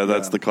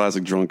that's the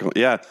classic drunk.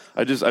 Yeah,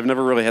 I've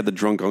never really had the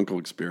drunk uncle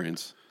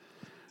experience.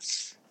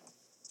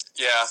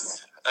 Yeah,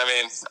 I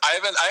mean,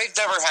 I've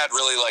never had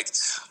really like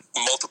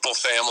multiple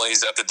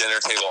families at the dinner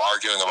table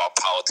arguing about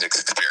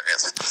politics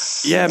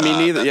experience. Yeah, me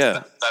neither.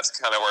 That's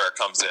kind of where it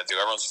comes into.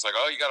 Everyone's just like,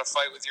 oh, you got to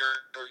fight with your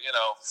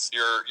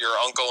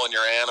uncle and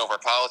your aunt over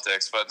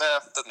politics, but it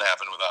doesn't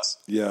happen with us.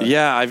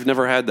 Yeah, I've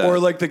never had that. Or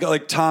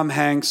like Tom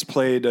Hanks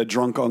played a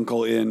drunk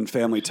uncle in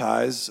Family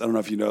Ties. I don't know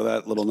if you know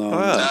that, little known.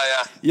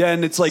 Yeah,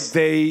 and it's like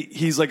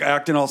he's like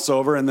acting all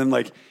sober, and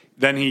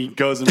then he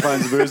goes and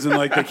finds the booze, and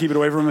like they keep it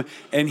away from him,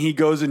 and he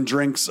goes and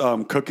drinks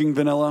cooking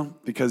vanilla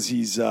because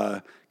he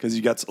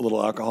gets a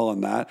little alcohol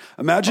in that.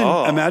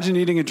 Imagine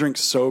eating a drink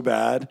so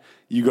bad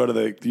you go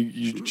to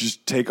you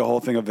just take a whole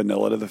thing of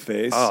vanilla to the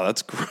face. Oh,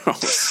 that's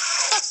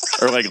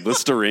gross. Or like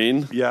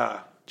Listerine. Yeah.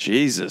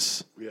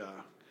 Jesus. Yeah.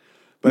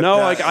 But no,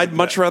 I'd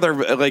much rather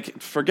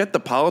forget the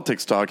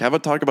politics talk. Have a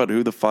talk about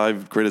who the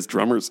 5 greatest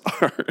drummers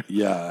are.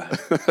 Yeah,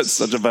 that's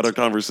such a better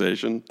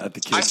conversation. At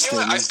the I feel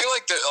like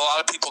a lot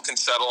of people can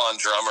settle on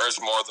drummers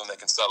more than they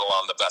can settle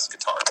on the best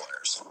guitar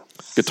players.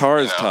 Guitar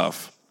is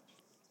tough.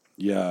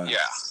 Yeah.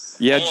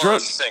 Yeah. Or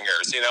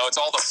singers. It's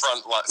all the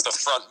front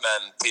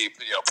men.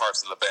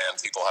 Parts of the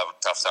band people have a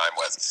tough time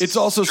with. It's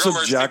also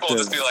drummers, subjective. People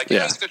just be like,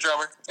 he's a good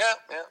drummer.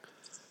 Yeah.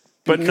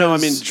 But no, I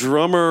mean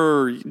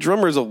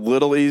drummer is a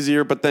little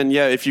easier. But then,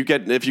 if you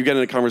get in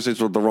a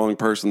conversation with the wrong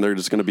person, they're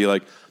just going to be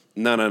like,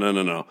 no.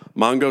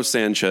 Mongo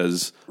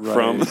Sanchez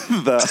from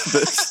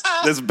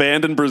this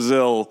band in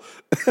Brazil.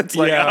 It's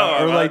like,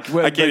 I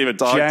can't even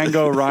talk.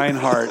 Django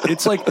Reinhardt.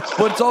 It's like,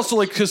 but it's also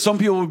like because some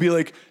people would be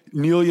like,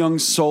 Neil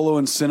Young's solo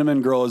in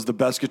Cinnamon Girl is the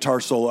best guitar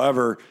solo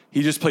ever.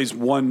 He just plays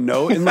one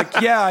note, and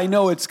like, I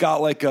know it's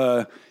got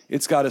a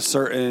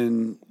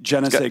certain je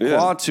ne sais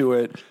quoi to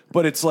it,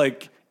 but it's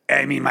like.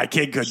 I mean, my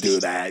kid could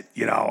do that.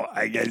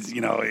 I guess,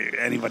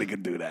 anybody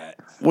could do that.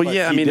 Well, but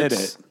I mean,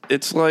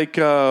 it's like,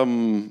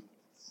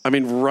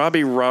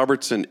 Robbie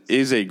Robertson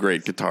is a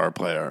great guitar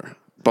player,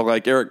 but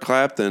like Eric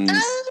Clapton,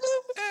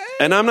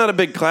 and I'm not a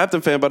big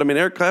Clapton fan, but I mean,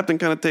 Eric Clapton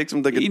kind of takes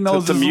him to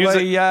music.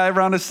 Way,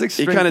 around a 6th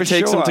He kind of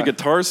takes him to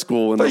guitar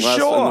school in the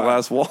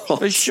last wall.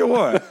 For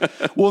sure.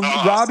 Well,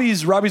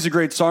 Robbie's a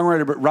great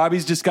songwriter, but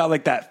Robbie's just got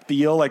like that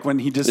feel, like when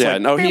he just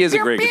he is a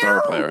great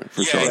guitar player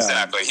for sure.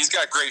 Exactly. He's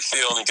got great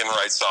feel and he can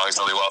write songs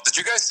really well. Did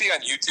you guys see on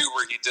YouTube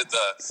where he did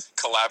the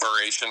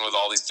collaboration with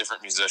all these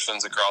different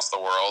musicians across the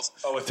world?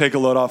 Oh, with Take a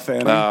Load Off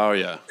Fanny? Oh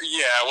yeah.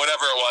 Yeah,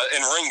 whatever it was.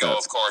 And Ringo,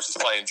 of course, is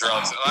playing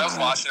drums. And I was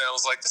watching it and I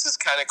was like, this is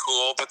kind of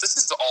cool, but this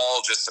is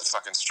all just a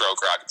fucking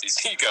stroke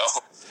Rockety's ego.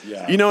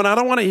 Yeah. And I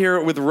don't want to hear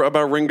it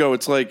about Ringo.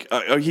 It's like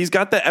he's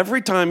got that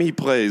every time he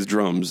plays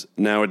drums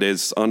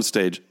nowadays on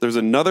stage. There's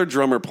another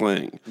drummer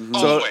playing. Mm-hmm.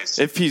 So Always.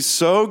 If he's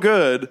so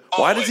good,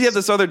 why does he have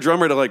this other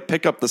drummer to like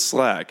pick up the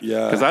slack?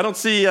 Yeah. Because I don't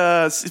see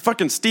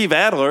fucking Steve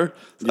Adler.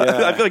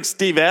 Yeah. I feel like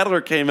Steve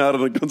Adler came out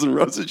of the Guns N'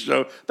 Roses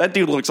show. That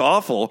dude looks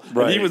awful.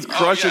 Right. And he was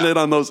crushing it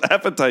on those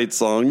Appetite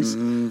songs.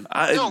 Mm-hmm.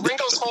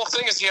 Ringo's whole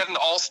thing is he had an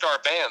all-star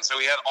band, so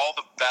he had all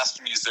the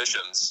best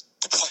musicians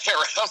to play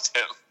around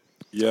him.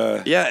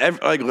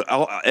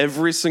 Yeah.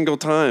 Every single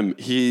time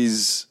he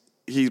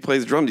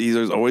plays drums,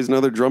 there's always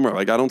another drummer.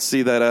 Like I don't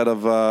see that out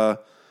of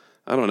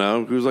I don't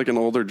know who's like an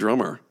older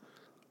drummer.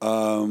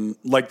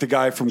 Like the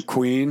guy from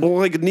Queen. Well,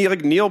 like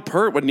Neil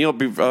Peart,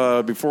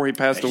 before he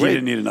passed away. He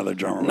didn't need another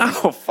drummer. No,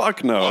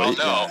 fuck no. Well,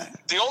 no.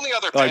 The only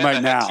other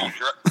band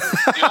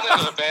the only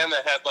other band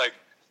that had like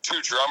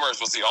 2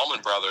 drummers was the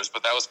Allman Brothers,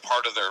 but that was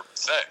part of their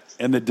thing.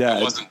 And the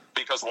Dead. It wasn't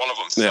because one of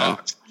them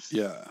sucked.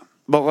 Yeah.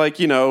 But like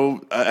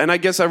and I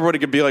guess everybody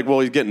could be like, well,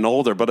 he's getting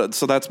older. But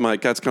so that's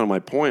kind of my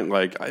point.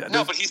 Like,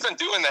 but he's been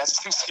doing that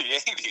since the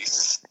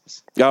 80s.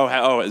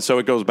 Oh, so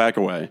it goes back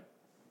away.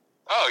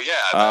 Oh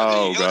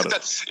yeah.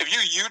 If you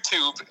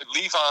YouTube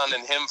Levon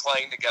and him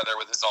playing together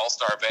with his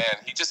all-star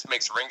band, he just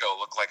makes Ringo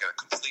look like a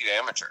complete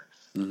amateur.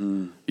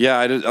 Mm-hmm. Yeah,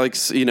 I did, like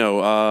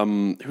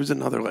who's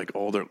another like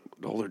older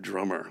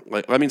drummer?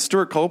 Like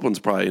Stuart Copeland's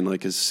probably in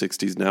like his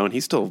 60s now, and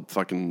he's still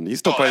playing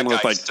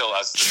with like still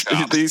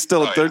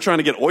has they're trying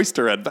to get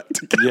Oysterhead back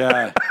together.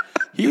 Yeah,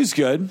 he was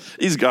good.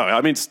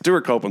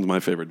 Stuart Copeland's my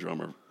favorite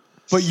drummer.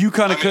 But you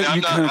kind of could. I'm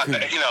You kind of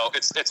not, could. you know,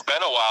 it's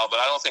been a while, but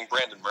I don't think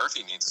Brandon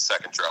Murphy needs a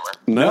second drummer.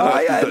 No,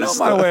 I know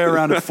my way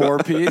around a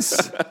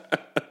 4-piece.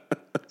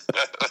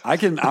 I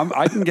can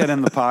get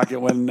in the pocket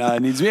when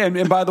needs to be.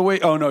 And by the way,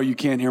 oh no, you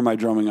can't hear my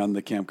drumming on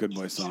the Camp Good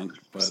Boy song,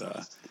 but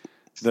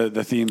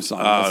the theme song.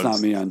 That's not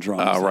me on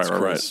drums.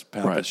 Right.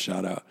 Pampas,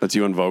 shout out. That's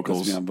you on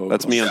vocals. That's me on vocals.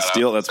 That's me on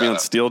steel. That's me on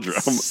steel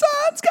drum.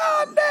 Sun's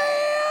gone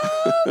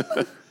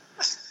down.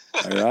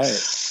 All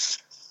right,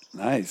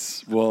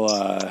 nice.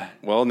 Well,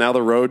 Well, now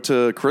the road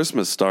to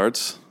Christmas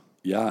starts.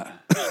 yeah.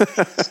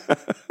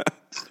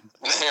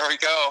 Here we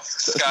go.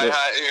 Sky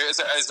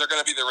high. Is there going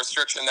to be the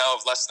restriction now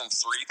of less than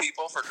 3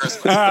 people for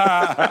Christmas?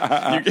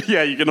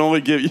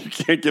 You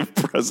can't give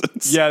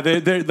presents. Yeah,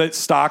 that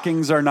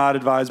stockings are not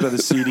advised by the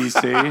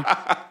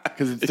CDC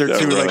because they're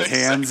too like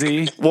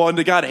handsy. Well,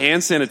 and God,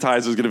 hand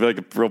sanitizer is going to be like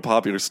a real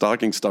popular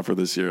stocking stuffer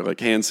this year, like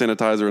hand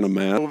sanitizer and a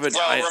mask. Well,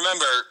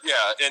 remember,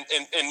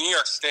 in New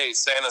York State,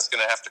 Santa's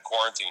going to have to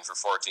quarantine for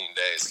 14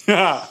 days.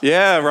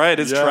 Yeah, right.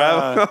 It's Yeah.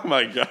 travel. Oh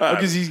my God.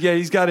 Because he's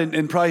got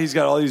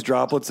all these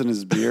droplets in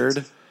his beard.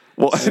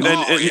 Well,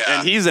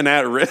 and he's an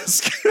at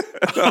risk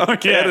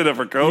candidate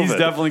for COVID. He's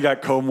definitely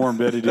got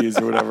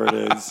comorbidities or whatever it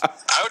is.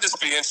 I would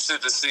just be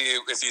interested to see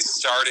if he's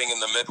starting in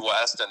the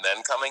Midwest and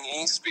then coming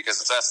east,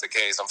 because if that's the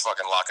case, I'm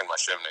fucking locking my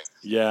chimney.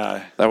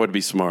 Yeah. That would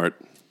be smart.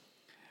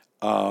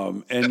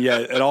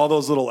 And all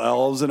those little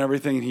elves and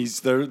everything,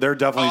 they're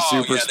definitely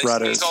super They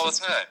spreaders. sneeze all the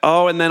time.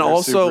 Oh, and then They're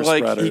also super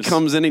like he spreaders.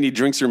 comes in and he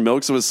drinks your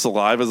milk, so his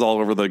saliva's all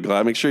over the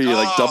glass. Make sure you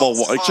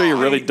make sure you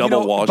really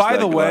double wash. By that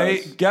the way,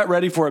 glass. get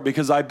ready for it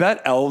because I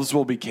bet elves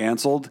will be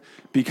canceled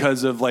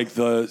because of like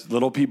the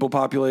little people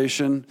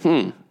population.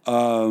 Maybe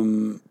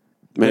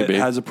that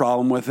has a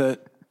problem with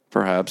it.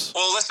 perhaps.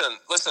 Well, listen.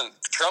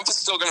 Trump is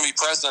still going to be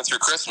president through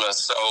Christmas,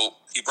 so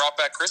he brought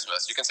back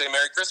Christmas. You can say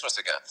Merry Christmas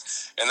again,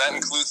 and that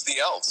includes the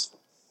elves.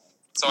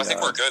 So I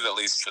think we're good at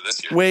least for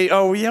this year. Wait,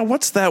 oh yeah,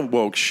 what's that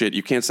woke shit?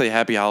 You can't say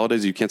Happy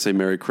Holidays. You can't say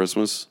Merry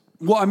Christmas.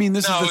 Well, I mean,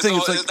 this is the thing.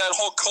 It's like that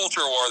whole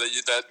culture war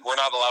that we're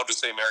not allowed to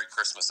say Merry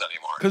Christmas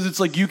anymore. because it's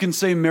like you can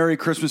say Merry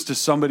Christmas to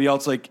somebody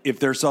else, like if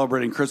they're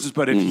celebrating Christmas.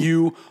 But if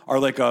you are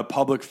like a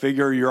public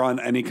figure, you're on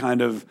any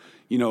kind of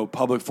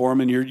public forum,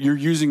 and you're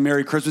using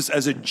Merry Christmas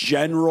as a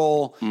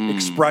general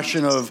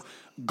expression of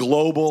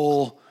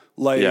global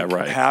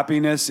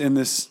happiness in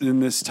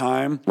this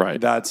time. Right.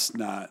 That's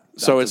not.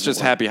 So it's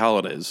just Happy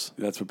Holidays.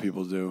 That's what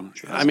people do.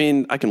 I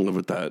mean, I can live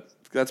with that.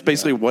 That's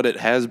basically what it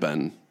has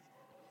been.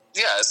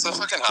 Yeah, it's the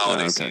fucking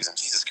holiday season.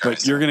 Jesus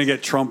Christ. But you're gonna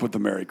get Trump with the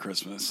Merry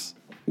Christmas.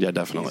 Yeah,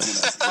 definitely.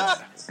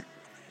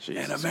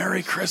 And a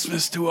Merry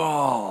Christmas to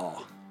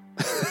all.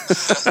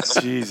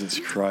 Jesus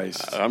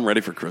Christ. I'm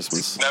ready for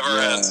Christmas. Never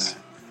ends.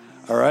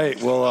 All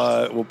right.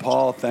 Well,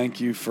 Paul,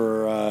 thank you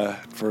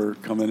for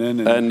coming in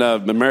And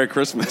Merry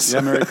Christmas.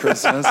 yeah, Merry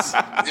Christmas.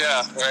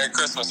 Yeah, Merry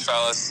Christmas,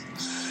 fellas.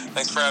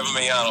 Thanks for having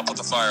me on. I'll put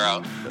the fire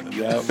out.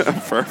 Yeah.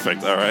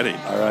 Perfect. All righty.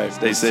 All right.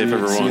 Stay safe, See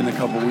you everyone. in a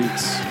couple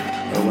weeks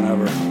or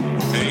whenever.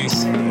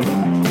 Peace.